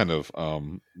does kind of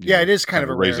it is kind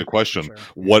of raise a question. Sure.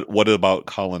 What about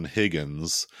Colin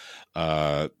Higgins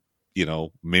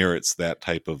merits that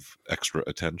type of extra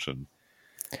attention?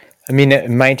 I mean, it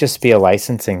might just be a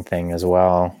licensing thing as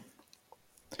well.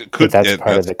 That's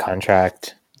part of the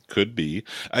contract. Could be.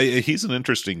 He's an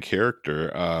interesting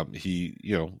character. He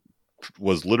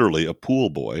was literally a pool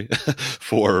boy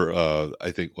for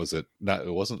I think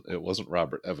it wasn't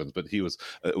Robert Evans, but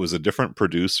it was a different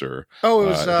producer. Oh, it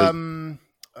was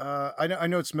I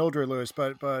know it's Mildred Lewis,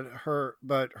 but her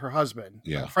husband,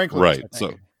 Frank Lewis,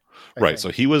 right? So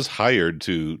he was hired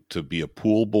to be a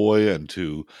pool boy and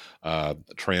to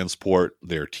transport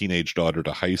their teenage daughter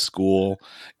to high school,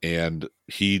 and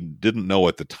he didn't know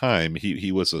at the time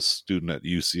he was a student at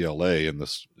UCLA in the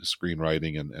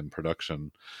screenwriting and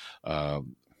production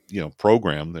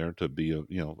program there to be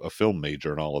a film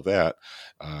major and all of that.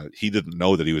 He didn't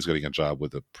know that he was getting a job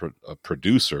with a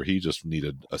producer. He just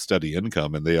needed a steady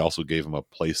income, and they also gave him a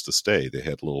place to stay. They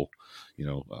had a little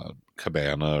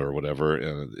cabana or whatever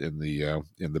in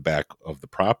the back of the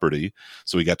property,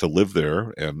 so he got to live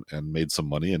there and made some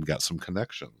money and got some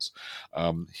connections.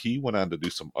 He went on to do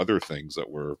some other things that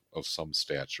were of some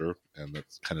stature, and that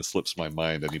kind of slips my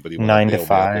mind. Anybody 9 to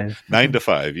 5? 9 to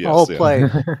 5, yes.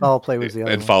 Foul Play was the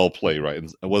other and Foul Play, right?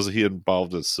 And was he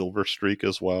involved in Silver Streak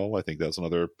as well? I think that's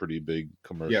another pretty big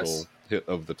commercial hit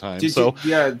of the time.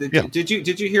 Did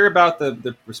you hear about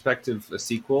the respective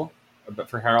sequel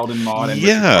for Harold and Maude and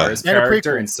Richard Pryor's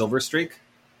character in Silver Streak?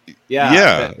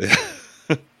 Yeah.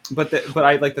 But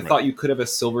I like the thought you could have a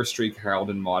Silver Streak Harold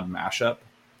and Maude mashup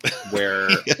where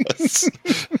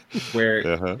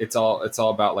it's all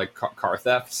about like car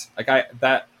thefts.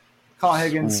 Colin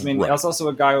Higgins, I mean, that's also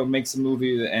a guy who makes a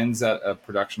movie that ends at a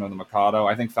production of The Mikado.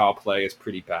 I think Foul Play is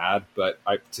pretty bad, but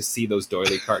to see those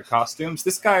doily cart costumes,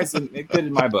 this guy is good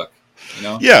in my book.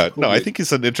 Yeah, Cool no, I dude. think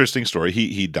it's an interesting story.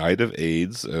 He died of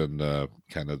AIDS in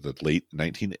kind of the late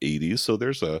 1980s, so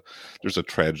there's a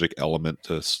tragic element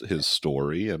to his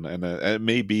story, and it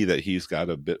may be that he's got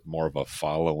a bit more of a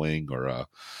following or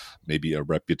maybe a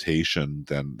reputation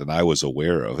than I was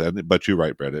aware of. But you're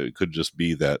right, Brett. It could just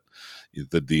be that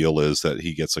the deal is that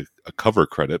he gets a cover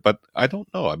credit, but I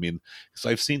don't know. I mean, because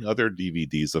I've seen other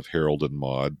DVDs of Harold and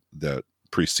Maude that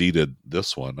preceded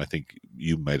this one. I think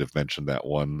you might have mentioned that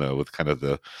one with kind of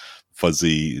the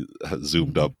fuzzy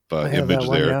zoomed up I have image that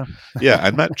one, there. yeah. Yeah,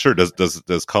 I'm not sure.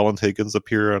 Does Colin Higgins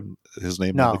appear on his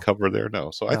name on the No. cover there?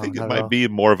 No. So I No, think it not at might all. be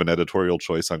more of an editorial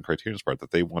choice on Criterion's part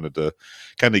that they wanted to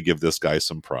kind of give this guy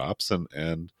some props,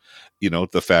 and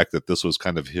the fact that this was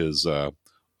kind of his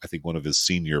I think one of his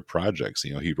senior projects.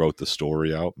 He wrote the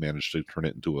story out, managed to turn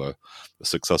it into a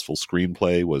successful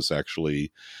screenplay, was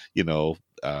actually,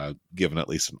 given at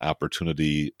least an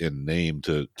opportunity in name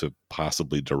to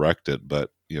possibly direct it,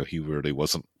 but he really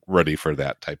wasn't ready for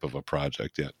that type of a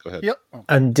project yet. Go ahead.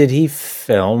 Yep. Did he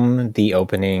film the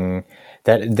opening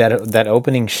that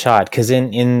opening shot? Because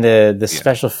in the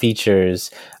special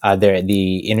features, there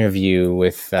the interview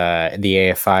with the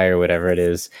AFI or whatever it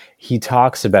is, he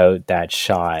talks about that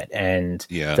shot and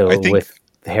I think with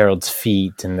Harold's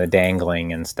feet and the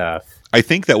dangling and stuff. I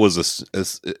think that was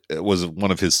it was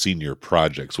one of his senior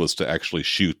projects, was to actually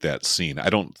shoot that scene. I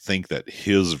don't think that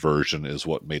his version is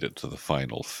what made it to the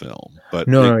final film. But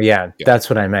that's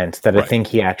what I meant. That right. I think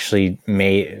he actually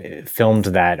filmed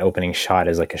that opening shot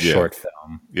as like a short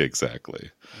film. Yeah, exactly.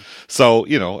 So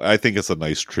I think it's a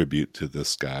nice tribute to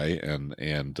this guy, and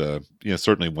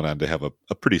certainly went on to have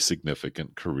a pretty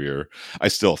significant career. I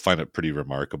still find it pretty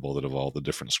remarkable that of all the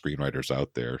different screenwriters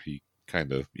out there, he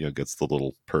kind of gets the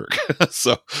little perk.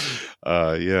 So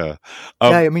yeah,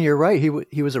 I mean, you're right.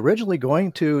 He was originally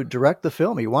going to direct the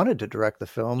film. He wanted to direct the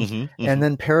film, and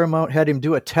then Paramount had him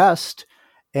do a test,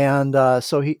 and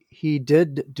so he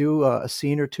did do a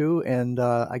scene or two, and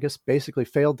I guess basically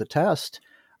failed the test.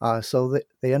 So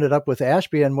they ended up with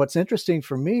Ashby. And what's interesting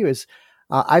for me is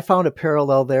I found a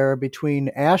parallel there between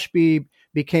Ashby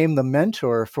became the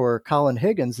mentor for Colin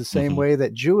Higgins the same way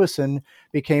that Jewison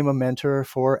became a mentor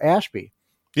for Ashby.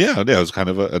 Yeah, it was kind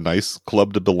of a nice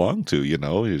club to belong to. You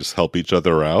just help each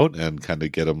other out and kind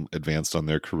of get them advanced on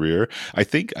their career. I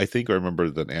think I remember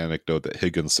the anecdote that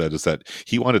Higgins said is that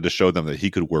he wanted to show them that he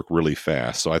could work really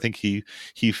fast. So I think he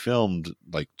filmed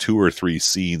like 2 or 3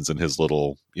 scenes in his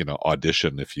little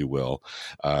audition, if you will,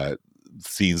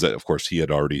 scenes that of course he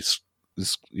had already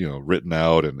written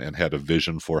out and had a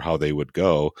vision for how they would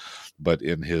go, but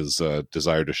in his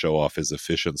desire to show off his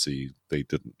efficiency, they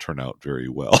didn't turn out very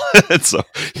well. And so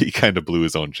he kind of blew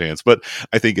his own chance. But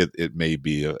I think it may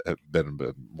be been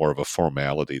more of a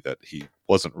formality that he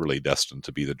wasn't really destined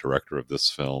to be the director of this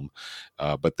film,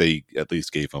 but they at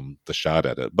least gave him the shot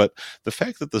at it. But the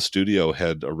fact that the studio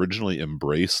had originally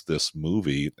embraced this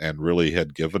movie and really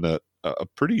had given it a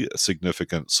pretty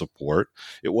significant support.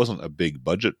 It wasn't a big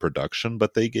budget production,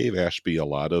 but they gave Ashby a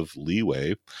lot of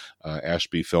leeway.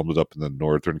 Ashby filmed it up in the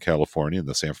Northern California, in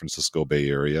the San Francisco Bay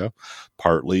Area,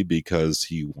 partly because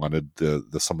he wanted the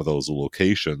some of those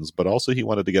locations, but also he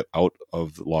wanted to get out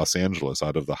of Los Angeles,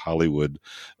 out of the Hollywood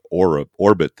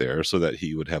orbit there, so that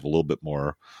he would have a little bit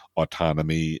more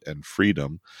autonomy and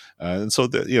freedom. And so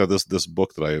this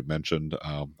book that I mentioned,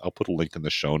 I'll put a link in the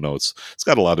show notes. It's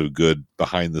got a lot of good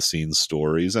behind the scenes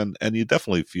stories, and you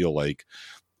definitely feel like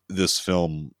this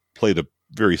film played a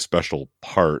very special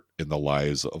part in the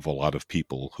lives of a lot of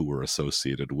people who were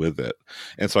associated with it.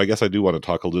 And so I guess I do want to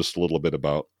talk just a little bit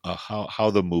about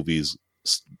how the movie's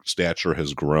stature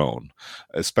has grown,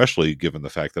 especially given the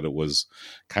fact that it was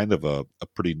kind of a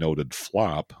pretty noted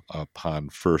flop upon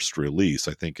first release.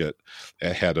 I think it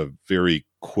had a very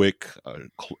quick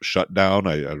shutdown.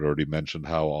 I already mentioned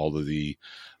how all of the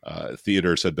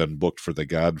theaters had been booked for The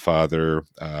Godfather.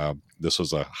 This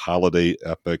was a holiday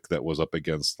epic that was up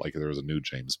against, like, there was a new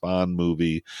James Bond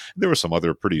movie. There was some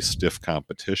other pretty stiff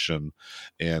competition,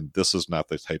 and this is not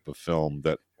the type of film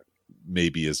that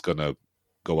maybe is going to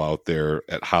go out there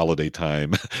at holiday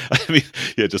time. I mean,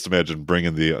 just imagine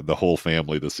bringing the whole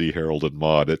family to see Harold and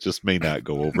Maude. It just may not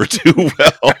go over too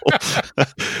well.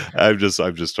 I'm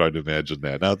just trying to imagine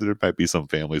that. Now, there might be some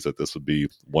families that this would be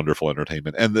wonderful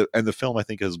entertainment, and the film, I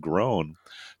think, has grown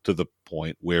to the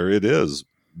point where it is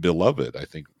beloved. I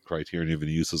think Criterion even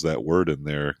uses that word in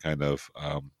their kind of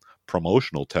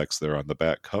promotional text there on the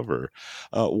back cover.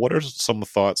 What are some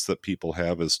thoughts that people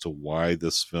have as to why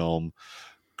this film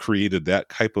created that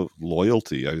type of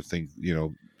loyalty? I think,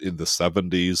 in the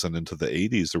 70s and into the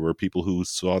 80s, there were people who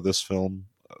saw this film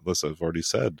as I've already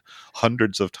said,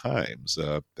 hundreds of times.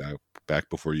 Back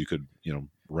before you could,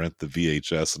 rent the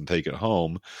VHS and take it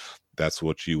home, that's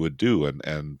what you would do.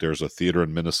 And there's a theater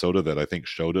in Minnesota that I think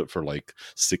showed it for like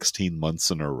 16 months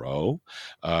in a row,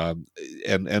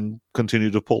 and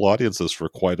continued to pull audiences for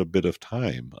quite a bit of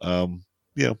time.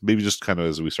 Maybe just kind of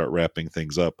as we start wrapping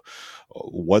things up,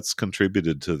 what's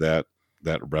contributed to that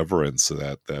reverence,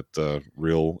 that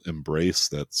real embrace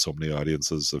that so many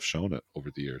audiences have shown it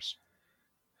over the years?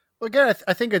 Well, again,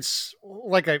 I think it's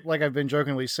like I've been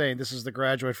jokingly saying, this is The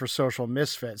Graduate for social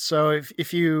misfits. So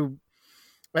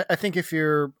I think if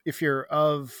you're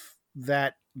of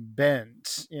that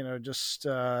bent, just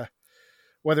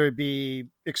whether it be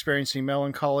experiencing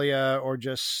melancholia or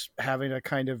just having a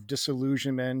kind of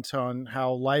disillusionment on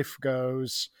how life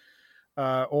goes,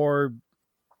 or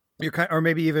or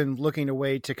maybe even looking a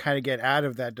way to kind of get out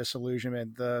of that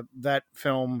disillusionment, that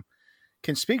film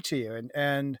can speak to you.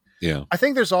 And yeah, I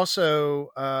think there's also,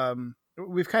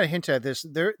 we've kind of hinted at this.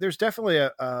 There's definitely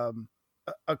a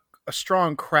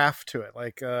strong craft to it.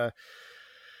 Like,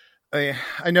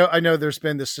 I know there's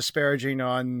been this disparaging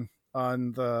on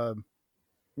the,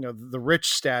 the rich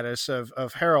status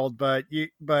of Harold, but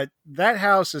that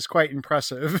house is quite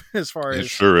impressive as far as, it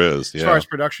sure is, as far as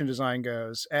production design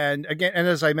goes. And again, and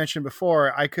as I mentioned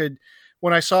before,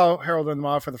 when I saw Harold and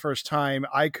Maude for the first time,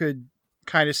 I could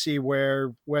kind of see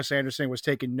where Wes Anderson was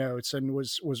taking notes and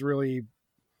was really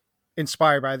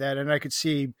inspired by that. And I could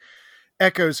see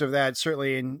echoes of that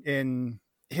certainly in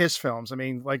his films. I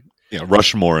mean, like,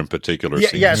 Rushmore in particular.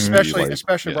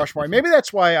 Especially Rushmore. Maybe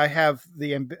that's why I have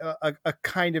a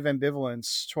kind of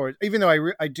ambivalence towards, even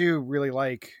though I do really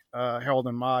like Harold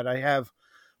and Maude, I have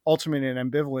ultimately an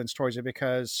ambivalence towards it,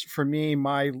 because for me,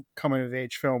 my coming of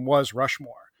age film was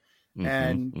Rushmore.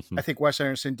 And I think Wes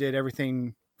Anderson did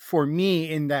everything for me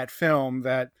in that film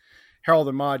that Harold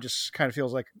and Maude just kind of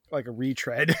feels like a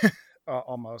retread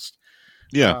almost.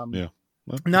 Yeah.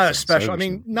 Well, not as special. I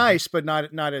mean, nice, but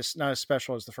not as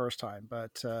special as the first time.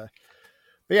 But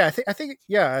yeah, I think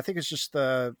it's just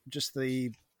the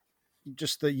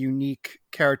unique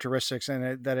characteristics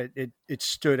and that it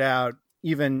stood out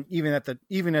even at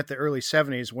the early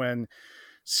 70s, when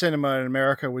cinema in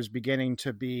America was beginning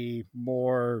to be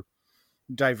more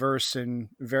diverse in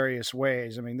various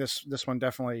ways. I mean, this one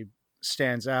definitely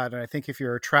stands out, and I think if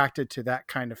you're attracted to that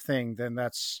kind of thing, then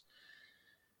that's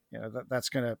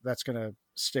gonna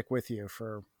stick with you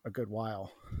for a good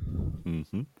while.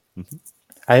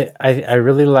 I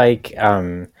really like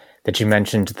that you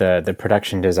mentioned the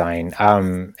production design,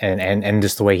 and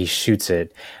just the way he shoots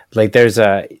it. Like there's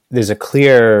a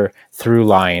clear through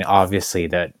line, obviously,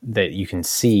 that you can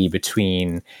see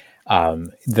between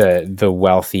the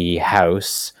wealthy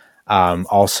house,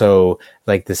 also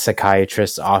like the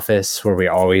psychiatrist's office, where we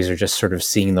always are just sort of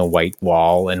seeing the white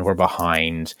wall and we're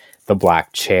behind the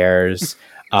black chairs.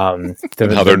 And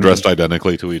how they're dressed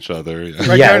identically to each other.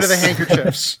 Right down to the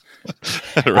handkerchiefs.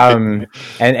 Right.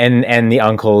 And the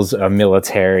uncle's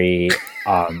military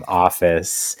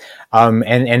office.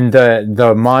 And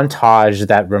the montage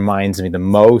that reminds me the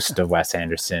most of Wes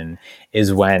Anderson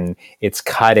is when it's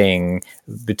cutting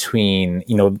between,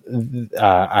 the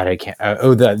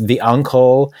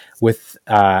uncle with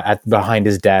behind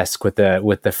his desk with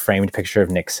the framed picture of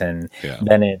Nixon. Yeah.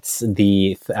 Then it's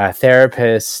the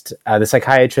therapist, the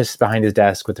psychiatrist behind his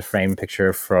desk with the framed picture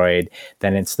of Freud.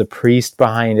 Then it's the priest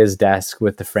behind his desk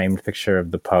with the framed picture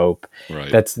of the Pope.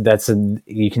 Right.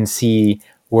 You can see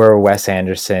where Wes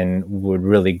Anderson would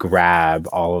really grab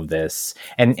all of this,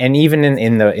 and even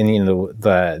in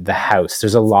the house,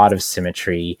 there's a lot of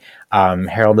symmetry.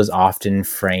 Harold is often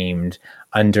framed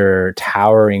under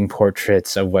towering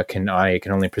portraits of what I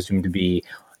can only presume to be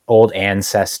old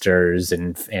ancestors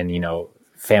and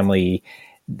family,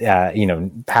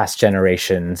 past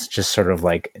generations, just sort of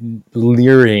like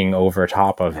leering over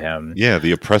top of him. Yeah,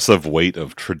 the oppressive weight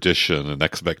of tradition and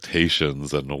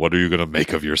expectations, and what are you going to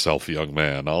make of yourself, young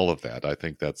man? All of that. I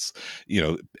think that's,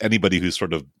 anybody who's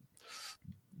sort of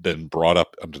been brought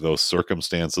up under those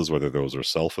circumstances, whether those are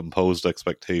self-imposed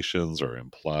expectations or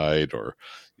implied or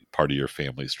part of your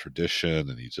family's tradition,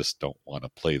 and you just don't want to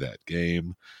play that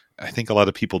game. I think a lot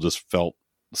of people just felt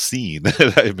seen,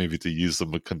 maybe to use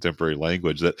some contemporary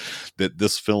language, that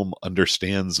this film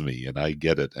understands me and I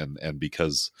get it, and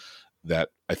because that,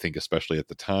 I think especially at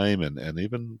the time and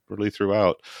even really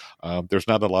throughout, there's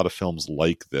not a lot of films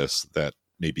like this that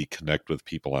maybe connect with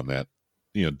people on that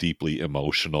deeply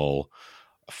emotional,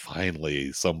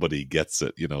 finally somebody gets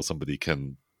it, somebody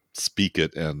can speak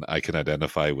it and I can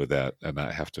identify with that and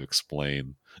not have to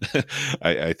explain.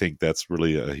 I think that's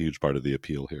really a huge part of the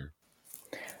appeal here.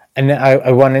 And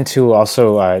I wanted to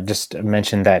also just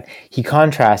mention that he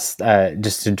contrasts,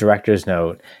 just a director's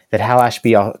note, that Hal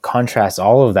Ashby contrasts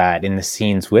all of that in the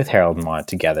scenes with Harold and Maude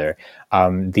together.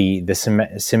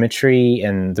 The symmetry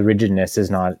and the rigidness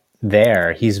is not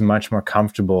there. He's much more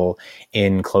comfortable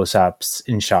in close-ups,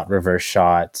 in shot reverse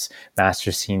shots,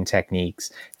 master scene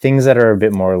techniques, things that are a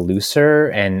bit more looser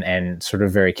and sort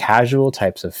of very casual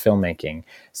types of filmmaking.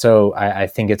 So I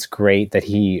think it's great that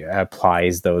he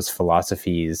applies those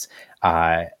philosophies,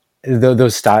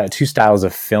 those two styles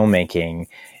of filmmaking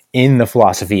in the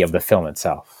philosophy of the film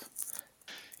itself.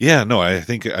 Yeah, no, I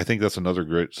think that's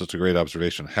such a great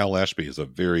observation. Hal Ashby is a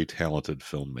very talented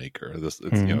filmmaker.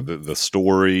 The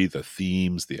story, the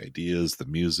themes, the ideas, the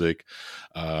music.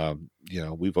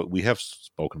 We have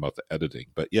spoken about the editing,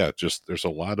 but yeah, just there's a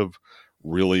lot of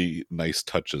really nice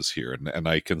touches here, and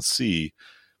I can see.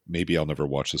 Maybe I'll never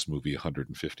watch this movie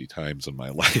 150 times in my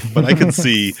life, but I can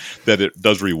see that it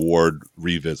does reward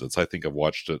revisits. I think I've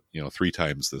watched it, 3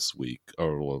 times this week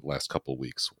or the last couple of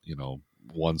weeks,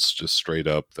 once just straight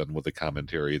up, then with a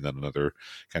commentary, and then another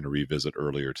kind of revisit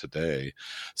earlier today.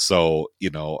 So,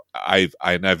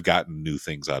 I've gotten new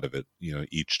things out of it,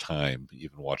 each time,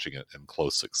 even watching it in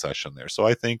close succession there. So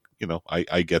I think,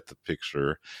 I get the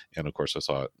picture. And of course I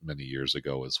saw it many years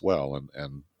ago as well.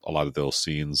 And a lot of those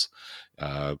scenes,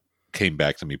 came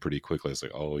back to me pretty quickly. It's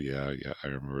like, oh yeah, I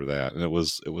remember that, and it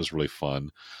was really fun.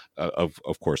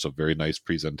 Of course, a very nice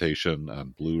presentation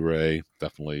on Blu-ray.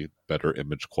 Definitely better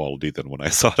image quality than when I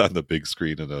saw it on the big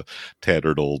screen in a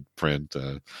tattered old print,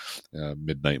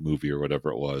 midnight movie or whatever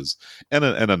it was, and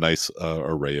a nice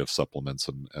array of supplements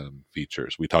and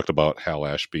features. We talked about Hal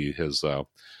Ashby, his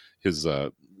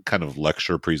kind of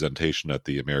lecture presentation at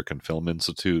the American Film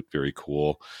Institute. Very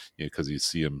cool, because you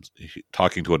see him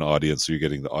talking to an audience, so you're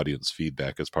getting the audience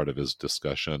feedback as part of his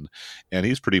discussion. And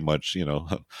he's pretty much,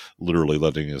 literally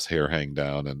letting his hair hang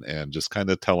down and just kind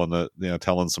of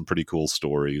telling some pretty cool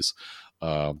stories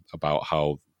about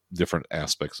how different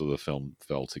aspects of the film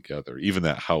fell together. Even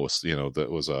that house, it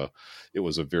was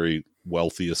a very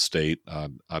wealthy estate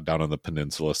down on the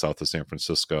peninsula south of San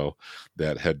Francisco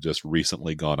that had just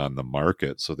recently gone on the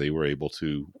market. So they were able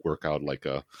to work out like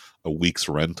a week's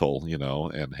rental,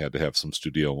 and had to have some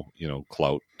studio,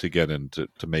 clout to get in to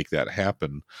make that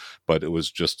happen. But it was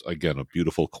just, again, a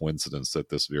beautiful coincidence that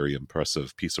this very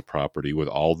impressive piece of property with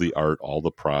all the art, all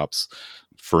the props,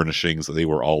 furnishings, they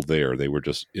were all there. They were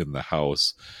just in the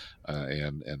house.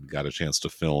 And got a chance to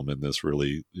film in this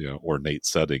really ornate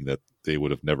setting that they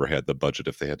would have never had the budget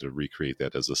if they had to recreate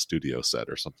that as a studio set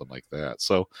or something like that.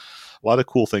 So a lot of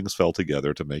cool things fell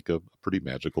together to make a pretty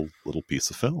magical little piece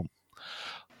of film.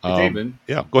 Hey, David,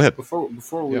 yeah, go ahead.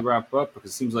 Before we wrap up,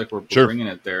 because it seems like we're Sure. bringing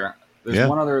it there. There's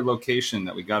one other location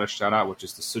that we got to shout out, which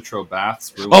is the Sutro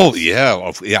Baths. Ruins, oh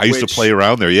yeah, I used to play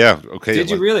around there. Yeah, okay.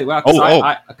 Did you really? Wow.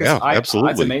 Absolutely.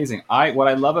 That's amazing. What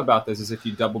I love about this is if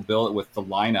you double bill it with the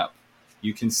lineup,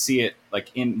 you can see it like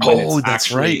in. When that's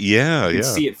actually, right. Yeah, you can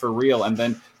see it for real, and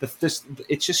then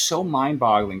it's just so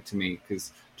mind-boggling to me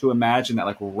because to imagine that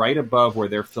like right above where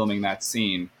they're filming that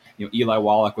scene, Eli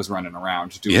Wallach was running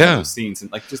around doing those scenes,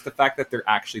 and like just the fact that they're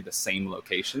actually the same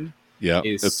location. Yeah,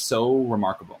 it's so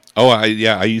remarkable. Oh, I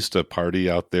used to party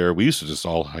out there. We used to just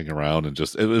all hang around and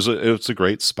just it's a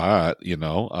great spot,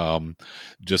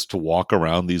 just to walk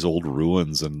around these old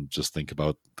ruins and just think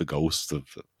about the ghosts of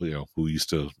who used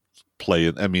to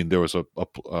play. I mean, there was an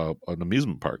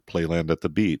amusement park, Playland at the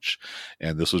beach,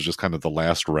 and this was just kind of the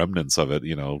last remnants of it.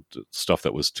 Stuff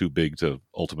that was too big to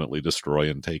ultimately destroy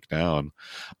and take down.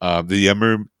 The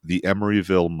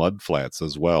Emeryville Mud Flats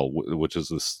as well, which is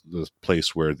this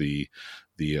place where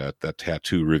that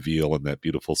tattoo reveal and that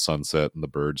beautiful sunset and the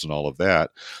birds and all of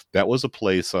that. That was a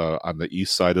place on the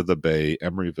east side of the bay.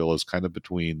 Emeryville is kind of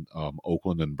between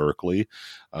Oakland and Berkeley.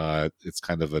 It's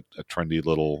kind of a trendy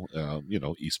little,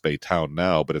 East Bay town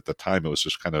now, but at the time it was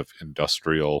just kind of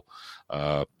industrial,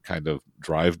 kind of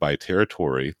drive-by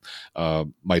territory.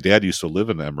 My dad used to live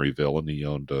in Emeryville, and he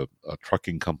owned a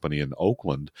trucking company in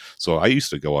Oakland. So I used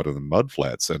to go out in the mud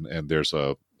flats, and there's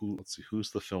let's see,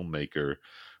 who's the filmmaker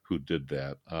who did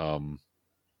that? I'm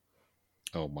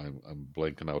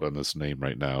blanking out on this name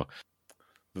right now.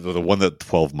 The one that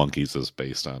 12 Monkeys is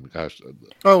based on. Gosh.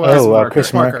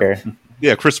 Chris Marker.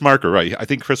 Yeah, Chris Marker, right. I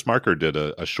think Chris Marker did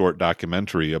a short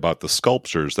documentary about the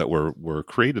sculptures that were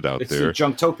created out there. It's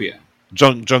Junktopia.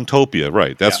 Junktopia,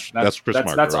 right? That's Chris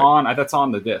Marker. That's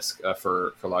on the disc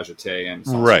for La Jetée and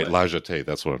right. La Jetée.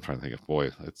 That's what I'm trying to think of.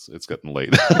 Boy, it's getting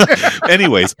late.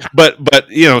 Anyways, but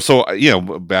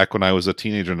so back when I was a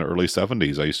teenager in the early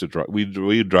 70s, I used to drive.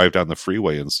 We'd drive down the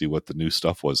freeway and see what the new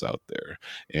stuff was out there,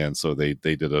 and so they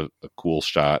did a cool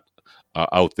shot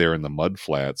out there in the mud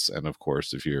flats. And of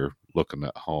course, if you're looking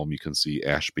at home, you can see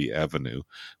Ashby Avenue,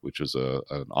 which is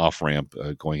an off ramp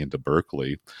going into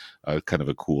Berkeley. Kind of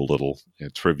a cool little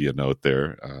trivia note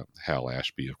there. Hal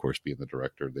Ashby, of course, being the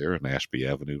director there, and Ashby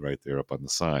Avenue right there up on the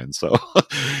sign. So,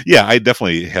 yeah, I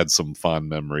definitely had some fond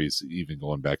memories, even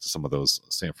going back to some of those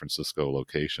San Francisco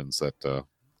locations that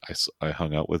I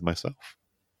hung out with myself.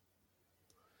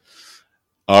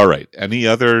 All right. Any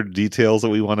other details that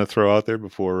we want to throw out there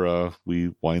before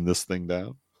we wind this thing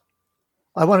down?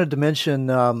 I wanted to mention,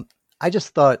 I just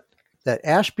thought that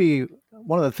Ashby,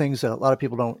 one of the things that a lot of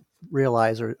people don't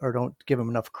realize or don't give him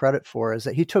enough credit for is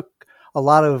that he took a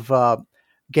lot of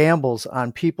gambles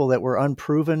on people that were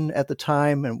unproven at the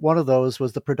time. And one of those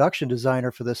was the production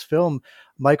designer for this film,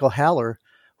 Michael Haller,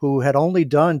 who had only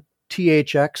done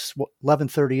THX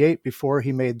 1138 before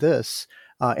he made this.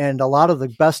 And a lot of the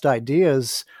best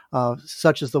ideas,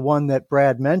 such as the one that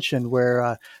Brad mentioned,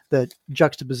 where the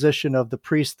juxtaposition of the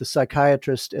priest, the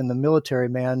psychiatrist, and the military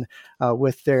man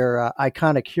with their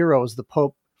iconic heroes, the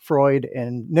Pope, Freud,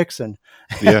 and Nixon.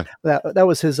 Yeah, that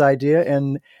was his idea.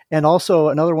 And also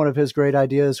another one of his great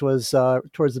ideas was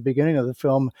towards the beginning of the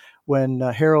film when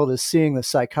Harold is seeing the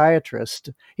psychiatrist.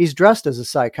 He's dressed as a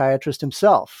psychiatrist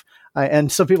himself.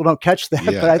 And some people don't catch that,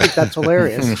 but I think that's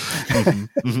hilarious.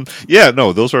 Yeah,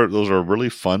 no, those are really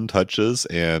fun touches,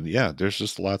 and yeah, there's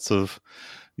just lots of,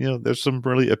 there's some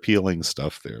really appealing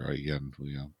stuff there. Again,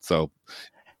 so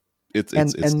it's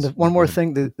one more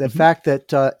thing: the fact that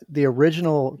the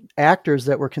original actors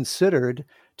that were considered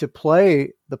to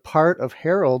play the part of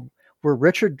Harold were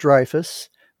Richard Dreyfuss,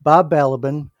 Bob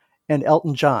Balaban, and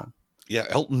Elton John. Yeah,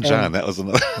 Elton John. That was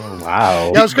another.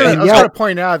 Wow. Yeah, I was going to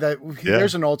point out that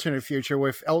there's an alternate future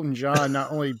with Elton John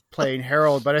not only playing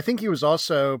Harold, but I think he was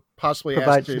also possibly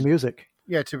provide asked the music.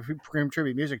 Yeah, to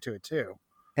contribute music to it too.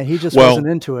 And he just wasn't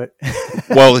into it.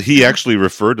 Well, he actually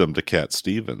referred him to Cat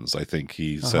Stevens. I think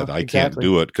he said, "I can't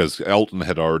do it," because Elton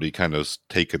had already kind of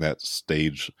taken that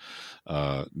stage,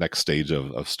 next stage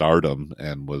of stardom,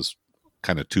 and was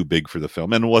kind of too big for the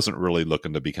film and wasn't really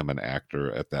looking to become an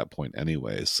actor at that point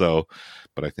anyway. So,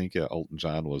 but I think Elton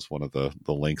John was one of the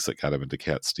links that got him into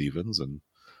Cat Stevens, and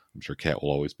I'm sure Cat will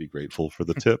always be grateful for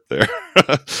the tip there.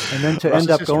 And then to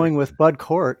end up going with Bud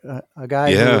Cort, a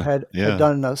guy who had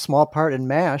done a small part in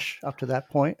MASH up to that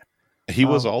point. He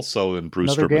was also in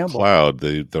Brewster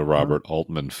McCloud, the Robert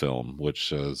Altman film,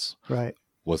 which is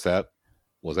was that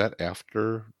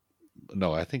after?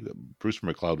 No, I think Brewster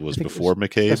McCloud was before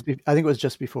McCabe. I think it was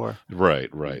just before.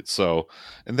 Right. So,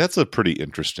 and that's a pretty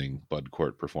interesting Bud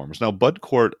Cort performance. Now, Bud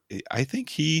Cort, I think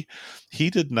he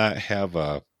did not have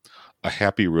a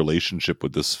happy relationship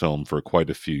with this film for quite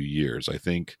a few years. I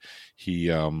think he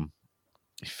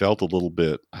felt a little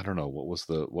bit, I don't know, what was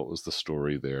the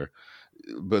story there?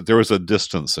 But there was a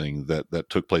distancing that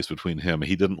took place between him.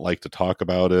 He didn't like to talk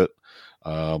about it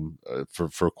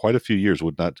for quite a few years.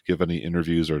 Would not give any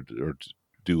interviews or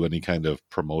do any kind of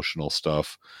promotional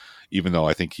stuff, even though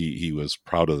I think he was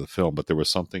proud of the film. But there was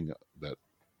something that,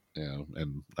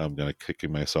 and I'm going to kick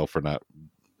myself for not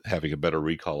having a better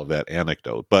recall of that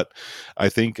anecdote. But I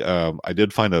think I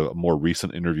did find a more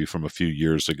recent interview from a few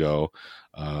years ago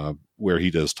where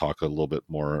he does talk a little bit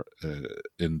more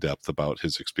in depth about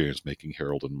his experience making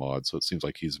Harold and Maude. So it seems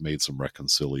like he's made some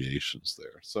reconciliations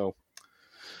there. So,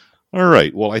 all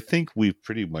right. Well, I think we've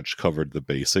pretty much covered the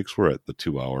basics. We're at the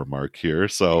 2-hour mark here.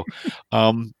 So,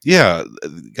 yeah,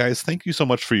 guys, thank you so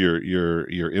much for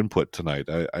your input tonight.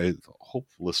 I hope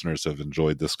listeners have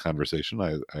enjoyed this conversation.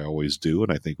 I always do.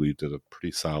 And I think we did a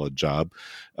pretty solid job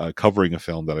covering a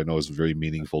film that I know is very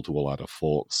meaningful to a lot of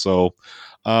folks. So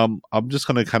I'm just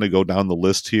going to kind of go down the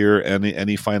list here.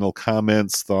 Any final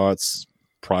comments, thoughts,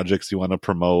 projects you want to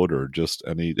promote, or just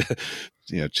any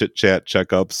chit chat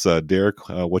checkups? Derek,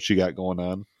 what you got going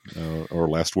on, or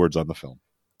last words on the film?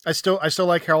 I still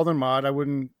like Harold and Maude. I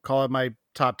wouldn't call it my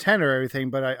top 10 or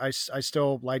everything, but I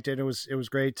still liked it. It was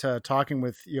great talking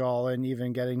with you all and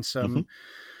even getting some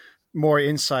more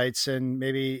insights. And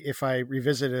maybe if I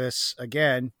revisit this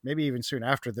again, maybe even soon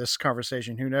after this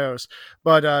conversation, who knows,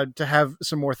 but to have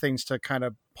some more things to kind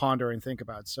of ponder and think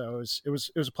about. So it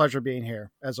was a pleasure being here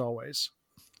as always.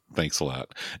 Thanks a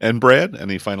lot. And Brad,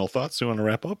 any final thoughts you want to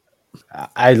wrap up?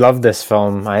 I love this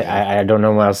film. I don't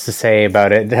know what else to say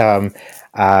about it.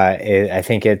 I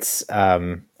think it's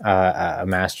a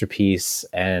masterpiece,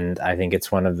 and I think it's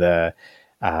one of the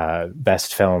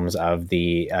best films of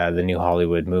the New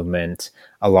Hollywood movement,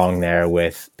 along there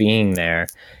with Being There.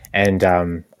 And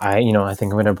I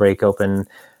think I'm going to break open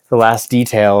the last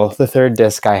detail, the third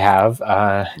disc I have.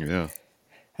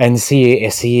 And see,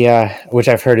 which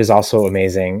I've heard is also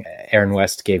amazing. Aaron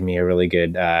West gave me a really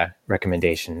good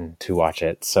recommendation to watch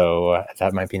it, so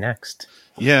that might be next.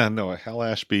 Yeah, no, Hal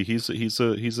Ashby, he's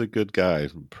a good guy,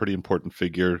 pretty important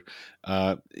figure.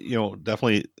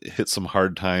 Definitely hit some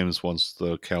hard times once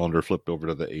the calendar flipped over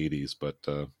to the 80s, but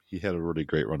he had a really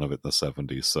great run of it in the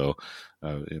 70s. So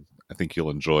I think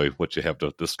you'll enjoy what you have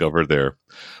to discover there.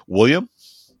 William?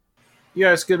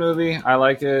 Yeah, it's a good movie. I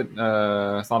like it. It's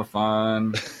a lot of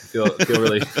fun. Feel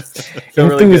really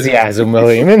enthusiasm,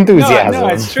 really William. Enthusiasm. No,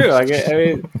 it's true. I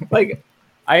feel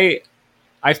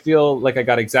like I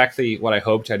got exactly what I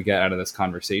hoped I'd get out of this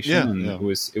conversation. It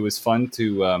was fun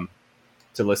to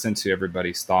listen to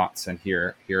everybody's thoughts and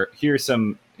hear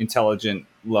some intelligent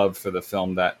love for the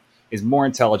film that is more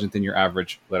intelligent than your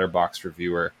average Letterboxd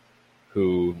reviewer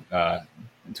who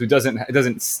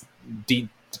doesn't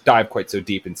dive quite so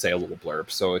deep and say a little blurb.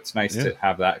 So it's nice to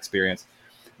have that experience.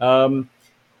 I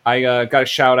got a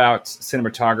shout out.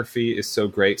 Cinematography is so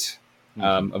great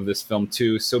of this film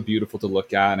too. So beautiful to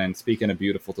look at. And speaking of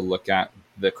beautiful to look at,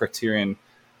 the Criterion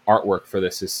artwork for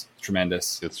this is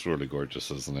tremendous. It's really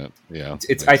gorgeous, isn't it? Yeah.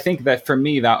 I think that for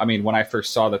me, when I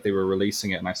first saw that they were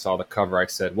releasing it and I saw the cover, I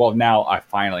said, well, now I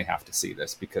finally have to see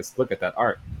this because look at that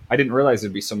art. I didn't realize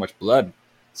there'd be so much blood.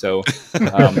 So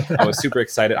I was super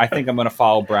excited. I think I'm going to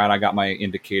follow Brad. I got my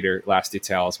indicator last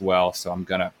detail as well. So I'm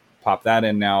going to pop that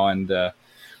in now.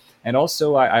 And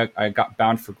also I got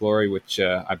Bound for Glory, which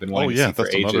I've been wanting to see for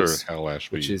ages. Hal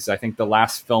Ashby. Which is, I think, the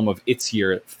last film of its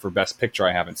year for Best Picture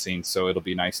I haven't seen. So it'll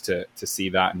be nice to see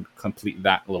that and complete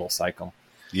that little cycle.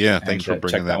 Yeah, thanks for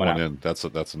bringing that one in. That's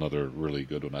another really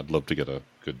good one. I'd love to get a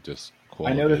good disc.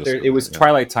 I know that it was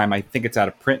Twilight Time. I think it's out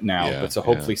of print now, but so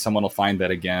hopefully someone will find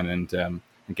that again and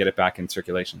get it back in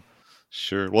circulation.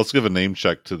 Sure. Well, let's give a name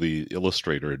check to the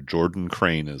illustrator. Jordan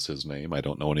Crane is his name. I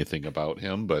don't know anything about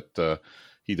him, but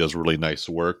he does really nice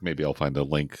work. Maybe I'll find a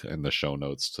link in the show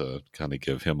notes to kind of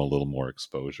give him a little more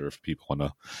exposure if people want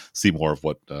to see more of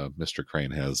what Mr.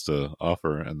 Crane has to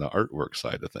offer and the artwork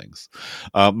side of things.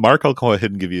 Mark, I'll go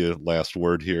ahead and give you a last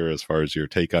word here as far as your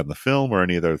take on the film or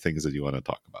any other things that you want to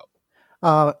talk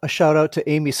about. A shout out to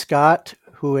Amy Scott,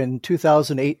 who in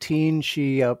 2018,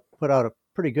 she put out a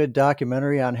pretty good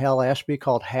documentary on Hal Ashby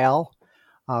called Hal,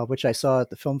 which I saw at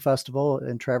the film festival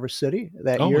in Traverse City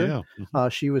that year. Yeah. Mm-hmm.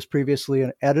 She was previously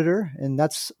an editor, and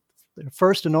that's the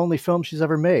first and only film she's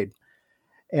ever made.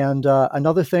 And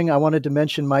another thing I wanted to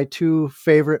mention, my two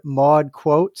favorite Maude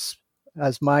quotes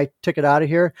as my ticket out of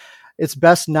here. It's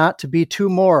best not to be too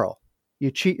moral. You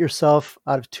cheat yourself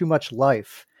out of too much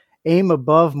life. Aim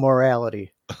above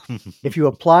morality. If you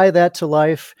apply that to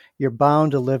life, you're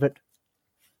bound to live it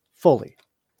fully.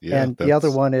 Yeah, and the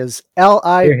other one is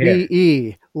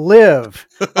LIVE, live.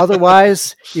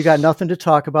 Otherwise, you got nothing to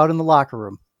talk about in the locker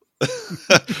room.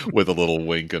 With a little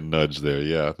wink and nudge there.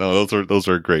 Yeah, no, those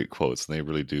are great quotes, and they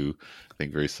really do, I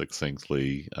think, very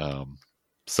succinctly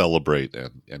celebrate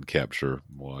and capture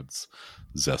Maude's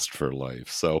zest for life.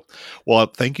 So, well,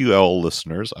 thank you all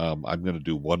listeners. I'm going to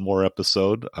do one more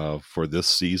episode for this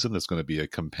season. It's going to be a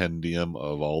compendium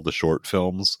of all the short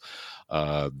films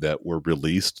that were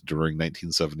released during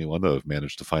 1971 that have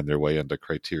managed to find their way into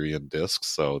Criterion discs.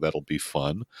 So that'll be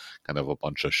fun. Kind of a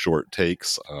bunch of short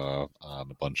takes on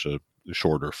a bunch of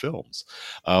shorter films.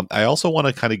 I also want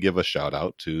to kind of give a shout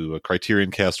out to a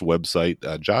Criterion Cast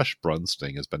website. Josh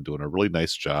Brunsting has been doing a really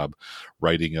nice job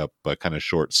writing up kind of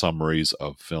short summaries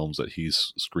of films that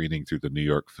he's screening through the New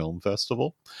York Film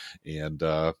Festival. And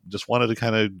just wanted to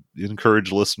kind of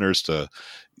encourage listeners to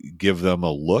give them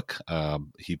a look.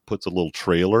 He puts a little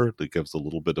trailer that gives a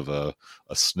little bit of a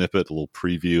snippet, a little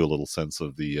preview, a little sense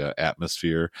of the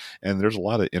atmosphere. And there's a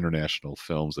lot of international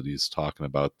films that he's talking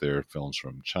about there, films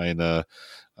from China,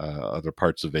 other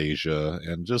parts of Asia,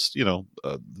 and just,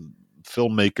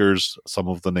 filmmakers. Some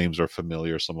of the names are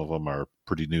familiar. Some of them are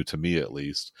pretty new to me, at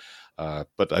least.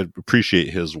 But I appreciate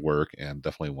his work and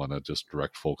definitely want to just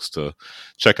direct folks to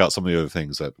check out some of the other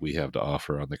things that we have to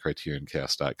offer on the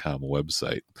CriterionCast.com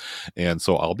website. And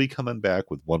so I'll be coming back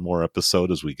with one more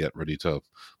episode as we get ready to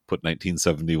put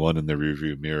 1971 in the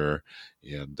rearview mirror,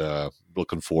 and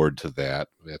looking forward to that.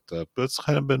 But it's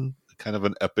been kind of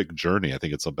an epic journey. I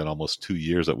think it's been almost 2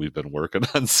 years that we've been working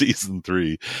on season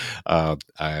 3.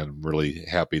 I'm really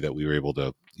happy that we were able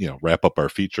to, wrap up our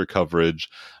feature coverage.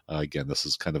 Again, this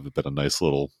has kind of been a nice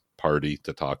little party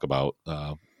to talk about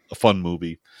a fun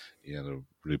movie And I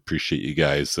really appreciate you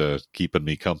guys keeping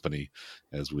me company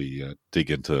as we dig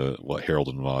into what Harold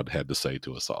and Maude had to say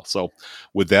to us all. So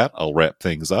with that, I'll wrap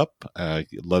things up.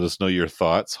 Let us know your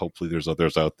thoughts. Hopefully there's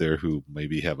others out there who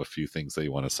maybe have a few things they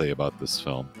want to say about this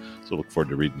film. So look forward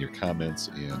to reading your comments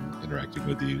and interacting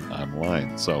with you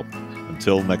online. So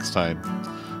until next time,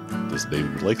 this is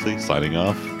David Blakely signing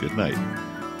off. Good night.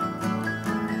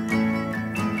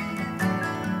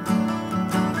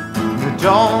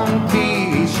 Don't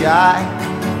be shy,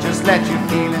 just let your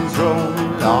feelings roll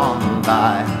on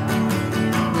by.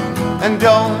 And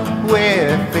don't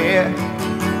wear fear,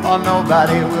 or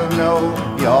nobody will know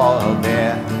you're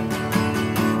there.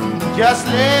 Just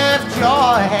lift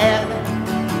your head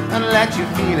and let your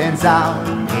feelings out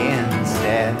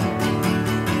instead.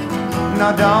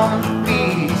 No, don't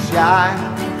be shy,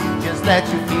 just let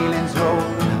your feelings roll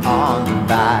on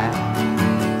by.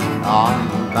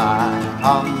 On by,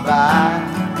 on by,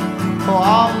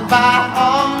 on by,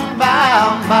 on by,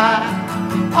 on by,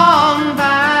 on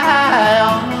by,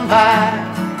 on by,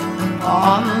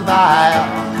 on by.